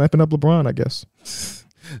clamping up LeBron, I guess.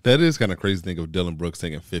 That is kind of crazy to think of Dillon Brooks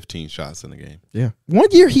taking 15 shots in the game. Yeah. One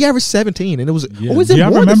year he averaged 17, and it was always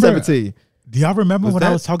more than 17. Do y'all remember when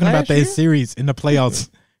I was talking about that series in the playoffs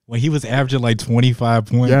when he was averaging like 25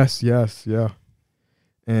 points? Yes, yeah.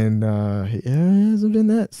 And he hasn't been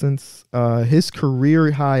that since his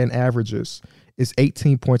career high in averages is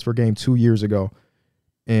 18 points per game 2 years ago.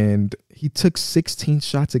 And he took 16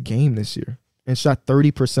 shots a game this year and shot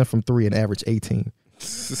 30% from 3 and averaged 18.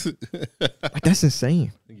 Like, that's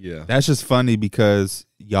insane. Yeah. That's just funny because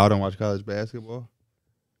y'all don't watch college basketball.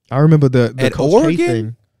 I remember the at Coach Oregon. K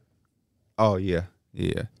thing. Oh yeah.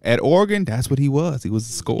 At Oregon, that's what he was. He was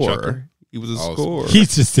a scorer. Chucker. He was a scorer.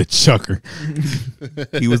 He's just a chucker.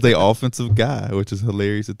 He was the offensive guy, which is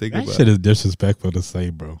hilarious to think that about. Shit is disrespectful to say,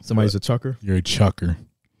 bro. Somebody's a chucker. You're a chucker.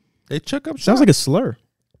 They chuck up. Sounds like a slur.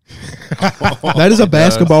 That is a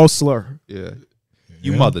basketball slur. Yeah.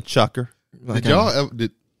 You mother chucker. Did y'all ever,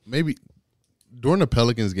 maybe during the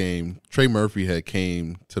Pelicans game, Trey Murphy had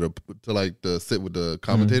came to sit with the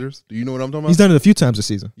commentators? Mm-hmm. Do you know what I'm talking about? He's done it a few times this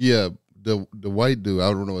season. Yeah. The white dude,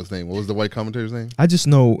 I don't know his name. What was the white commentator's name? I just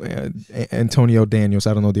know Antonio Daniels.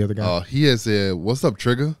 I don't know the other guy. He had said, "What's up,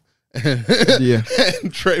 Trigger?" Yeah.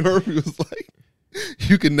 And Trey Murphy was like,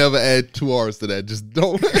 "You can never add 2 R's to that. Just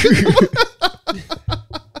don't."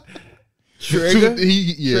 Trigger.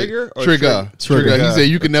 Trigger? Trigger. Trigger? Trigger. He said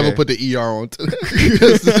you can never Okay. put the ER on.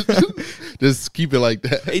 Just keep it like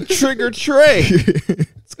that. Hey, Trigger Trey.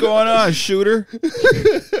 What's going on, shooter?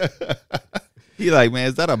 He like, man,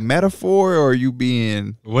 is that a metaphor or are you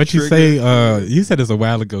being What you triggered? say? You said this a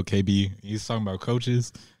while ago, KB. He's talking about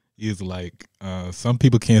coaches. He's like, some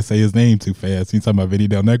people can't say his name too fast. He's talking about Vinny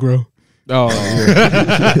Del Negro. Oh,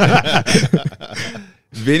 yeah.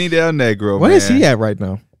 Vinny Del Negro. Where man. is he at right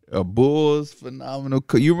now? A Bulls phenomenal.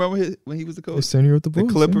 You remember when he was the The coach? senior with the The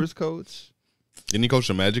Bulls. Clippers coach? Didn't he coach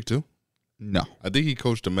the Magic too? No, I think he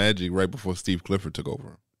coached the Magic right before Steve Clifford took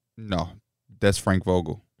over. no, that's Frank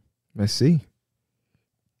Vogel. Yeah. Let's see.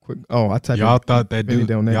 Quick. Oh, I typed Y'all in thought that Vinny dude,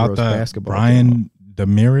 Del y'all Negro's thought basketball Brian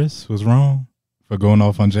Damaris was wrong for going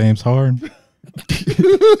off on James Harden.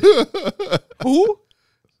 Who?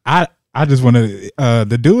 I just want to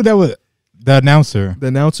the dude that was the announcer. the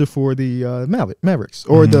announcer for the Mavericks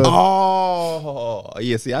or the. Oh,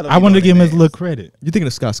 yeah. See, I don't. I wanted to give him his little credit. You're thinking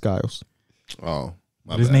of Scott Skiles? Oh,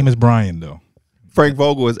 my His bad. name is Brian though. Frank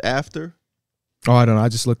Vogel is after. Oh, I don't know. I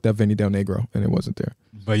just looked at Vinny Del Negro and it wasn't there.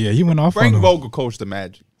 But yeah, he went off Frank on him. Vogel coached the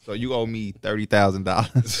Magic, so you owe me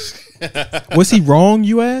 $30,000. Was he wrong?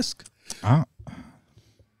 You ask. I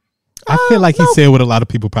feel like he said what a lot of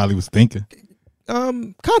people probably was thinking.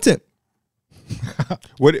 Content.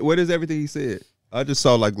 What is everything he said? I just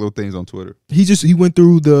saw like little things on Twitter. He went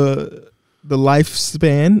through the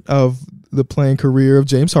lifespan of the playing career of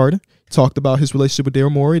James Harden. Talked about his relationship with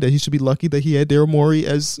Daryl Morey, that he should be lucky that he had Daryl Morey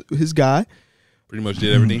as his guy. Pretty much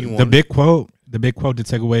did everything he wanted. The big quote to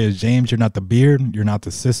take away is, James, you're not the beard, you're not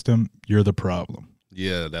the system, you're the problem.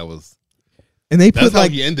 Yeah, that was. And they That's put how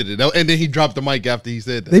like he ended it. And then he dropped the mic after he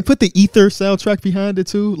said that. they put the Ether soundtrack behind it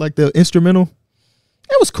too, like the instrumental.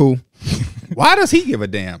 That was cool. Why does he give a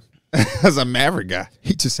damn? As a Maverick guy.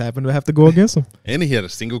 He just happened to have to go against him. And he had a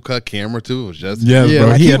single cut camera too. It was just Yeah, Yeah, bro.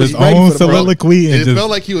 like He he had was his ready own for the bro. soliloquy and It just felt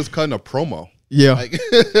like he was cutting a promo. Yeah. Like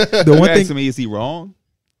The You one asking thing me, is he wrong?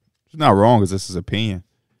 It's not wrong, because this is opinion.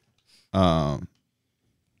 yeah.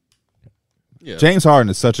 James Harden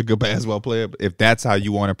is such a good basketball player. But if that's how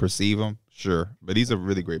you want to perceive him, sure. But he's a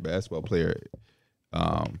really great basketball player.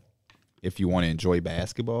 If you want to enjoy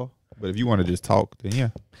basketball, but if you want to just talk, then yeah.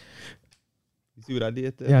 You see what I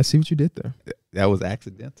did there? Yeah, I see what you did there. That was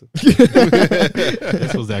accidental.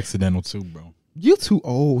 this was accidental too, bro. You're too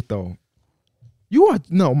old though. Mike.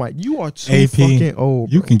 You are too AP, fucking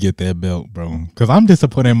old. You bro. can get that belt, bro. Because I'm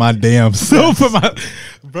disappointed in my damn self.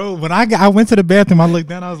 Bro, when I went to the bathroom, I looked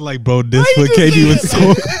down, I was like, bro, this what KB was so.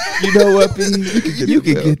 You know what, B? You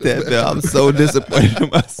can get that belt. I'm so disappointed in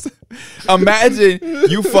myself. Imagine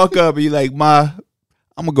you fuck up and you're like, I'm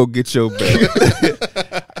gonna go get your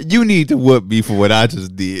belt. You need to whoop me for what I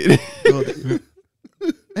just did.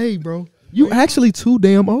 Hey, bro. You actually too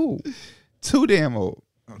damn old. Too damn old.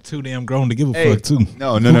 I'm too damn grown to give a Hey, fuck too.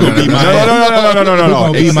 No. Who gonna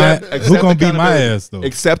beat my ass though?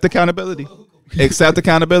 Accept accountability. Accept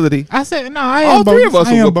accountability. I said no. I All am three of us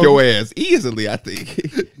I am will whoop bogus. your ass easily, I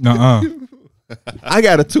think. Nuh-uh. I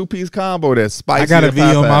got a 2-piece combo that's spicy. I got a than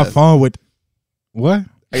video on my Popeyes. phone with what?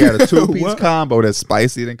 I got a 2-piece What? combo that's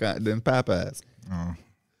spicy than Popeyes. Oh,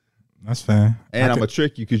 that's fine. And I I'm could- gonna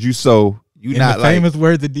trick you because you in not the like famous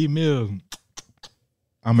words of D Mills.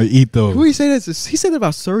 I'm gonna eat those. Who he say that? He said that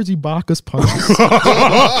about Serge Ibaka's punches.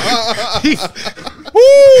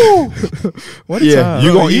 woo. What a Yeah, time.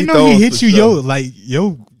 you gonna you eat know he those hit for you, sure.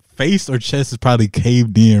 your face or chest is probably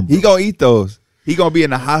caved in. Bro. He gonna eat those. He gonna be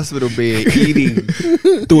in the hospital bed eating through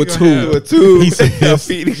a gonna tube. a tube. Piece of his-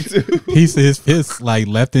 feeding tube. Piece of his fist like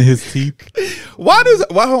left in his teeth. Why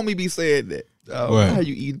homie be saying that? What? Why are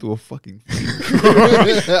you eating through a fucking?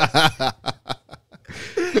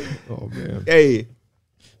 Oh man. Hey,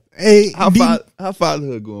 Hey, how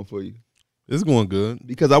fatherhood going for you? It's going good.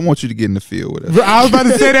 Because I want you to get in the field with us. Bro, I was about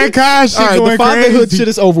to say that kind of shit All right, going the fatherhood crazy. shit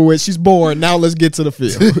is over with. She's born. Now let's get to the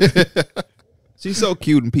field. She's so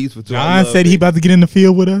cute and peaceful too. I John love said it. he about to get in the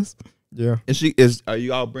field with us. Yeah. And are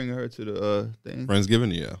you all bringing her to the thing?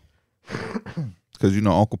 Friendsgiving, yeah. Because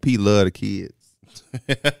Uncle P love the kids.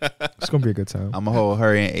 It's gonna be a good time. I'm gonna hold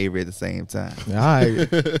her and Avery at the same time. All right.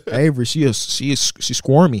 Avery, she's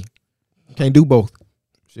squirmy. Can't do both.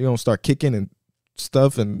 She gonna start kicking and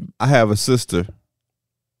stuff and I have a sister,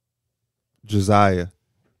 Josiah,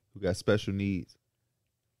 who got special needs.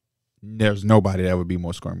 There's nobody that would be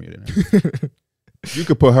more squirmier than her. You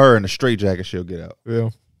could put her in a straitjacket, she'll get out. yeah.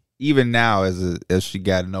 Even now, as she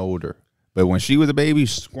gotten older, but when she was a baby,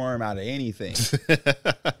 she squirm out of anything. She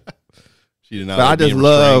did not. But I like just being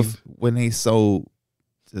love restrained. when they so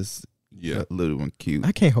just Yeah. little and cute.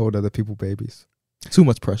 I can't hold other people babies. Too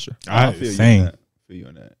much pressure. I feel you on Same. that. Feel you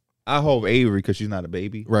on that. I hope Avery because she's not a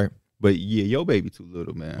baby. Right. But yeah, your baby too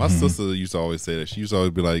little, man. My sister used to always say that. She used to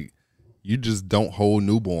always be like, "You just don't hold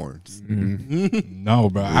newborns." Mm-hmm. No,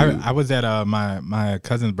 bro. I was at my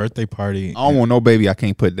cousin's birthday party. I don't want no baby. I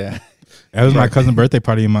can't put that. That was my cousin's birthday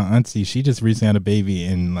party, and my auntie, she just recently had a baby,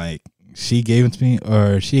 and like she gave it to me,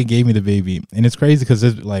 or she gave me the baby, and it's crazy because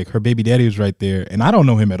like her baby daddy was right there, and I don't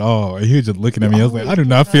know him at all. He was just looking at me. I was like, I do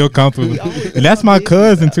not feel comfortable, and that's my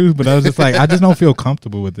cousin too. But I was just like, I just don't feel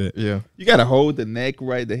comfortable with it. Yeah. You gotta hold the neck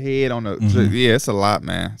right, the head on the. Yeah, it's a lot,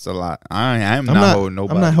 man. It's a lot. I'm not holding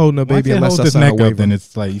nobody. I'm not holding a baby Once unless it I holds his sign a neck up, waiver. then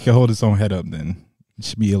it's like you can hold his own head up. Then it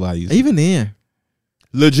should be a lot easier. Even then,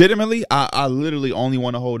 Legitimately, I literally only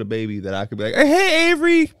want to hold a baby that I could be like, hey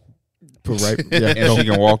Avery, put right. Yeah. and she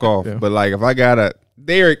can walk off. Yeah. But like if I got a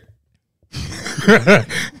Derek,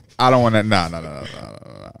 I don't want to. No.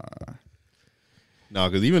 No,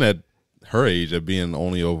 because even at her age, of being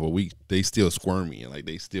only over a week, they still squirmy and like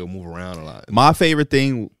they still move around a lot. My favorite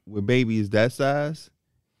thing with babies that size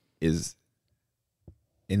is,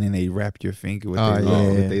 and then they wrap your finger with their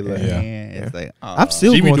little hand. It's like, I'm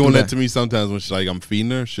still. She be going doing through that to me sometimes when she like I'm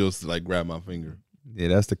feeding her. She'll like grab my finger. yeah,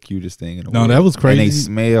 that's the cutest thing in the No, world. that was crazy. And they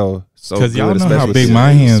smell so good. Because y'all know how especially big with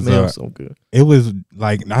my cinnamon. hands Smells are. so good. It was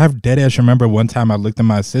like I have dead ass remember one time I looked at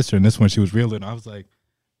my sister, and this when she was real little. I was like,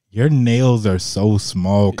 your nails are so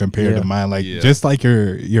small compared to mine. Like just like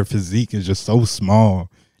your physique is just so small.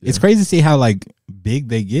 Yeah. It's crazy to see how like big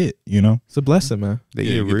they get. You know, It's a blessing, man. They Yeah,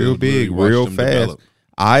 get you get real to big, really watch real them fast. develop.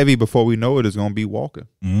 Ivy, before we know it, is gonna be walking.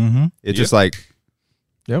 mm-hmm. It's just like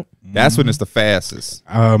Yep. that's when it's the fastest.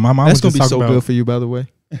 My mom That's was gonna just be talking so about. good for you, by the way.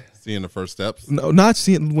 Seeing the first steps. No, not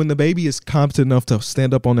seeing when the baby is competent enough to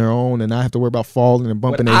stand up on their own and not have to worry about falling and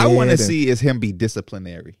bumping What their I head. want to and- see is him be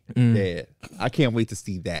disciplinary. Mm. Dad, I can't wait to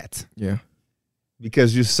see that Yeah.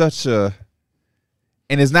 because you're such a.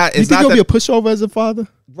 And it's not. You It's think not you'll that, be a pushover as a father?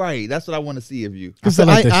 right. That's what I want to see of you. Because feel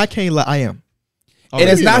like I can't lie. I am. And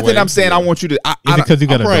it's in not a that way, I'm saying I want you to. Is it because you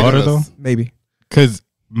got a probably daughter gonna- though? Maybe. Because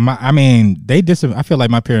I feel like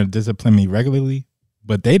my parents discipline me regularly,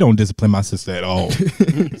 but they don't discipline my sister at all.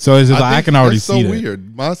 So it's just like I think can already that's see so that.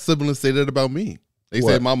 weird. My siblings say that about me. They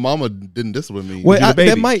What? say my mama didn't discipline me. Well, You're the baby.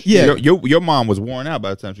 that might. Yeah. Your mom was worn out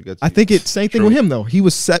by the time she got to I you. think it's same thing True. with him though. He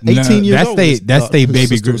was 18 No, years that's old. that's they his baby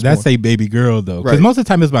sister girl. was That's born. they baby girl though. Because Right. most of the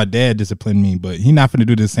time it's my dad disciplining me, but he not finna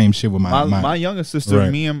do the same shit with my younger sister, Right.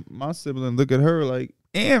 me and my sibling look at her like,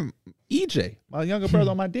 and EJ, my younger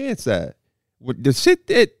brother on my dad's side, with the shit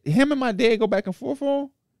that him and my dad go back and forth on,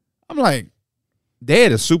 I'm like,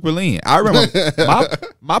 Dad is super lean. I remember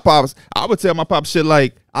my pops. I would tell my pops shit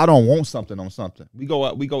like, I don't want something on something. We go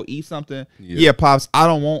out, we go eat something. Yeah, pops, I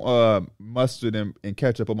don't want mustard and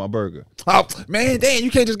ketchup on my burger. Oh man, Dad,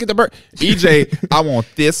 you can't just get the burger. EJ, I want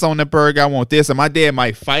this on the burger. I want this, and my dad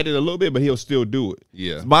might fight it a little bit, but he'll still do it.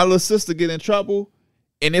 Yeah. My little sister get in trouble,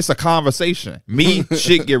 and it's a conversation. Me,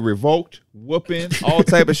 shit get revoked, whooping, all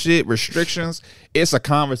type of shit, restrictions. It's a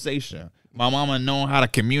conversation. My mama knowing how to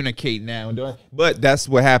communicate now, but that's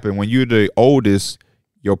what happened when you're the oldest.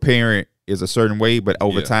 Your parent is a certain way, but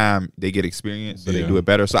over time they get experience, so they do it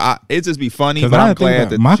better. So it just be funny, but I'm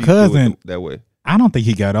glad that my she do cousin it that way. I don't think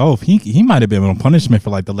he got off. He might have been on punishment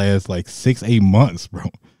for like the last like 6-8 months, bro.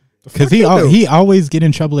 Because he always get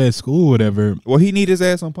in trouble at school, or whatever. Well, he need his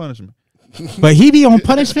ass on punishment. But he be on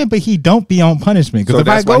punishment, but he don't be on punishment. Because So if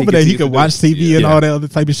I that's go why he over there, he continues can to watch do it. TV and all that other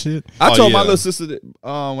type of shit. I told my yeah. little sister that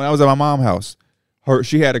when I was at my mom's house,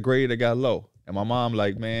 she had a grade that got low, and my mom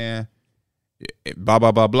like, man, blah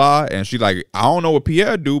blah blah blah, and she like, I don't know what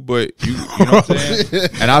Pierre do, but you know what I'm saying.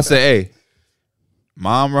 And I said, hey,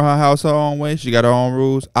 mom run her house her own way. She got her own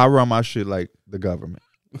rules. I run my shit like the government.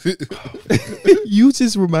 You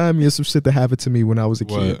just remind me of some shit that happened to me when I was a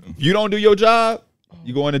kid. You don't do your job,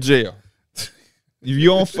 you going to jail. If you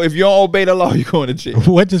don't obey the law, you going to jail.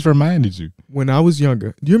 What just reminded you? When I was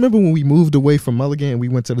younger, do you remember when we moved away from Mulligan and we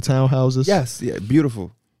went to the townhouses? Yes, yeah,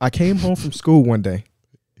 beautiful. I came home from school one day,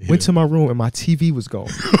 went to my room, and my TV was gone.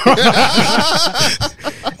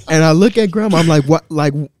 And I look at grandma, I'm like, what?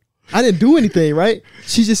 Like, I didn't do anything, right?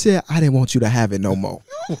 She just said, I didn't want you to have it no more.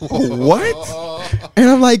 What? And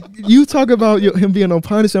I'm like, you talk about him being on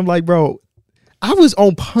punishment. I'm like, bro, I was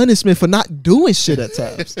on punishment for not doing shit at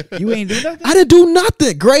times. You ain't do nothing? I didn't do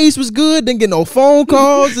nothing. Grades was good. Didn't get no phone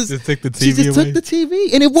calls. Just took the TV She just away? took the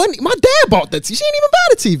TV. And it wasn't, my dad bought the TV. She didn't even buy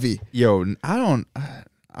the TV. Yo,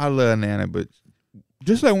 I love Nana, but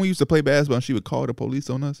just like when we used to play basketball, she would call the police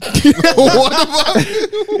on us.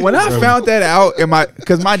 When I found that out,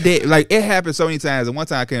 because my dad, like, it happened so many times. And one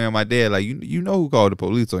time I came in, my dad, like, you know who called the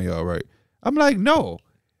police on y'all, right? I'm like, no.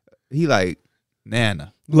 He like,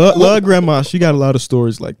 Nana. Love grandma. She got a lot of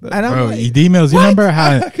stories like that. And I'm Bro, like, D-Mills, you remember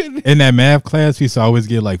how in that math class we used to always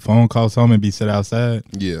get like phone calls home and be sit outside?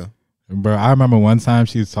 Yeah. Bro, I remember one time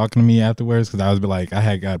she was talking to me afterwards because I was like, I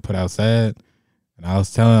had got put outside, and I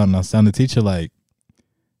was telling the teacher like,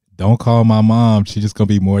 don't call my mom. She's just gonna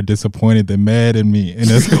be more disappointed than mad at me. And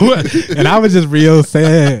that's and I was just real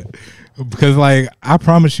sad because like I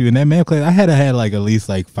promise you in that math class I had like at least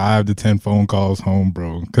like 5 to 10 phone calls home,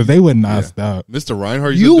 bro, because they would not stop. Mr.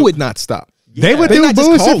 Reinhardt, You would not stop. They would They do not just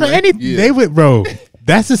bullshit for calling. anything. Yeah. They would, bro.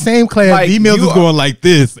 That's the same class. Like, D-Mills you was are- going like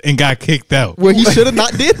this and got kicked out. Well, he should have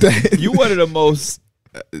not did that. you one of the most.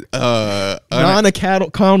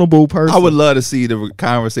 Non-accountable person. I would love to see the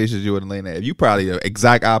conversations you and Lena have. You probably the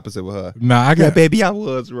exact opposite with her. Nah, I Yeah, got baby, I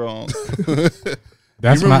was wrong.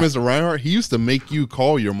 that's you remember my. Mr. Reinhardt? He used to make you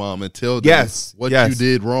call your mom and tell them Yes, what yes. you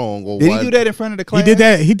did wrong. Or Did why. he do that in front of the class? He did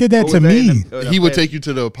that. He did that Or to was that me. in the He would class? take you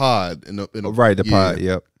to the pod. Right, the pod.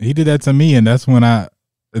 Yep. He did that to me, and that's when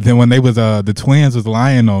then when they was the twins was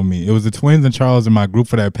lying on me. It was the twins and Charles in my group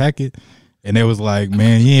for that packet, and they was like,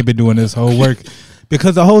 "Man, he ain't been doing this whole work,"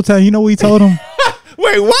 because the whole time, you know what he told him?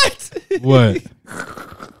 Wait, what? What?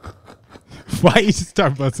 Why you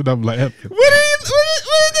start busting up laughing? What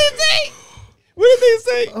did they say? What did they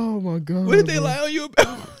say? Oh my god. What did they lie on you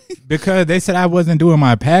about? Because they said I wasn't doing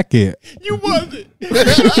my packet. You wasn't.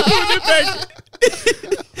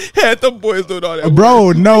 Had them boys doing all that.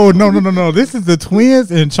 Bro, no. This is the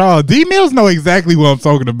twins and Charles. D-Mills know exactly what I'm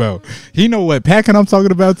talking about. He know what packing I'm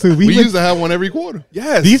talking about too. We used to have one every quarter.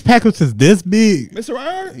 Yes. These packets is this big. Mr.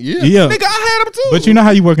 Ryan? Yeah. Yeah. Nigga, I had them too. But you know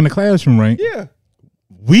how you work in the classroom, right? Yeah.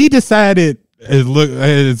 We decided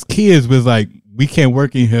as kids was like, we can't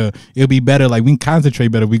work in here. It'll be better. Like we can concentrate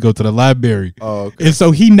better. We go to the library. Oh, okay. And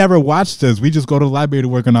so he never watched us. We just go to the library to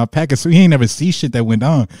work on our packets. So he ain't never see shit that went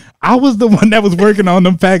on. I was the one that was working on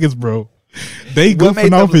them packets, bro. They What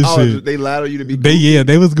made goofing off them- his shit. They lied on you to be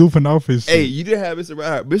They was goofing off his shit. Hey, you didn't have Mr.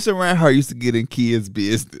 Reinhardt. Mr. Reinhardt used to get in kids'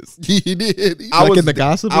 business. He did. I Like was in the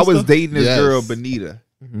gossip I and was stuff? dating this Yes. girl, Benita,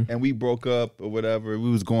 and we broke up or whatever. We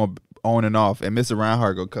was going on and off, and Mr.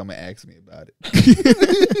 Reinhardt gonna come and ask me about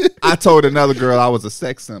it. I told another girl I was a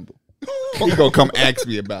sex symbol. He gonna come ask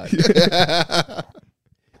me about it.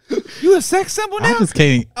 You a sex symbol now? I just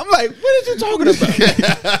can't. I'm like, what are you talking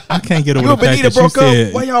about? I can't get over You the and fact Benita that you broke up.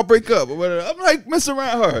 said Why y'all break up? Or whatever. I'm like, Mr.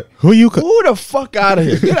 Reinhardt, who you the fuck out of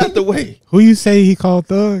here? Get out the way. who you say he called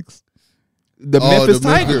thugs. The Oh, Memphis the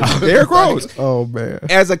Tigers. Memphis- Derrick Rose. Oh man.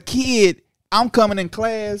 As a kid, I'm coming in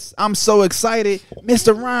class. I'm so excited.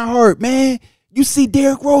 Mr. Reinhardt, man, you see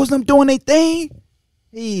Derrick Rose them doing their thing?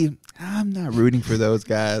 I'm not rooting for those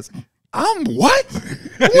guys. I'm what?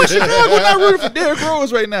 Who in Chicago not rooting for Derrick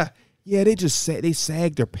Rose right now? Yeah, they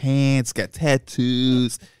sagged their pants, got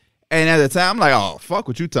tattoos. And at the time, I'm like, oh, fuck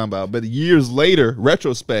what you talking about. But years later,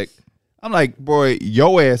 retrospect, I'm like, boy,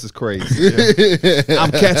 your ass is crazy.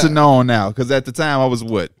 I'm catching on now. Because at the time, I was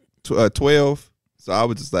what, 12? So I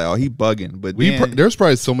was just like, oh, he bugging. But then, There's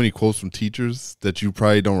probably so many quotes from teachers that you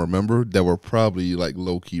probably don't remember that were probably like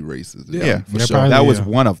low key racist. yeah, for Yeah, sure. probably, That was yeah.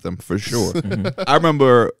 one of them, for sure. I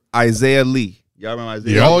remember Isaiah Lee. Y'all remember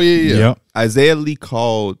Isaiah? Oh yeah. Yep. Isaiah Lee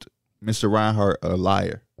called Mr. Reinhardt a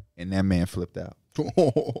liar, and that man flipped out.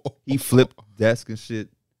 He flipped desk and shit,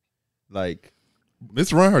 like,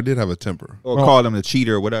 Mr. Reinhardt did have a temper. or called him a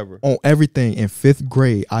cheater or whatever. On everything in 5th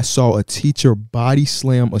grade, I saw a teacher body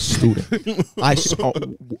slam a student. I saw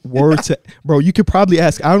word to bro. You could probably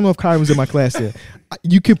ask. I don't know if Kyron was in my class there.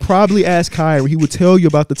 You could probably ask Kyron. He would tell you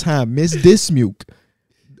about the time Miss Dismuke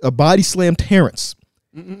a body slammed Terrence,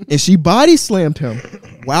 and she body slammed him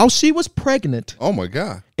while she was pregnant Oh my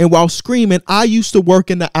god. and while screaming, "I used to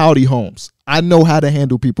work in the Audi homes. I know how to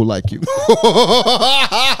handle people like you."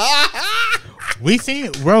 We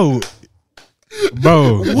seen, bro. You What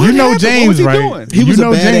know happened? What James, was he right? doing? He was you a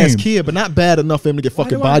know badass James. kid, but not bad enough for him to get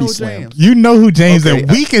fucking do I body know slammed. James? You know who James Okay. is.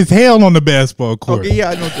 Weak as hell on the basketball court. Okay, yeah,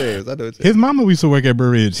 I know James. I know James. His mama used to work at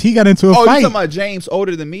Burr Ridge. He got into a Oh, you fight. talking about James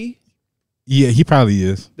older than me? Yeah, he probably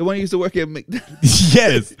is. The one who used to work at McDonald's?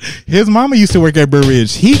 Yes, his mama used to work at Burr Ridge.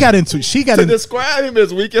 She got into. To describe him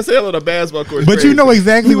as weak as hell on a basketball court. is But you crazy. know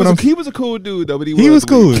exactly he what was, I'm. he was a cool dude though, but he He was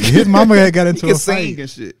cool. weak. His mama had got He into could a sing fight. and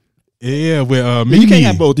shit. Yeah, with You Mimi. can't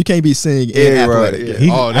have both. You can't be singing and Yeah, right, athletic. yeah. He-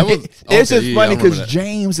 Oh, that was. It's okay, just yeah, funny I remember because that.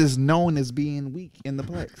 James is known as being weak in the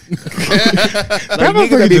plex. That Like, niggas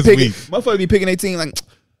motherfucker that be just picking, weak. motherfucker be picking 18 like,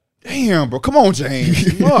 damn, bro, come on,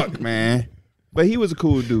 James. Fuck, man. But he was a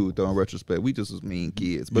cool dude, though, in retrospect. We just was mean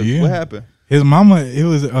kids. But Yeah. what happened? His mama,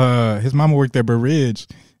 his mama worked at Burr Ridge,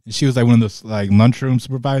 and she was like one of those like lunchroom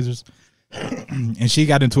supervisors. And she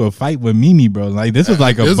got into a fight with Mimi, bro. Like this was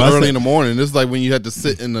like a This is bust. early in the morning. This is like when you had to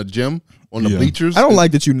sit in the gym on the bleachers. I don't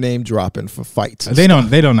like that you name dropping for fights. They don't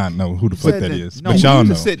not know who the fuck that is, but y'all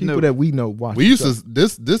know. People that we know watch. We used to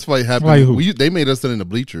this fight happened. Like who? They made us sit in the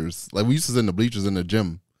bleachers. Like we used to sit in the bleachers in the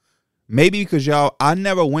gym. Maybe because I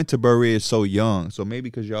never went to Burr Ridge so young. So maybe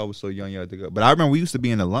because y'all was so young, y'all had to go. But I remember we used to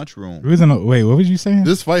be in the lunchroom. Wait, what was you saying?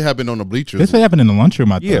 This fight happened on the bleachers. This fight happened in the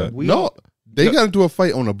lunchroom, I thought. No, they got into a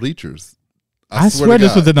fight on the bleachers. I swear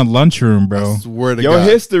this was in the lunchroom, bro. I swear to Your God.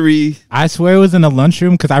 history. I swear it was in the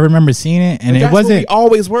lunchroom because I remember seeing it, and it wasn't. We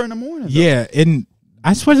always were in the morning. Though. Yeah, and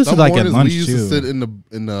I swear this Some was like at mornings lunch we used too. to sit in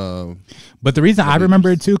the. But the reason I remember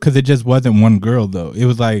it too because it just wasn't one girl though. It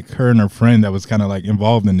was like her and her friend that was kind of like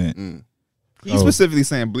involved in it. He's specifically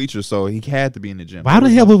saying bleachers, so he had to be in the gym. Why the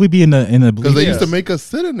hell would we be in the bleachers? Because they used to make us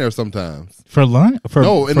sit in there sometimes. For lunch?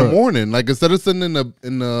 In the morning. Like instead of sitting in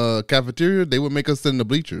the cafeteria, they would make us sit in the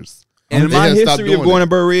bleachers. And in my history of going to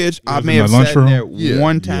Burr Ridge, I may have sat in there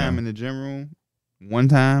one time in the gym room. One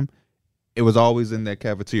time. It was always in that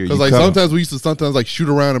cafeteria. Because like sometimes we used to like shoot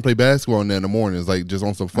around and play basketball in there in the mornings, like just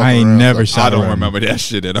on some fucking I ain't around never stuff. shot I don't around. remember that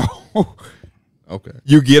shit at all. Okay.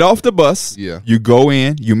 You get off the bus. Yeah. You go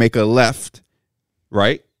in. You make a left.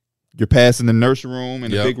 Right? You're passing the nurse room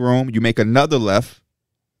and the big room. You make another left.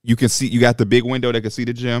 You can see, you got the big window that can see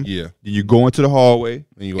the gym. Yeah. Then you go into the hallway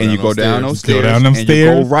and you go down those stairs. And you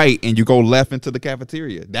go right and you go left into the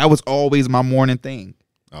cafeteria. That was always my morning thing.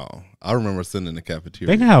 Oh, I remember sitting in the cafeteria.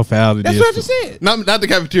 Think how foul it That's is. what I just said. Not the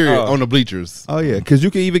cafeteria, on the bleachers. Oh yeah, because you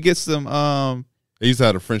can even get some They used to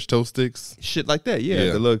have the French toast sticks. shit like that. Yeah,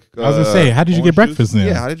 Yeah. the look. I was gonna say, how did you get breakfast then?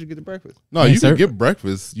 Yeah, how did you get the breakfast? No, you could get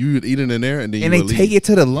breakfast. You would eat it in there, and then And you they would take leave. it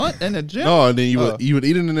to the lunch in the gym. No, and then you would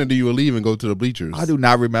eat it in there, then you would leave and go to the bleachers. I do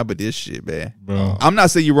not remember this shit, man. Bro. I'm not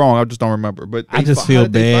saying you're wrong. I just don't remember. But I just feel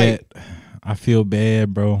bad. I feel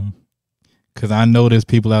bad, bro. Because I know there's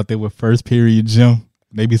people out there with first period gym.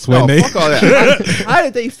 They be sweating. No, fuck all that. How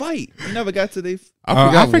did they fight? You never got to they.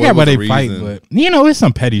 I forgot why they fight, but you know, it's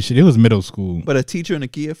some petty shit. It was middle school. But a teacher and a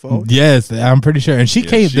kid fought. Yes, I'm pretty sure. And she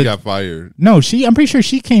came. She got fired. No, I'm pretty sure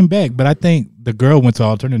she came back. But I think the girl went to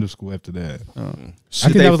alternative school after that. I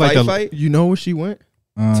think that was like the fight. You know where she went?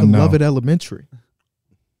 To no. Lovett Elementary.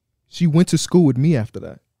 She went to school with me after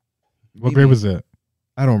that. What grade was that?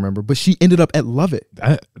 I don't remember, but she ended up at Lovett.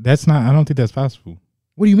 That's not. I don't think that's possible.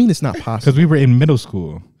 What do you mean it's not possible? Because we were in middle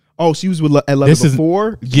school. Oh, she was with at Lovett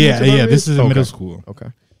before? Yeah. This is in middle school. Okay.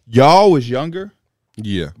 Y'all was younger,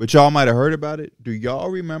 Yeah. but y'all might have heard about it. Do y'all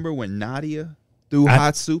remember when Nadia threw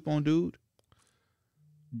hot soup on dude?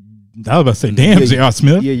 I was about to say, damn, Yeah, J.R.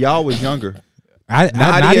 Smith. Yeah, y'all was younger.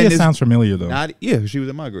 Nadia sounds familiar though. Yeah, she was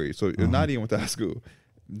in my grade. So Nadia went to high school,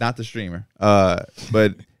 not the streamer.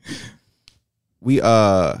 But we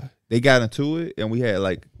they got into it, and we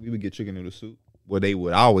would get chicken noodle soup. Well, they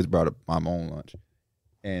would. I always brought up my own lunch,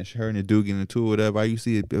 and her and the dude getting into it, whatever. I used to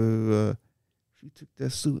see it. She took that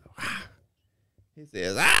soup. He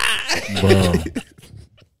says, Bro,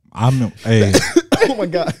 hey. Oh my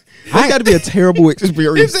God. That's got to be a terrible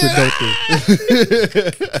experience to go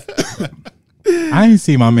through. I ain't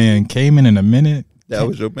see my man Cayman in a minute. That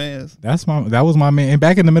was your man's. That was my man. And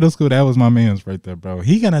back in the middle school, that was my man's right there, bro.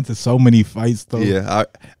 He got into so many fights though. Yeah,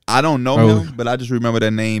 I don't know him, but I just remember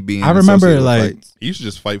that name being. I remember associated with like fights. He used to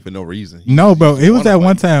just fight for no reason. no, bro. It was that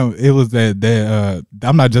one time. It was that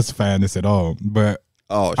I'm not justifying this at all, but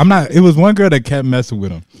I'm not. It was one girl that kept messing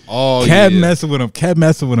with him. Oh, kept yeah. messing with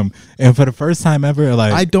him, and for the first time ever,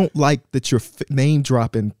 like I don't like that you're name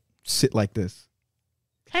dropping shit like this.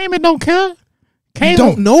 Cayman don't care. You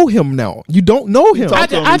don't know him now. You don't know him. I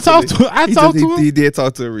talked to him. He did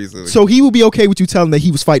talk to him recently. So he would be okay with you telling that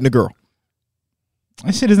he was fighting a girl.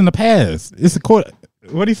 That shit is in the past. It's a quarter.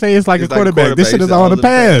 What do you say? It's like It's a quarterback. This shit is It's all in the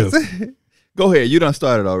past. Go ahead. You done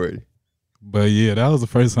started already. But yeah, that was the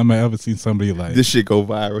first time I ever seen somebody like This shit go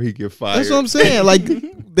viral. He get fired. That's what I'm saying. Like,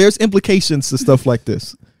 there's implications to stuff like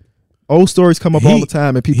this. Old stories come up all the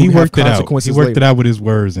time, and people he have worked it out. consequences He worked later. it out with his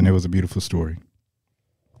words, and it was a beautiful story.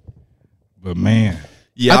 But man,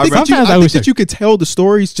 Yeah, I think, sometimes I think wish that you could tell the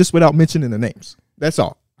stories just without mentioning the names. That's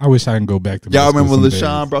all. I wish I can go back to. y'all middle remember when school some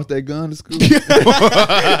LaShawn days. brought that gun to school?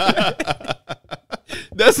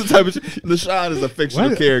 That's the type of shit. LaShawn is a fictional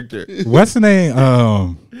What? character. What's the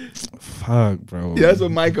name? Fuck, bro. Yeah, that's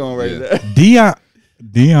what Mike on right there.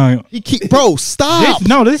 Dion. Bro, stop.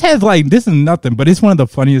 This is nothing, but it's one of the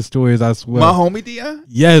funniest stories. I swear. My homie Dion?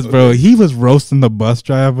 Yes, bro. He was roasting the bus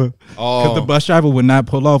driver because the bus driver would not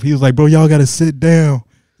pull off. He was like, "Bro, y'all gotta sit down.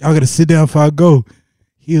 Y'all gotta sit down before I go."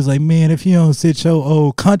 He was like, "Man, if you don't sit your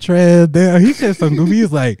old country ass down," he said something goofy. He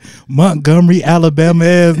was like, "Montgomery, Alabama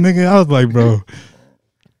ass nigga." I was like, "Bro,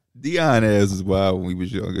 Dion ass was wild when we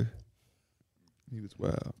was younger. He was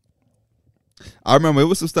wild. I remember it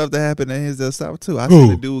was some stuff that happened in his South too. I seen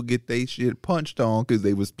the dude get they shit punched on because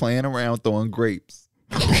they was playing around throwing grapes.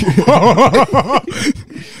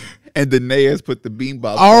 And the Nayers put the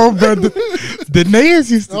beanbag. Oh, bro, the Nayers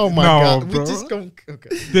used to. Oh my God, bro. we just gonna okay.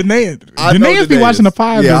 The Nayers be watching the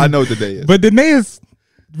pod. Yeah, I know the Nayers. But the Nayers,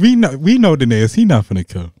 we know the Nayers. He not finna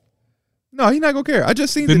kill. No, he not gonna care. I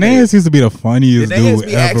just seen the Nayers used to be the funniest dude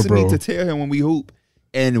be ever, asking bro. me to tell him when we hoop,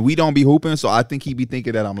 and we don't be hooping, so I think he be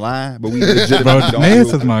thinking that I'm lying. But we legitimately Bro, don't.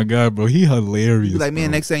 Nayers is my guy, bro. He hilarious. He like, man,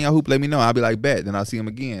 bro. next time y'all hoop, let me know. I'll be like, bet. Then I'll see him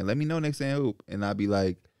again. Let me know next time you hoop, and I'll be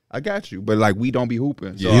like, I got you. But like, we don't be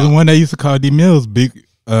hooping. So He's the one that used to call D Mills big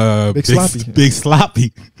sloppy. Big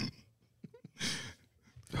sloppy.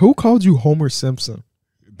 Who called you Homer Simpson?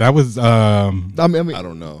 That was I mean, I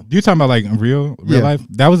don't know. you talking about like in real Yeah. life?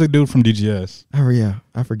 That was a dude from DGS. oh yeah,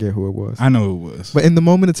 I forget who it was. I know it was. But in the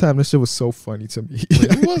moment of time, this shit was so funny to me.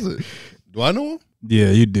 Wait, who was it? Do I know him? Yeah,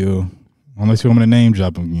 you do. Unless you want me to name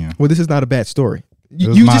drop him again. Well, this is not a bad story. It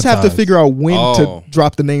was You my just have to ties. figure out when Oh. to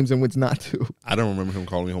drop the names and when not to. I don't remember him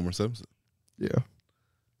calling me Homer Simpson. Yeah,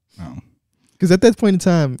 Oh. because at that point in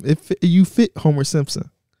time, if you fit Homer Simpson,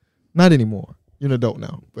 not anymore. You're an adult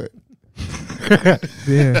now, but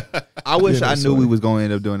yeah. I wish Yeah, I that's knew we funny. was going to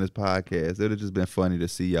end up doing this podcast. It would have just been funny to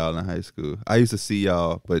see y'all in high school. I used to see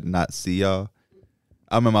y'all, but not see y'all.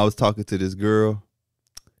 I remember I was talking to this girl,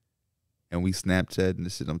 and we Snapchatting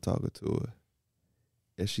and shit. I'm talking to her,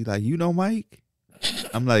 and she like, you know Mike?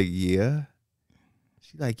 I'm like, yeah.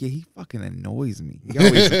 She like, yeah, he fucking annoys me.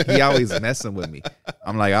 He always messing with me.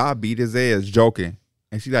 I'm like, I'll beat his ass, joking.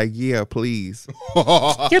 And she like, yeah, please.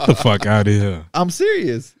 Get the fuck out of here. I'm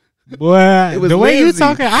serious. Boy, It was the way you Lindsay.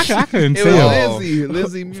 talking, I couldn't It was tell.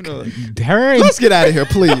 Lizzie, you know. Her, Let's get out of here,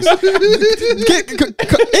 please. End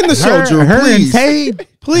the show, her, Drew. her and Please,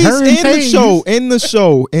 Tate. please her and end the Tate show. End the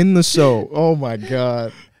show. End the show. Oh my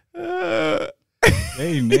God.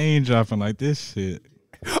 They name dropping like this shit.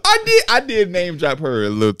 I did name drop her a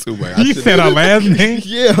little too much. You said her last name?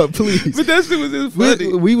 Yeah, please. But that shit was just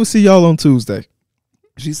funny. We will see y'all on Tuesday.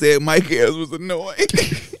 She said Mike Ayers was annoying.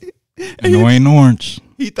 Annoying orange.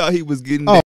 He thought he was getting Oh.